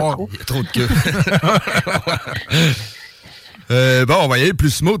à voir. Il y a trop de queues. Bon, on va y aller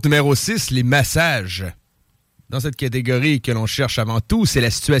plus smooth. Numéro 6, les massages. Dans cette catégorie que l'on cherche avant tout, c'est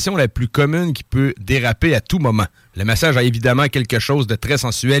la situation la plus commune qui peut déraper à tout moment. Le massage a évidemment quelque chose de très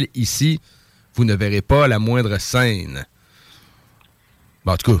sensuel ici. Vous ne verrez pas la moindre scène.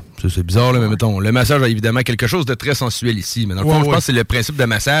 Bon, en tout cas, ça, c'est bizarre, là, mais mettons, le massage a évidemment quelque chose de très sensuel ici. Mais dans le fond, je pense que c'est le principe de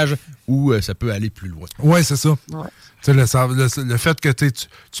massage où ça peut aller plus loin. Oui, c'est ça. Ouais. Tu sais, le fait que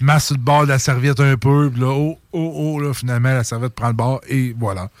tu masses sur le bord de la serviette un peu, puis là, là, finalement, la serviette prend le bord, et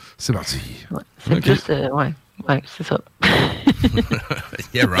voilà, c'est parti. Ouais, c'est plus, ouais, c'est ça.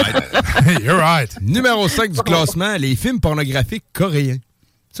 You're right. You're right. Numéro 5 du classement, les films pornographiques coréens.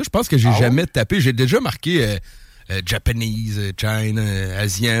 Ça, je pense que j'ai jamais tapé. J'ai déjà marqué Japanese, China,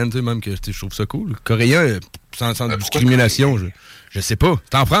 Asian, tu sais, même que je trouve ça cool. Coréen, sans discrimination, je sais pas.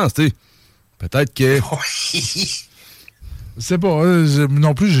 C'est en France, tu sais. Peut-être que... Je sais pas.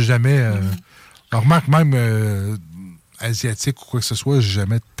 Non plus, j'ai jamais... remarque, même asiatique ou quoi que ce soit, j'ai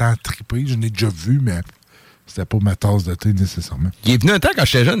jamais tant trippé. Je n'ai déjà vu, mais c'était pas ma tasse de thé nécessairement. Il est venu un temps, quand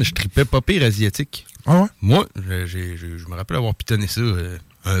j'étais jeune, je trippais pas pire asiatique. Ah ouais? Moi, je me rappelle avoir pitonné ça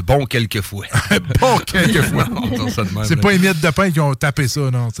un bon quelques fois. Un bon quelques fois? C'est pas les miettes de pain qui ont tapé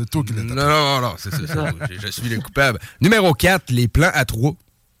ça, non? C'est toi qui l'as tapé. Non, c'est ça. Je suis le coupable. Numéro 4, les plans à 3.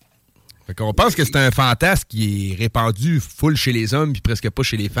 Fait qu'on pense que c'est un fantasme qui est répandu full chez les hommes puis presque pas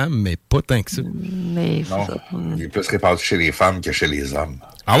chez les femmes, mais pas tant que ça. Mais non, il est plus répandu chez les femmes que chez les hommes.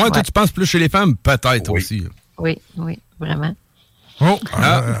 Ah ouais, toi, tu penses plus chez les femmes? Peut-être aussi. Oui, vraiment. Oh!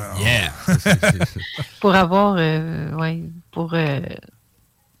 Yeah! Pour avoir,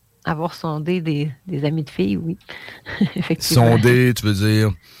 avoir sondé des amis de filles, oui. Effectivement. Sondé, tu veux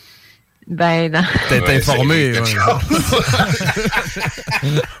dire? Ben, non. T'es informé.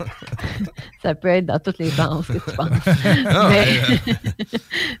 Ça peut être dans tous les sens que tu penses.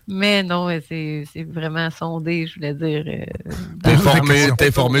 Mais non, c'est vraiment sondé, je voulais dire. T'es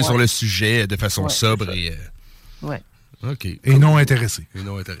informé sur le sujet de façon sobre et... Ouais. OK. Et non intéressé.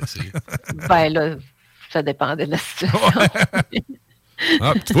 Ben là, ça dépendait de la situation.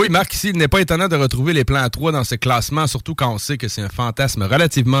 Tu vois, il marque ici, il n'est pas étonnant de retrouver les plans à 3 dans ce classement, surtout quand on sait que c'est un fantasme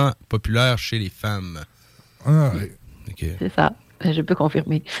relativement populaire chez les femmes. Ah, oui. Okay. C'est ça. Je peux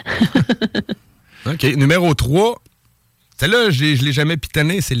confirmer. OK. Numéro 3. Celle-là, je ne l'ai jamais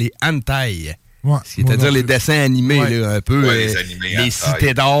pitonné, c'est les hentai. Ouais, c'est-à-dire les dessins animés, là, un peu. Les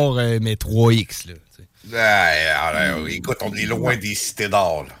cités d'or, mais 3X. Là. Écoute, on est loin des cités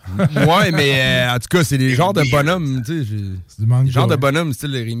d'or. Ouais, mais en tout cas, c'est des genres de bonhommes, tu sais. Des genres de bonhommes,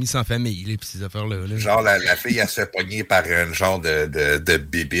 style Rémi sans famille, puis ces affaires-là. Là. Genre, la fille, elle se fait pogner par un genre de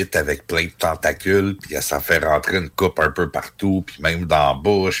bibite avec plein de tentacules, puis elle s'en fait rentrer une coupe un peu partout, puis même dans la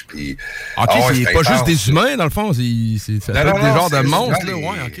bouche, puis... OK, c'est pas juste des humains, dans le fond, c'est des genres de monstres, là.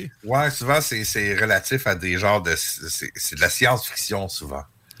 Ouais, OK. Ouais, souvent, c'est relatif à des genres de... C'est de la science-fiction, souvent.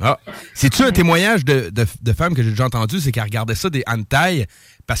 Ah. C'est-tu un témoignage de femmes que j'ai déjà entendu, c'est qu'elle regardait ça des hentai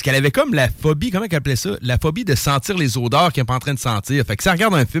parce qu'elle avait comme la phobie, comment elle appelait ça? La phobie de sentir les odeurs qu'elle n'est pas en train de sentir. Fait que si elle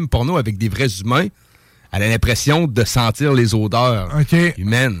regarde un film porno avec des vrais humains, elle a l'impression de sentir les odeurs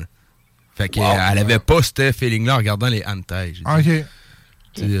humaines. Fait qu'elle avait pas ce feeling-là en regardant les hentai. OK.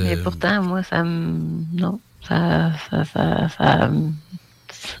 Mais pourtant, moi, ça me... Non, ça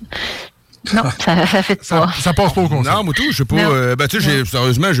fait pas. Ça passe pas au conseil. Non, moi tout, je sais pas. Tu sais,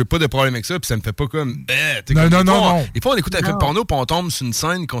 sérieusement, j'ai pas de problème avec ça, puis ça me fait pas comme. Non. Des fois, on écoute un film porno, puis on tombe sur une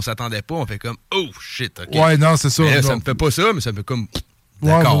scène qu'on s'attendait pas, on fait comme, oh shit, ok. Ouais, non, c'est ça. Ça me fait pas ça, mais ça me fait comme.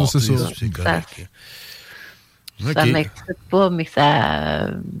 D'accord, c'est ça. C'est correct. Ça m'excite pas, mais que ça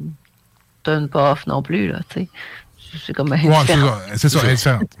donne pas off non plus, là, tu sais. C'est comme indifférent. C'est ça,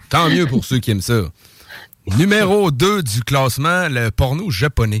 indifférent. Tant mieux pour ceux qui aiment ça. Numéro 2 du classement, le porno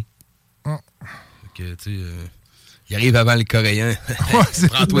japonais. Tu sais, il arrive avant le coréen.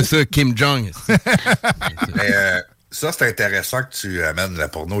 Prends-toi ça, Kim Jong. Mais ça, c'est intéressant que tu amènes la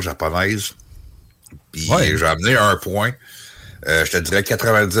porno japonaise. Puis j'ai amené un point. Je te dirais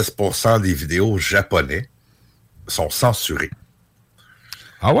 90% des vidéos japonais sont censurées.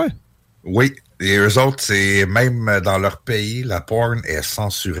 Ah ouais? Oui. Et eux autres, c'est même dans leur pays, la porn est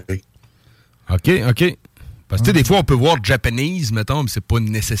censurée. OK. Parce que des fois, on peut voir Japanese, mettons, mais c'est pas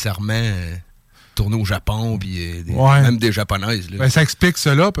nécessairement tourné au Japon, puis même des japonaises. Là. Ben, ça explique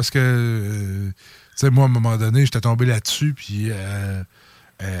cela, parce que, tu sais, moi, à un moment donné, j'étais tombé là-dessus, puis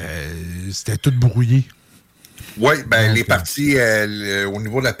c'était tout brouillé. Oui, ben les parties, au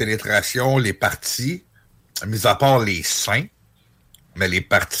niveau de la pénétration, les parties, mis à part les seins, mais les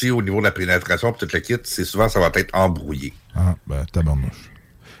parties au niveau de la pénétration, puis tout le kit, c'est souvent, ça va être embrouillé. Ah, ben, tabarnouche.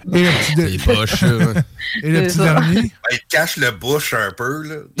 Et le petit dernier. Et le petit dernier. Ben, il cache le bouche un peu,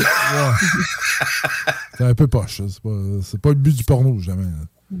 là. Ouais. C'est un peu poche. C'est pas le but du porno, jamais.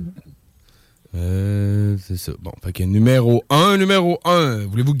 C'est ça. Bon, fait que numéro 1.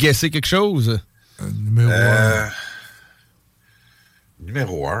 Voulez-vous guesser quelque chose?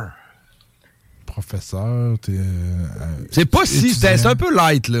 Numéro 1. Professeur, t'es... c'est pas si... C'est un peu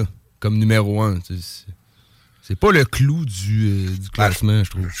light, là, comme numéro 1. C'est pas le clou du classement,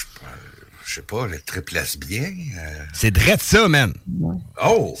 je trouve. Je sais pas, le triple lesbien. C'est drette ça, man.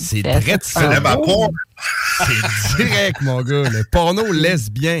 Oh! C'est drette ça. C'est direct, mon gars. Le porno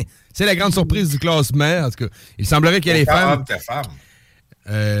lesbien. C'est la grande surprise du classement. En tout cas, il semblerait qu'il y ait les femmes.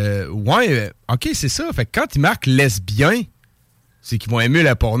 Ouais, OK, c'est ça. Fait que quand ils marquent lesbien, c'est qu'ils vont aimer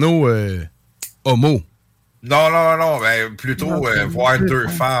la porno homo. Non. Ben, plutôt voir deux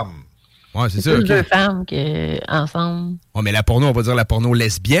femmes. Ouais, c'est ça. Deux femmes ensemble. Oh, mais la porno, on va dire la porno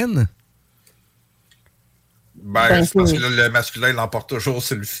lesbienne. Ben, c'est parce que là, le masculin l'emporte toujours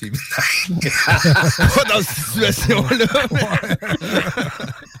sur le féminin. Pas dans cette situation-là.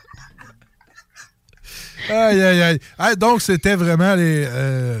 Aïe. Donc, c'était vraiment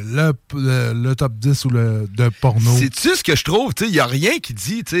le top 10 de porno. C'est-tu ce que je trouve? Il n'y a rien qui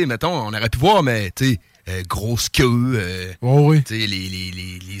dit, mettons, on aurait pu voir, mais grosse queue,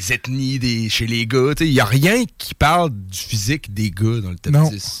 les ethnies chez les gars. Il n'y a rien qui parle du physique des gars dans le top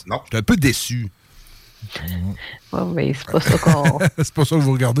 10. Non. Je suis un peu déçu. Ouais, mais c'est pas ça qu'on... C'est pas ça que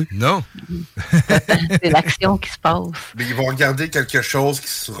vous regardez? Non. C'est l'action qui se passe. Mais ils vont regarder quelque chose qu'ils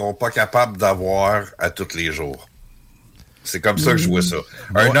ne seront pas capables d'avoir à tous les jours. C'est comme ça que je vois ça.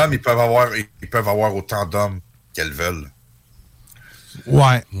 Un homme, ils peuvent avoir autant d'hommes qu'elles veulent.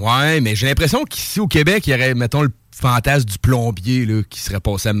 Ouais, mais j'ai l'impression qu'ici au Québec, il y aurait, mettons, le fantasme du plombier là, qui serait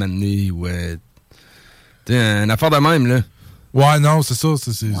passé à m'amener ou une affaire de même, là. Ouais, non, c'est ça.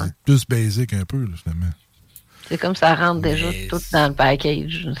 C'est plus basic un peu, là, finalement. C'est comme ça rentre déjà tout dans le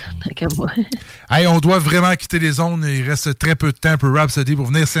package. Hey, on doit vraiment quitter les zones. Il reste très peu de temps pour Rhapsody pour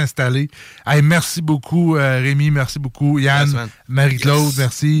venir s'installer. Hey, merci beaucoup, Rémi. Merci beaucoup, Yann, Marie-Claude.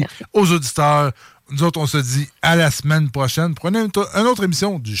 Merci. Aux auditeurs. Nous autres, on se dit à la semaine prochaine pour une autre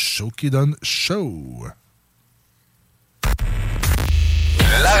émission du Show qui donne show.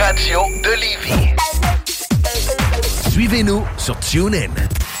 La radio de Lévis. Suivez-nous sur TuneIn.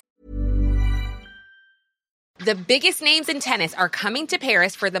 The biggest names in tennis are coming to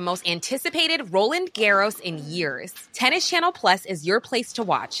Paris for the most anticipated Roland Garros in years. Tennis Channel Plus is your place to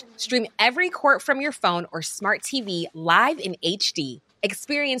watch. Stream every court from your phone or smart TV live in HD.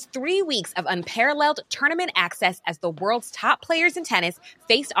 Experience 3 weeks of unparalleled tournament access as the world's top players in tennis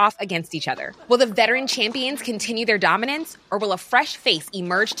face off against each other. Will the veteran champions continue their dominance, or will a fresh face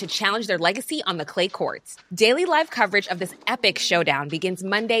emerge to challenge their legacy on the clay courts? Daily live coverage of this epic showdown begins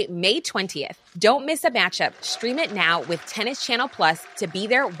Monday, May 20th. Don't miss a matchup. Stream it now with Tennis Channel Plus to be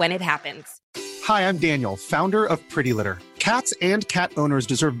there when it happens. Hi, I'm Daniel, founder of Pretty Litter. Cats and cat owners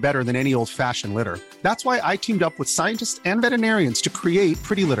deserve better than any old-fashioned litter. That's why I teamed up with scientists and veterinarians to create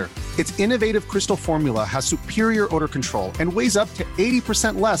Pretty Litter. Its innovative crystal formula has superior odor control and weighs up to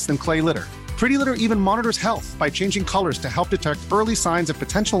 80% less than clay litter. Pretty Litter even monitors health by changing colors to help detect early signs of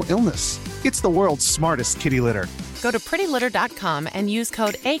potential illness. It's the world's smartest kitty litter. Go to prettylitter.com and use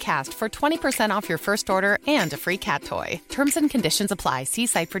code ACAST for 20% off your first order and a free cat toy. Terms and conditions apply. See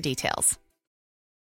site for details.